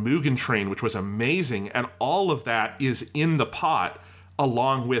music from Mugen Train, which was amazing, and all of that is in the pot,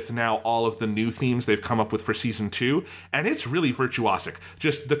 along with now all of the new themes they've come up with for season 2, and it's really virtuosic.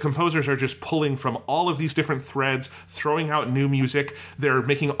 Just the composers are just pulling from all of these different threads, throwing out new music. They're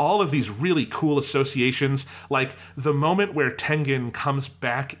making all of these really cool associations, like the moment where Tengen comes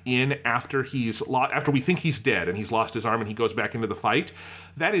back in after after we think he's dead and he's lost his arm and he goes back into the fight.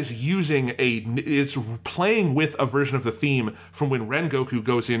 That is it's playing with a version of the theme from when Rengoku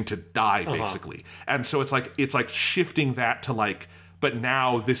goes in to die, basically. And so it's like shifting that to like, but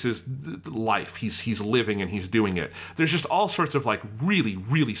now this is life. He's living and he's doing it. There's just all sorts of like really,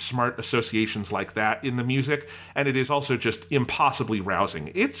 really smart associations like that in the music, and it is also just impossibly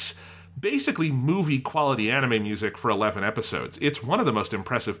rousing. It's basically movie quality anime music for 11 episodes. It's one of the most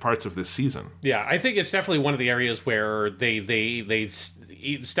impressive parts of this season. Yeah, I think it's definitely one of the areas where they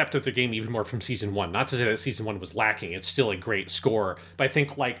stepped up their game even more from season 1. Not to say that season 1 was lacking. It's still a great score, but I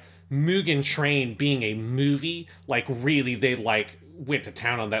think like Mugen Train being a movie, like really they like went to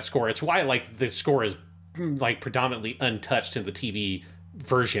town on that score. It's why like the score is like predominantly untouched in the TV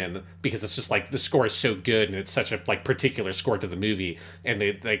version, because it's just like the score is so good and it's such a like particular score to the movie, and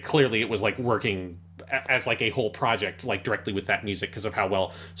they clearly it was like working as like a whole project like directly with that music because of how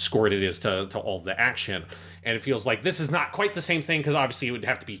well scored it is to all the action. And it feels like this is not quite the same thing, because obviously it would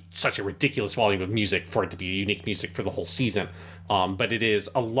have to be such a ridiculous volume of music for it to be unique music for the whole season. But it is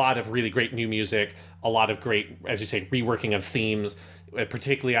a lot of really great new music, a lot of great, as you say, reworking of themes.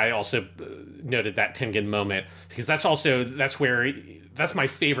 Particularly, I also noted that Tengen moment, because that's my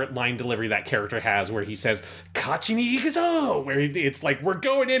favorite line delivery that character has, where he says, "Kachi ni ikuzo," where it's like, we're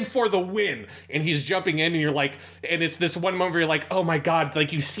going in for the win. And he's jumping in, and you're like, and it's this one moment where you're like, oh my God,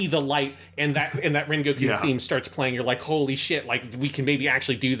 like you see the light, and that Rengoku theme starts playing. You're like, holy shit, like we can maybe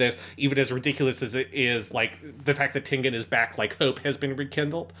actually do this, even as ridiculous as it is, like the fact that Tengen is back, like hope has been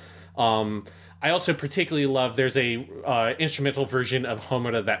rekindled. I also particularly love there's a instrumental version of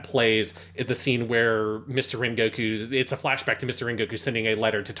Homura that plays at the scene where Mr. Rengoku, it's a flashback to Mr. Rengoku sending a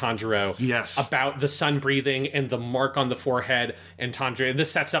letter to Tanjiro about the sun breathing and the mark on the forehead, and Tanjiro, and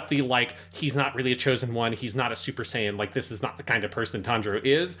this sets up the, like, he's not really a chosen one, he's not a Super Saiyan, like, this is not the kind of person Tanjiro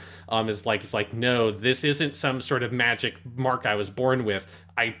is. It's like, no, this isn't some sort of magic mark I was born with,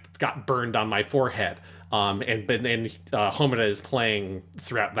 I got burned on my forehead. And Homura is playing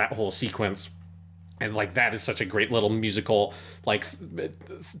throughout that whole sequence. And, like, that is such a great little musical, like,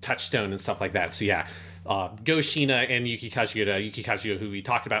 touchstone and stuff like that. So, yeah, Go Sheena and Yuki Kajiura, who we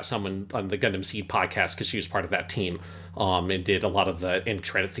talked about someone on the Gundam Seed podcast because she was part of that team and did a lot of the end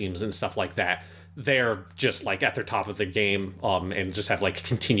credit themes and stuff like that. They're just, like, at their top of the game and just have, like,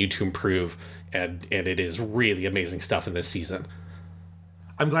 continued to improve. And it is really amazing stuff in this season.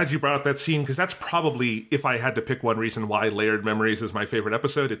 I'm glad you brought up that scene, because that's probably, if I had to pick one reason why Layered Memories is my favorite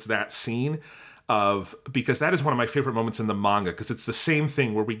episode, it's that scene. Because that is one of my favorite moments in the manga, because it's the same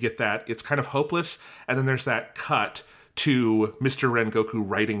thing where we get that, it's kind of hopeless, and then there's that cut to Mr. Rengoku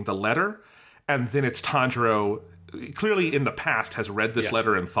writing the letter, and then it's Tanjiro, clearly in the past, has read this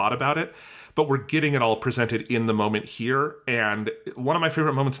letter and thought about it, but we're getting it all presented in the moment here, and one of my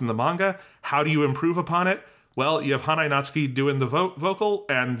favorite moments in the manga, how do you improve upon it? Well, you have Hanai Natsuki doing the vocal,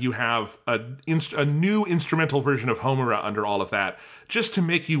 and you have a new instrumental version of Homura under all of that, just to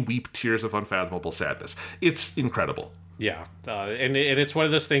make you weep tears of unfathomable sadness. It's incredible. Yeah, and it's one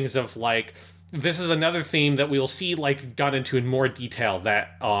of those things of, like, this is another theme that we'll see, like, got into in more detail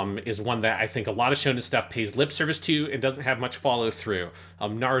that is one that I think a lot of shonen stuff pays lip service to and doesn't have much follow through.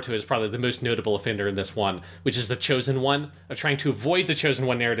 Naruto is probably the most notable offender in this one, which is the Chosen One, of trying to avoid the Chosen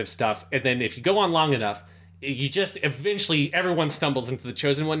One narrative stuff, and then if you go on long enough, you just eventually everyone stumbles into the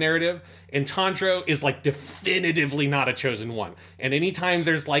Chosen One narrative, and Tanjiro is, like, definitively not a Chosen One. And anytime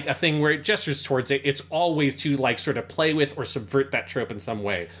there's, like, a thing where it gestures towards it, it's always to, like, sort of play with or subvert that trope in some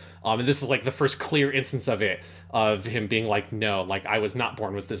way. And this is, like, the first clear instance of it, of him being like, no, like, I was not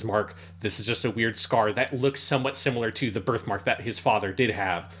born with this mark. This is just a weird scar that looks somewhat similar to the birthmark that his father did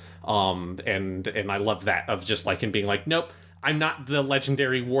have. And I love that, of just, like, him being like, nope, I'm not the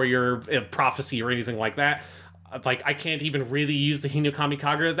legendary warrior of prophecy or anything like that. Like, I can't even really use the Hinokami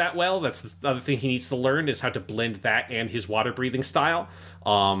Kagura that well. That's the other thing he needs to learn, is how to blend that and his water breathing style.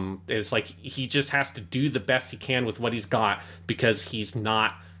 It's like he just has to do the best he can with what he's got, because he's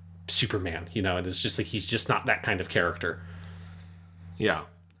not Superman, you know, and it's just like he's just not that kind of character. Yeah.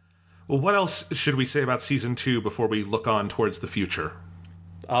 Well, what else should we say about season 2 before we look on towards the future?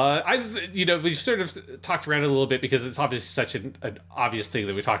 We've sort of talked around it a little bit because it's obviously such an obvious thing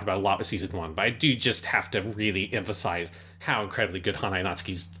that we talked about a lot with season 1, but I do just have to really emphasize how incredibly good Hanai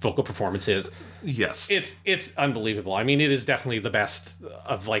Natsuki's vocal performance is. Yes. It's unbelievable. I mean, it is definitely the best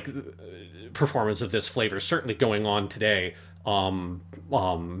of, like, performance of this flavor, certainly going on today, and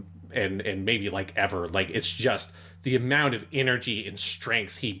maybe, like, ever. Like, it's just the amount of energy and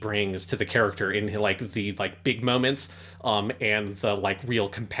strength he brings to the character in, like, the, like, big moments, and the, like, real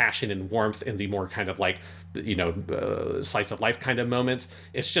compassion and warmth in the more kind of, like, slice of life kind of moments.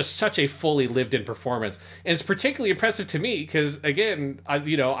 It's just such a fully lived in performance, and it's particularly impressive to me because, again, I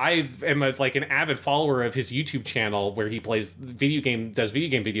am an avid follower of his YouTube channel where he does video game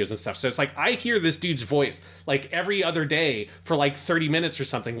videos and stuff. So it's like I hear this dude's voice like every other day for like 30 minutes or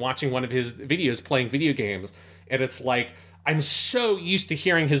something, watching one of his videos playing video games, and it's like I'm so used to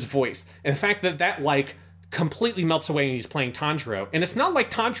hearing his voice, and the fact that like completely melts away when he's playing Tanjiro. And it's not like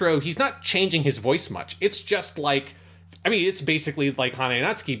Tanjiro, he's not changing his voice much. It's just like, I mean, it's basically like Hanai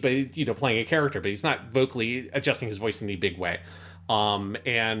Natsuki, but, playing a character, but he's not vocally adjusting his voice in any big way.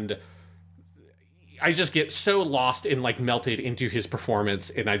 And I just get so lost and like melted into his performance,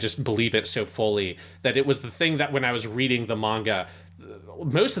 and I just believe it so fully that it was the thing that when I was reading the manga,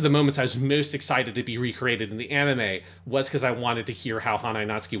 most of the moments I was most excited to be recreated in the anime was because I wanted to hear how Hanai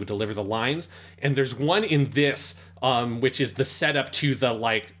Natsuki would deliver the lines. And there's one in this, which is the setup to the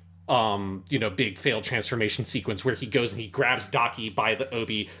like, big failed transformation sequence where he goes and he grabs Daki by the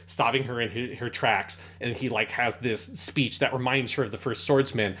obi, stopping her in her tracks, and he like has this speech that reminds her of the first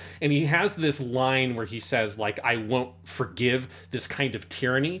swordsman. And he has this line where he says like, I won't forgive this kind of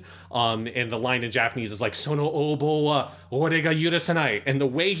tyranny. And the line in Japanese is like, Sono obo wa ore ga yurusanai. And the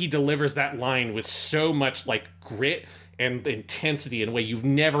way he delivers that line with so much like grit and intensity in a way you've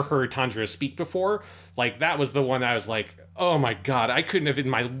never heard Tanjiro speak before, like that was the one I was like, oh my god, I couldn't have in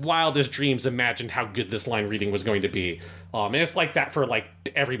my wildest dreams imagined how good this line reading was going to be. And it's like that for like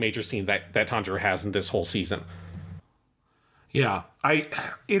every major scene that Tanjiro has in this whole season. Yeah,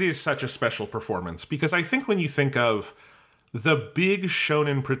 it is such a special performance, because I think when you think of the big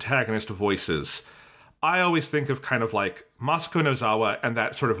shonen protagonist voices, I always think of kind of like Masako Nozawa and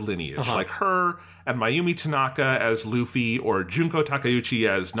that sort of lineage. Like her and Mayumi Tanaka as Luffy, or Junko Takeuchi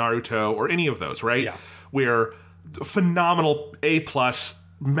as Naruto, or any of those, right? Yeah. Where phenomenal A+,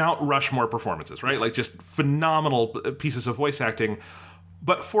 Mount Rushmore performances, right? Like just phenomenal pieces of voice acting.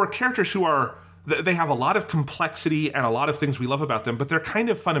 But for characters who are, they have a lot of complexity and a lot of things we love about them, but they're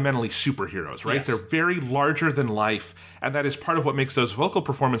kind of fundamentally superheroes, right? Yes. They're very larger than life, and that is part of what makes those vocal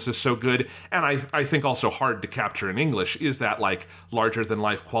performances so good, and I think also hard to capture in English, is that like larger than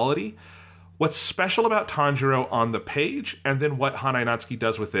life quality. What's special about Tanjiro on the page, and then what Hanai Natsuki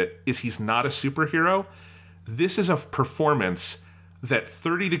does with it, is he's not a superhero. This is a performance that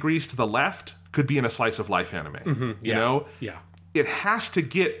 30 degrees to the left could be in a slice of life anime, you know? Yeah. It has to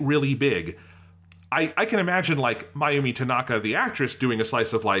get really big. I can imagine like Mayumi Tanaka, the actress, doing a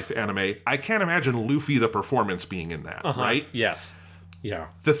slice of life anime. I can't imagine Luffy, the performance, being in that, right? Yes. Yeah.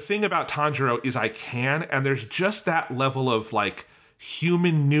 The thing about Tanjiro is I can, and there's just that level of like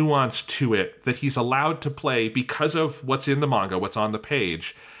human nuance to it that he's allowed to play because of what's in the manga, what's on the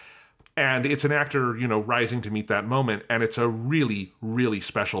page. And it's an actor, you know, rising to meet that moment. And it's a really, really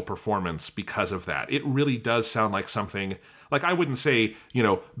special performance because of that. It really does sound like something, like I wouldn't say, you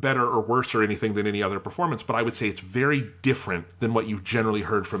know, better or worse or anything than any other performance, but I would say it's very different than what you've generally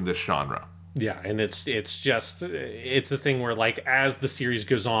heard from this genre. Yeah, and it's a thing where like as the series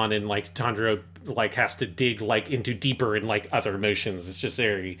goes on and like Tanjiro like has to dig like into deeper and like other emotions, it's just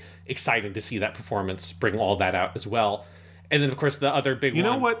very exciting to see that performance bring all that out as well. And then, of course, the other big one... You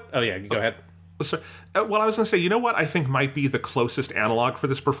know what? Oh, yeah, go ahead. Sorry. Well, I was going to say, you know what I think might be the closest analog for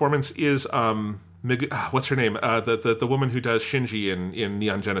this performance is, what's her name? The woman who does Shinji in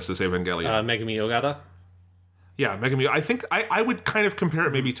Neon Genesis Evangelion. Megumi Ogata? Yeah, Megumi. I think I would kind of compare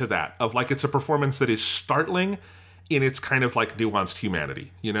it maybe to that, of like it's a performance that is startling in its kind of like nuanced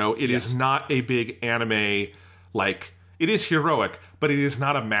humanity. You know, it is not a big anime, like... It is heroic, but it is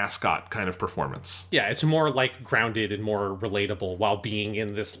not a mascot kind of performance. Yeah, it's more like grounded and more relatable while being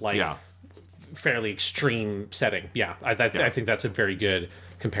in this like fairly extreme setting. Yeah, I think that's a very good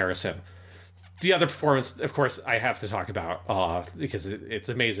comparison. The other performance, of course, I have to talk about because it's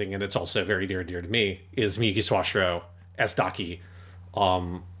amazing and it's also very dear and dear to me, is Miyuki Sawashiro as Daki.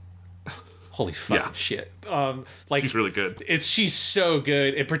 Holy fucking shit. Like she's really good. She's so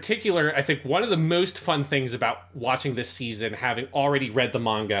good. In particular, I think one of the most fun things about watching this season, having already read the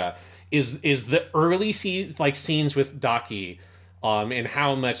manga, is the early scenes with Daki, and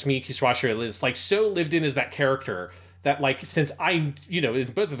how much Miyuki Sawashiro is like so lived in as that character that like since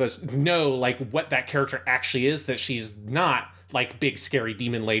both of us know like what that character actually is, that she's not like big scary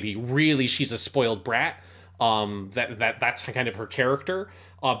demon lady. Really, she's a spoiled brat. That's kind of her character.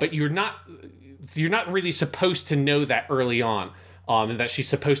 But you're not really supposed to know that early on, and that she's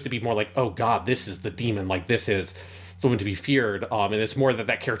supposed to be more like, oh god, this is the demon, like this is the one to be feared, and it's more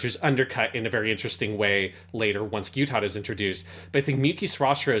that character's undercut in a very interesting way later once Gyutaro is introduced. But I think Miyuki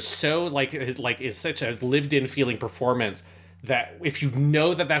Sawashiro is so is such a lived-in feeling performance that if you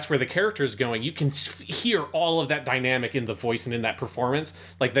know that that's where the character is going, you can hear all of that dynamic in the voice and in that performance.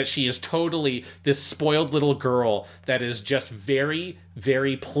 Like that she is totally this spoiled little girl that is just very,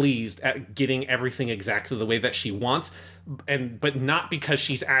 very pleased at getting everything exactly the way that she wants. But not because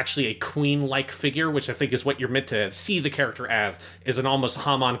she's actually a queen-like figure, which I think is what you're meant to see the character as, is an almost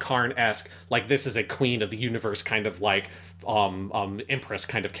Haman Karn-esque, like this is a queen of the universe kind of like empress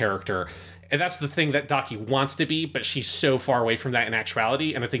kind of character. And that's the thing that Daki wants to be, but she's so far away from that in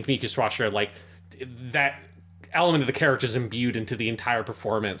actuality. And I think Miyuki Sawashiro, like, that element of the character is imbued into the entire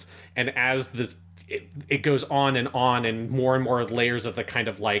performance. And as it goes on and more layers of the kind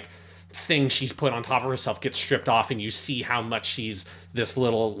of, like, thing she's put on top of herself gets stripped off, and you see how much she's this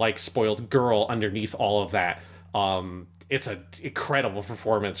little, like, spoiled girl underneath all of that. It's an incredible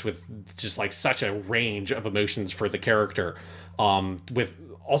performance with just, like, such a range of emotions for the character. With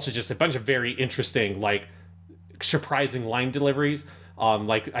also just a bunch of very interesting, like, surprising line deliveries.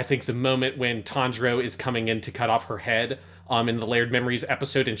 Like, I think the moment when Tanjiro is coming in to cut off her head in the Layered Memories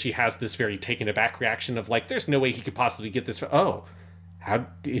episode, and she has this very taken aback reaction of, like, there's no way he could possibly get this. Oh, how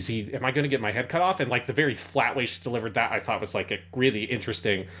is he? Am I going to get my head cut off? And, like, the very flat way she delivered that, I thought was, like, a really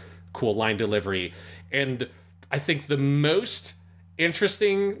interesting, cool line delivery. And I think the most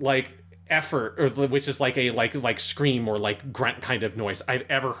interesting, like, effort, or which is like a like scream or like grunt kind of noise I've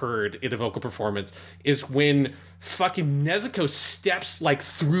ever heard in a vocal performance, is when fucking Nezuko steps like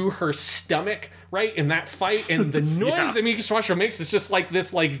through her stomach, right, in that fight, and the noise that Miki Swasho makes is just like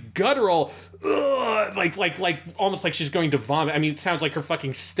this like guttural, like almost like she's going to vomit. I mean, it sounds like her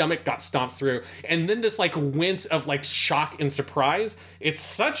fucking stomach got stomped through, and then this like wince of like shock and surprise. It's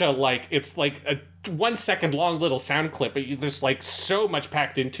such a like, it's like a 1 second long little sound clip, but there's like so much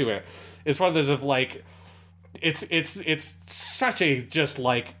packed into it. It's one of those of like, it's such a just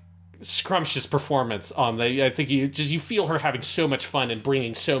like scrumptious performance. I think you feel her having so much fun and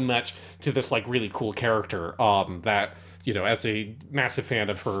bringing so much to this like really cool character. That, you know, as a massive fan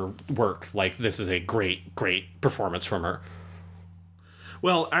of her work, like this is a great performance from her.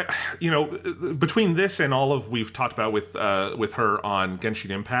 Well, between this and all of we've talked about with her on Genshin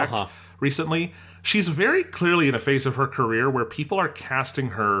Impact recently, she's very clearly in a phase of her career where people are casting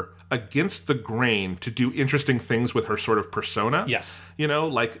her against the grain to do interesting things with her sort of persona. Yes. You know,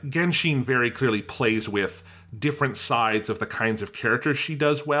 like Genshin very clearly plays with different sides of the kinds of characters she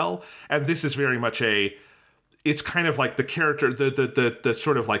does well, and this is very much it's kind of like the character, the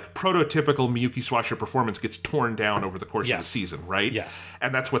sort of like prototypical Miyuki Swasho performance gets torn down over the course of the season, right? Yes.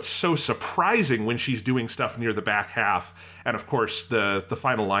 And that's what's so surprising when she's doing stuff near the back half. And of course, the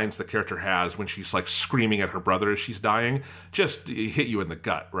final lines the character has when she's like screaming at her brother as she's dying just hit you in the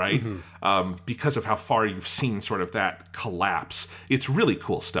gut, right? Mm-hmm. Because of how far you've seen sort of that collapse. It's really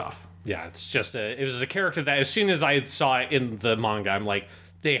cool stuff. Yeah, it's just it was a character that as soon as I saw it in the manga, I'm like,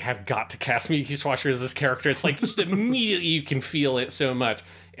 they have got to cast Miyuki Swasho as this character. It's like just immediately you can feel it so much.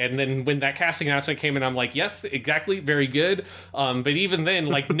 And then when that casting announcement came in, I'm like, yes, exactly, very good. But even then,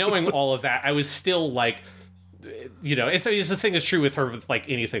 like knowing all of that, I was still like, you know, it's the thing that's true with her with like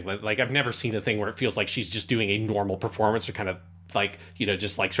anything. Like I've never seen a thing where it feels like she's just doing a normal performance or kind of like, you know,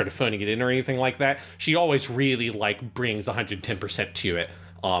 just like sort of phoning it in or anything like that. She always really like brings 110% to it.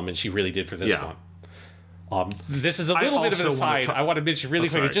 And she really did for this one. This is a little bit of an aside. I want to mention really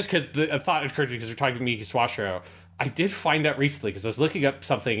quickly, just because a thought occurred to me because we're talking about Miyuki Swasho. I did find out recently, because I was looking up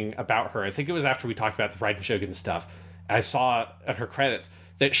something about her. I think it was after we talked about the Raiden Shogun stuff. I saw at her credits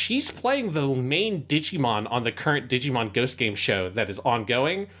that she's playing the main Digimon on the current Digimon Ghost Game show that is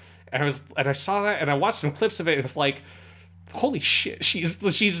ongoing. And I saw that, and I watched some clips of it, and it's like, holy shit, she's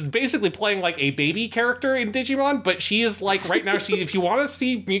basically playing like a baby character in Digimon, but she is like right now, if you want to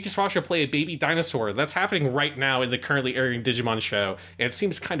see Miyuki Swasho play a baby dinosaur, that's happening right now in the currently airing Digimon show, and it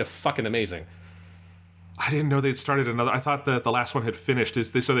seems kind of fucking amazing. I didn't know they'd started another. I thought that the last one had finished.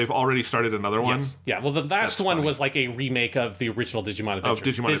 So they've already started another one? Yes. Yeah, well, the last one was like a remake of the original Digimon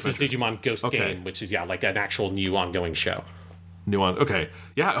Adventure. This is Digimon Ghost Game, which is, like an actual new ongoing show. New one, okay.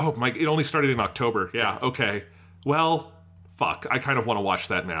 Yeah, oh, my, it only started in October. Yeah, okay. Well, fuck, I kind of want to watch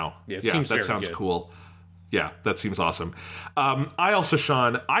that now. Yeah, that sounds good. Cool. Yeah, that seems awesome. I also,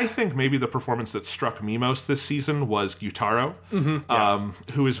 Sean, I think maybe the performance that struck me most this season was Gyutaro,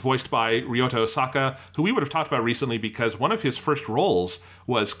 who is voiced by Ryota Osaka, who we would have talked about recently because one of his first roles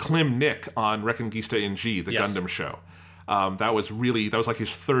was Klim Nick on Reconquista in G, the Gundam show. That was like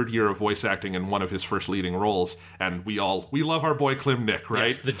his third year of voice acting and one of his first leading roles. And we love our boy Klim Nick, right?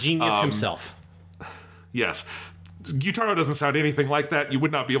 Yes, the genius himself. Yes. Gyutaro doesn't sound anything like that. You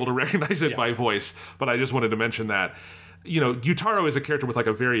would not be able to recognize it by voice, but I just wanted to mention that. You know, Gyutaro is a character with like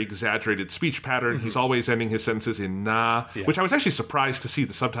a very exaggerated speech pattern. Mm-hmm. He's always ending his sentences in na, which I was actually surprised to see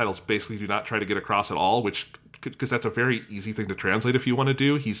the subtitles basically do not try to get across at all, because that's a very easy thing to translate if you want to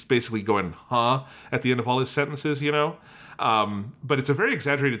do. He's basically going, huh, at the end of all his sentences, you know? But it's a very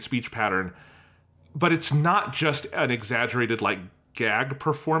exaggerated speech pattern, but it's not just an exaggerated like gag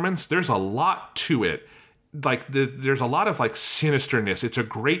performance. There's a lot to it. Like there's a lot of like sinisterness. It's a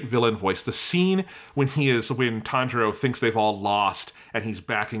great villain voice. The scene when Tanjiro thinks they've all lost and he's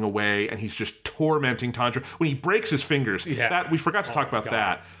backing away and he's just tormenting Tanjiro when he breaks his fingers. That we forgot to talk about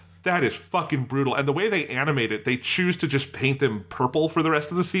that. That is fucking brutal. And the way they animate it, they choose to just paint them purple for the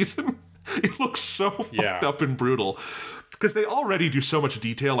rest of the season. It looks so fucked up and brutal. Because they already do so much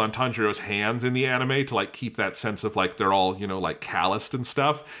detail on Tanjiro's hands in the anime to like keep that sense of like they're all, you know, like calloused and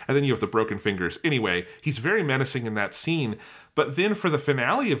stuff. And then you have the broken fingers. Anyway, he's very menacing in that scene. But then for the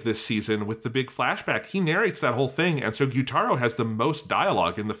finale of this season with the big flashback, he narrates that whole thing. And so Gyutaro has the most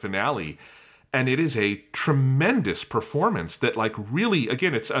dialogue in the finale. And it is a tremendous performance that like really,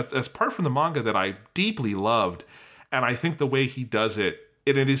 again, it's as part from the manga that I deeply loved. And I think the way he does it,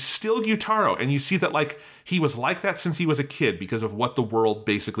 and it is still Gyutaro, and you see that like he was like that since he was a kid because of what the world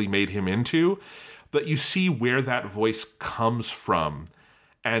basically made him into, but you see where that voice comes from,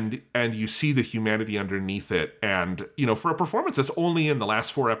 and you see the humanity underneath it. And, for a performance that's only in the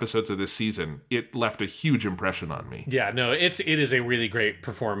last 4 episodes of this season, it left a huge impression on me. Yeah, no, it is a really great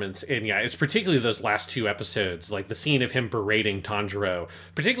performance. And yeah, it's particularly those last 2 episodes, like the scene of him berating Tanjiro,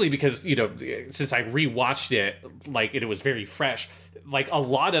 particularly because, since I rewatched it, like it was very fresh. Like a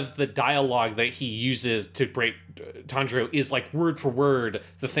lot of the dialogue that he uses to break Tanjiro is like word for word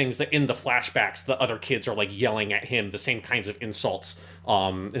the things that in the flashbacks the other kids are like yelling at him, the same kinds of insults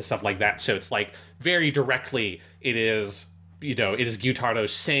and stuff like that. So it's like very directly it is Gyutaro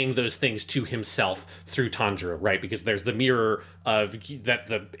saying those things to himself through Tanjiro, right? Because there's the mirror of that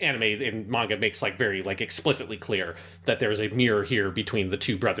the anime and manga makes like very like explicitly clear that there's a mirror here between the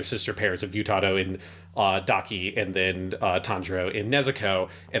 2 brother-sister pairs of Gyutaro and Daki and then Tanjiro and Nezuko,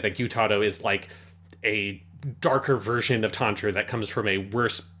 and that Gyutaro is like a darker version of Tanjiro that comes from a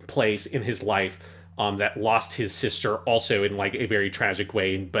worse place in his life, that lost his sister also in like a very tragic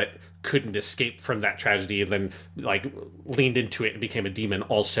way, but couldn't escape from that tragedy and then like leaned into it and became a demon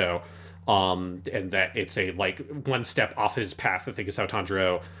also, and that it's a like one step off his path, I think is how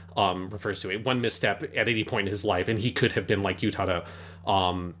Tanjiro refers to it, one misstep at any point in his life and he could have been like Gyutaro.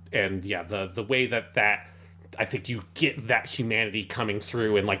 And yeah, the way that I think you get that humanity coming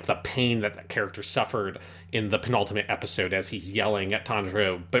through and like the pain that character suffered in the penultimate episode as he's yelling at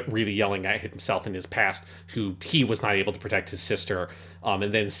Tanjiro, but really yelling at himself in his past, who he was not able to protect his sister.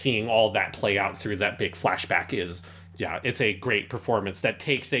 And then seeing all that play out through that big flashback it's a great performance that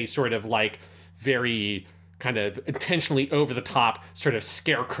takes a sort of like very kind of intentionally over the top sort of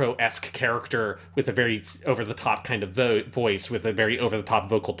scarecrow-esque character with a very over the top kind of voice with a very over the top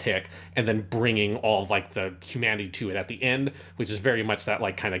vocal tick, and then bringing all of like the humanity to it at the end, which is very much that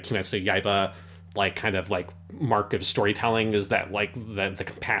like kind of Kimetsu Yaiba like kind of like mark of storytelling, is that like the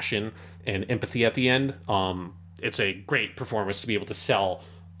compassion and empathy at the end. It's a great performance to be able to sell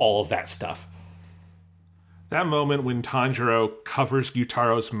all of that stuff. That moment when Tanjiro covers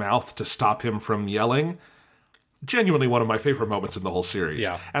Gyutaro's mouth to stop him from yelling, genuinely one of my favorite moments in the whole series.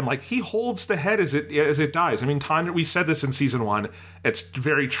 Yeah. And like he holds the head as it dies. I mean, we said this in season 1. It's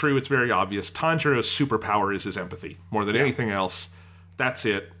very true. It's very obvious. Tanjiro's superpower is his empathy more than anything else. That's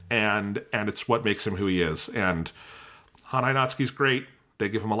it. And it's what makes him who he is. And Hanai Natsuki's great. They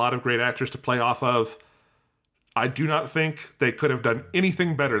give him a lot of great actors to play off of. I do not think they could have done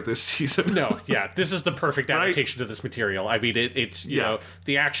anything better this season. No, yeah. This is the perfect adaptation of this material. I mean, it's you know,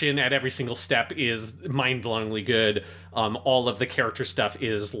 the action at every single step is mind-blowingly good. All of the character stuff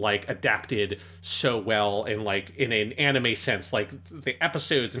is, like, adapted so well, and, like, in an anime sense, like, the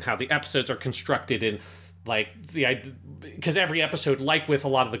episodes and how the episodes are constructed, and, like, because every episode, like with a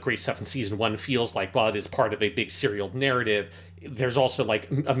lot of the great stuff in season 1, feels like, while it is part of a big serial narrative, there's also like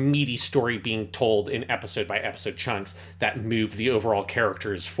a meaty story being told in episode by episode chunks that move the overall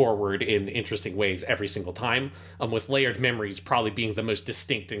characters forward in interesting ways every single time, with Layered Memories probably being the most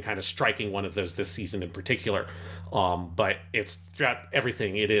distinct and kind of striking one of those this season in particular. But it's throughout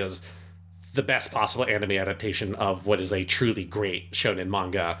everything, it is the best possible anime adaptation of what is a truly great shonen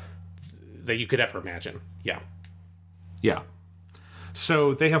manga that you could ever imagine. Yeah.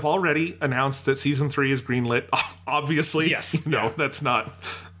 So they have already announced that season 3 is greenlit. Obviously, yes. That's not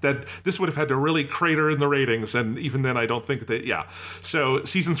that. This would have had to really crater in the ratings, and even then, I don't think that. Yeah. So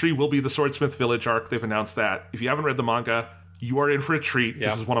season 3 will be the Swordsmith Village arc. They've announced that. If you haven't read the manga, you are in for a treat.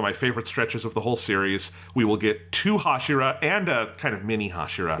 This is one of my favorite stretches of the whole series. We will get 2 Hashira and a kind of mini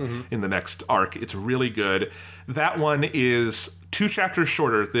Hashira in the next arc. It's really good. That one is 2 chapters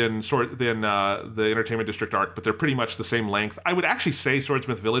shorter than the Entertainment District arc, but they're pretty much the same length. I would actually say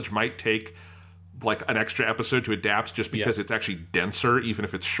Swordsmith Village might take like an extra episode to adapt, just because it's actually denser, even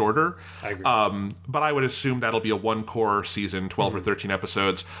if it's shorter. I agree. But I would assume that'll be a 1-core season, 12 or 13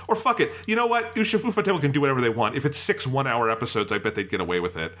 episodes. Or fuck it, you know what? Uchifufa Table can do whatever they want. If it's 6 1-hour episodes, I bet they'd get away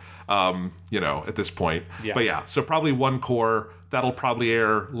with it. At this point. Yeah. But yeah, so probably 1-core. That'll probably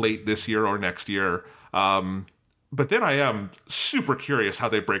air late this year or next year. But then I am super curious how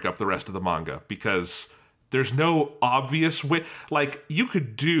they break up the rest of the manga, because there's no obvious way. Like, you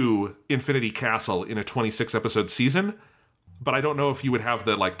could do Infinity Castle in a 26-episode season, but I don't know if you would have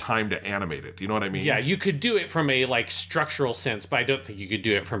the, like, time to animate it. You know what I mean? Yeah, you could do it from a, like, structural sense, but I don't think you could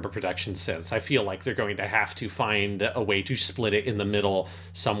do it from a production sense. I feel like they're going to have to find a way to split it in the middle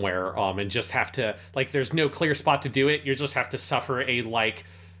somewhere, and just have to, like, there's no clear spot to do it. You just have to suffer a, like,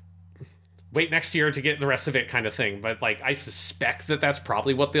 wait next year to get the rest of it kind of thing. But, like, I suspect that that's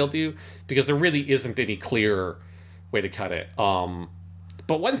probably what they'll do, because there really isn't any clear way to cut it.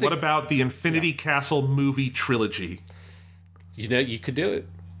 But one thing... What about the Infinity Castle movie trilogy? You know, you could do it.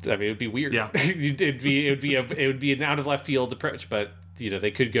 I mean, it would be weird. Yeah. it would be an out of left field approach, but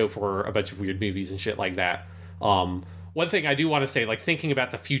they could go for a bunch of weird movies and shit like that. One thing I do want to say, like, thinking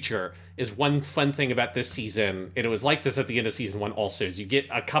about the future, is one fun thing about this season, and it was like this at the end of season 1 also, is you get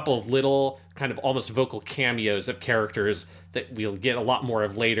a couple of little kind of almost vocal cameos of characters that we'll get a lot more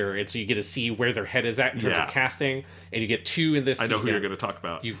of later, and so you get to see where their head is at in terms of casting, and you get 2 in this season. I know who you're going to talk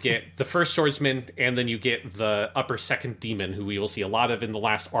about. You get the first swordsman, and then you get the upper second demon, who we will see a lot of in the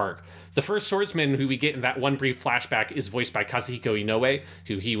last arc. The first swordsman, who we get in that one brief flashback, is voiced by Kazuhiko Inoue,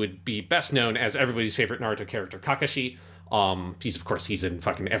 who he would be best known as everybody's favorite Naruto character, Kakashi. He's in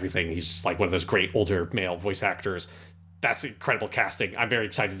fucking everything. He's just like one of those great older male voice actors. That's incredible casting. I'm very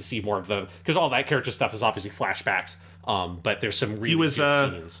excited to see more of because all that character stuff is obviously flashbacks. But there's some really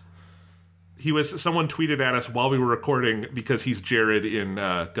good scenes. Someone tweeted at us while we were recording because he's Jared in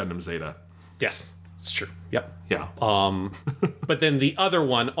Gundam Zeta. Yes, it's true. Yep. Yeah. But then the other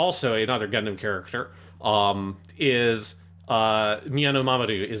one, also another Gundam character, is Miyano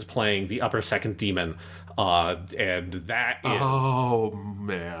Mamoru is playing the upper second demon. And that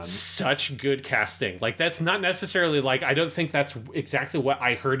is such good casting. Like, that's not necessarily like, I don't think that's exactly what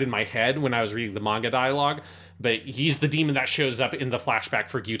I heard in my head when I was reading the manga dialogue, but he's the demon that shows up in the flashback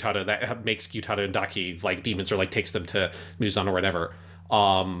for Gyutaro that makes Gyutaro and Daki like demons, or like takes them to Muzan or whatever.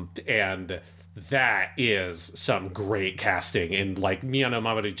 And that is some great casting, and like Miyano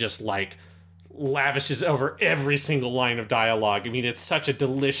Mamoru just like lavishes over every single line of dialogue. I mean, it's such a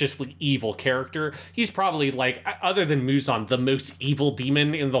deliciously evil character. He's probably, like, other than Muzan, the most evil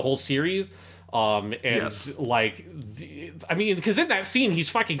demon in the whole series. Like, I mean, because in that scene, he's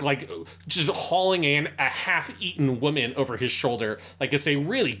fucking, like, just hauling a half-eaten woman over his shoulder. Like, it's a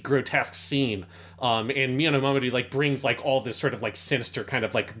really grotesque scene. And Miyano Mamoru, like, brings, like, all this sort of, like, sinister kind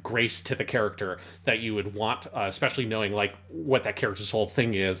of, like, grace to the character that you would want, especially knowing, like, what that character's whole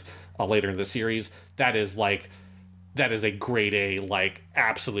thing is later in the series. That is a grade A, like,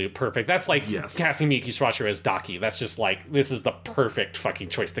 absolute perfect. That's like casting Miyuki Sawashiro as Daki. That's just, like, this is the perfect fucking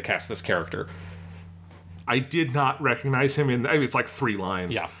choice to cast this character. I did not recognize him it's like 3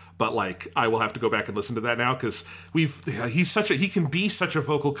 lines. Yeah. But, like, I will have to go back and listen to that now, because he can be such a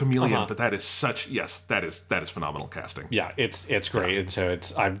vocal chameleon, but that is phenomenal casting. Yeah, it's great. And so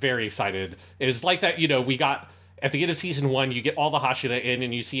I'm very excited. It's like that, we got at the end of season 1, you get all the Hashira in,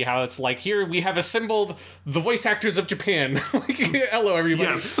 and you see how it's like, here we have assembled the voice actors of Japan. Like, hello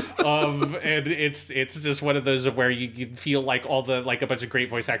everybody. Yes. And it's just one of those of where you feel like all the, like, a bunch of great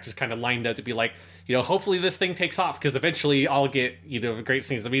voice actors kind of lined up to be like, hopefully this thing takes off, because eventually I'll get, great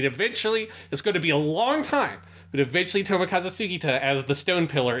scenes. I mean, eventually it's going to be a long time, but eventually Tomokazu Sugita as the Stone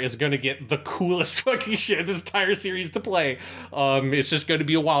Pillar is going to get the coolest fucking shit in this entire series to play. It's just going to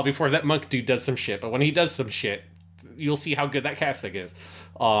be a while before that monk dude does some shit, but when he does some shit, you'll see how good that casting is.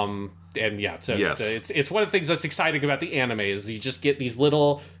 It's one of the things that's exciting about the anime is you just get these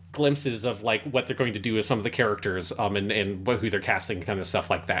little glimpses of, like, what they're going to do with some of the characters, and who they're casting, kind of stuff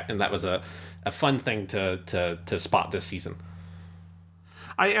like that. And that was a fun thing to spot this season.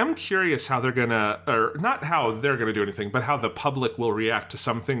 I am curious how they're gonna, or not how they're gonna do anything, but how the public will react to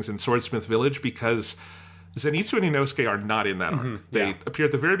some things in Swordsmith Village, because Zenitsu and Inosuke are not in that arc. They appear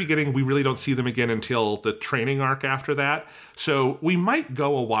at the very beginning. We really don't see them again until the training arc after that. So we might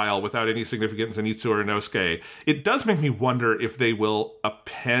go a while without any significant Zenitsu or Inosuke. It does make me wonder if they will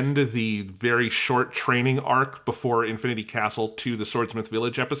append the very short training arc before Infinity Castle to the Swordsmith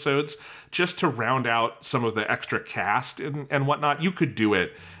Village episodes, just to round out some of the extra cast and whatnot. You could do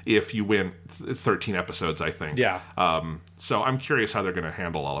it if you went 13 episodes, I think. Yeah. So I'm curious how they're going to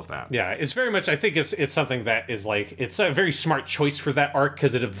handle all of that. Yeah, it's very much, I think it's something that is like, it's a very smart choice for that arc,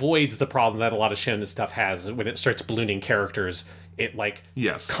 because it avoids the problem that a lot of shonen stuff has when it starts ballooning characters. It, like,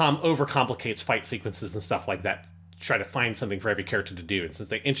 overcomplicates fight sequences and stuff like that. Try to find something for every character to do. And since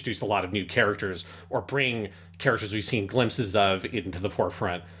they introduce a lot of new characters, or bring characters we've seen glimpses of into the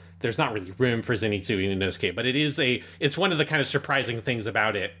forefront, there's not really room for Zenitsu and Inosuke. But it's one of the kind of surprising things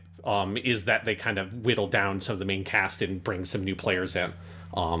about it, is that they kind of whittle down some of the main cast and bring some new players in.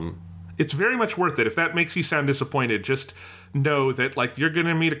 It's very much worth it. If that makes you sound disappointed, just know that, like, you're going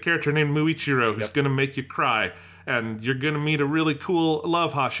to meet a character named Muichiro who's going to make you cry. And you're going to meet a really cool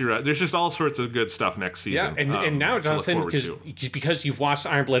love Hashira. There's just all sorts of good stuff next season. Yeah, and now, Jonathan, because you've watched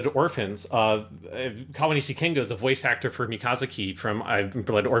Iron-Blooded Orphans, Kawanishi Kengo, the voice actor for Mikazuki from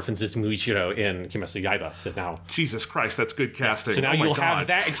Iron-Blooded Orphans, is Muichiro in Kimetsu Yaiba. So now, Jesus Christ, that's good casting. So now you'll have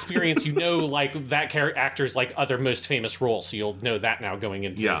that experience. Like, that actor's, like, other most famous role. So you'll know that now going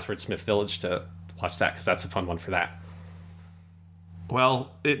into Swordsmith Village to watch that, because that's a fun one for that.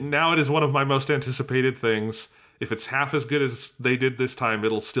 Well, it is one of my most anticipated things. If it's half as good as they did this time,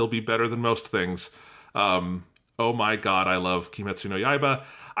 it'll still be better than most things. oh my god, I love Kimetsu no Yaiba.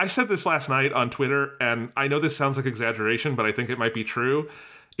 I said this last night on Twitter, and I know this sounds like exaggeration, but I think it might be true.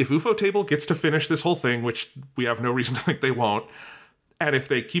 If Ufotable gets to finish this whole thing, which we have no reason to think they won't, and if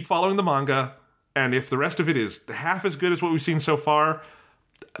they keep following the manga, and if the rest of it is half as good as what we've seen so far,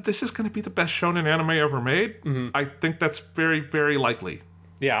 this is going to be the best shonen anime ever made. Mm-hmm. I think that's very, very likely.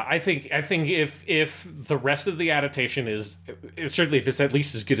 Yeah, I think if the rest of the adaptation is certainly if it's at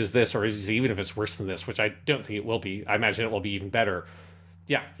least as good as this, or even if it's worse than this, which I don't think it will be, I imagine it will be even better.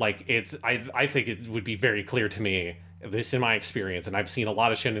 Yeah, like I think it would be very clear to me, at least in my experience, and I've seen a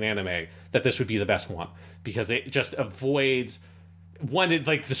lot of shonen anime, that this would be the best one because it just avoids. One,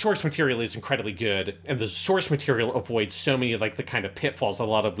 like the source material is incredibly good, and the source material avoids so many of like the kind of pitfalls a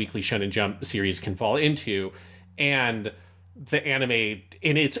lot of Weekly Shonen Jump series can fall into, and the anime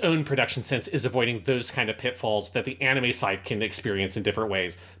in its own production sense is avoiding those kind of pitfalls that the anime side can experience in different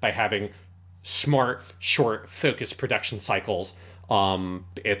ways by having smart, short, focused production cycles.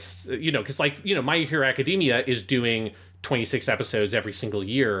 It's, because My Hero Academia is doing 26 episodes every single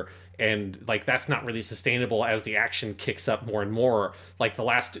year, and like that's not really sustainable as the action kicks up more and more. Like the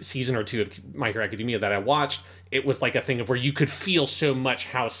last season or two of My Hero Academia that I watched, it was like a thing of where you could feel so much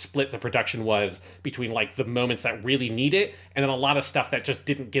how split the production was between like the moments that really need it, and then a lot of stuff that just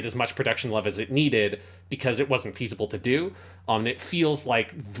didn't get as much production love as it needed because it wasn't feasible to do. It feels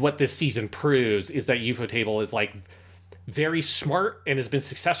like what this season proves is that Ufotable is like very smart and has been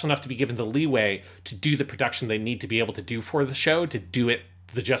successful enough to be given the leeway to do the production they need to be able to do for the show, to do it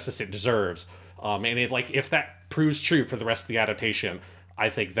the justice it deserves. And if that proves true for the rest of the adaptation, I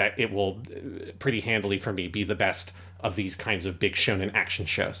think that it will pretty handily for me be the best of these kinds of big shonen action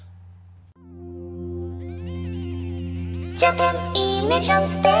shows. Japan Immersion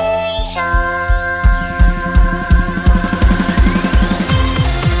Station.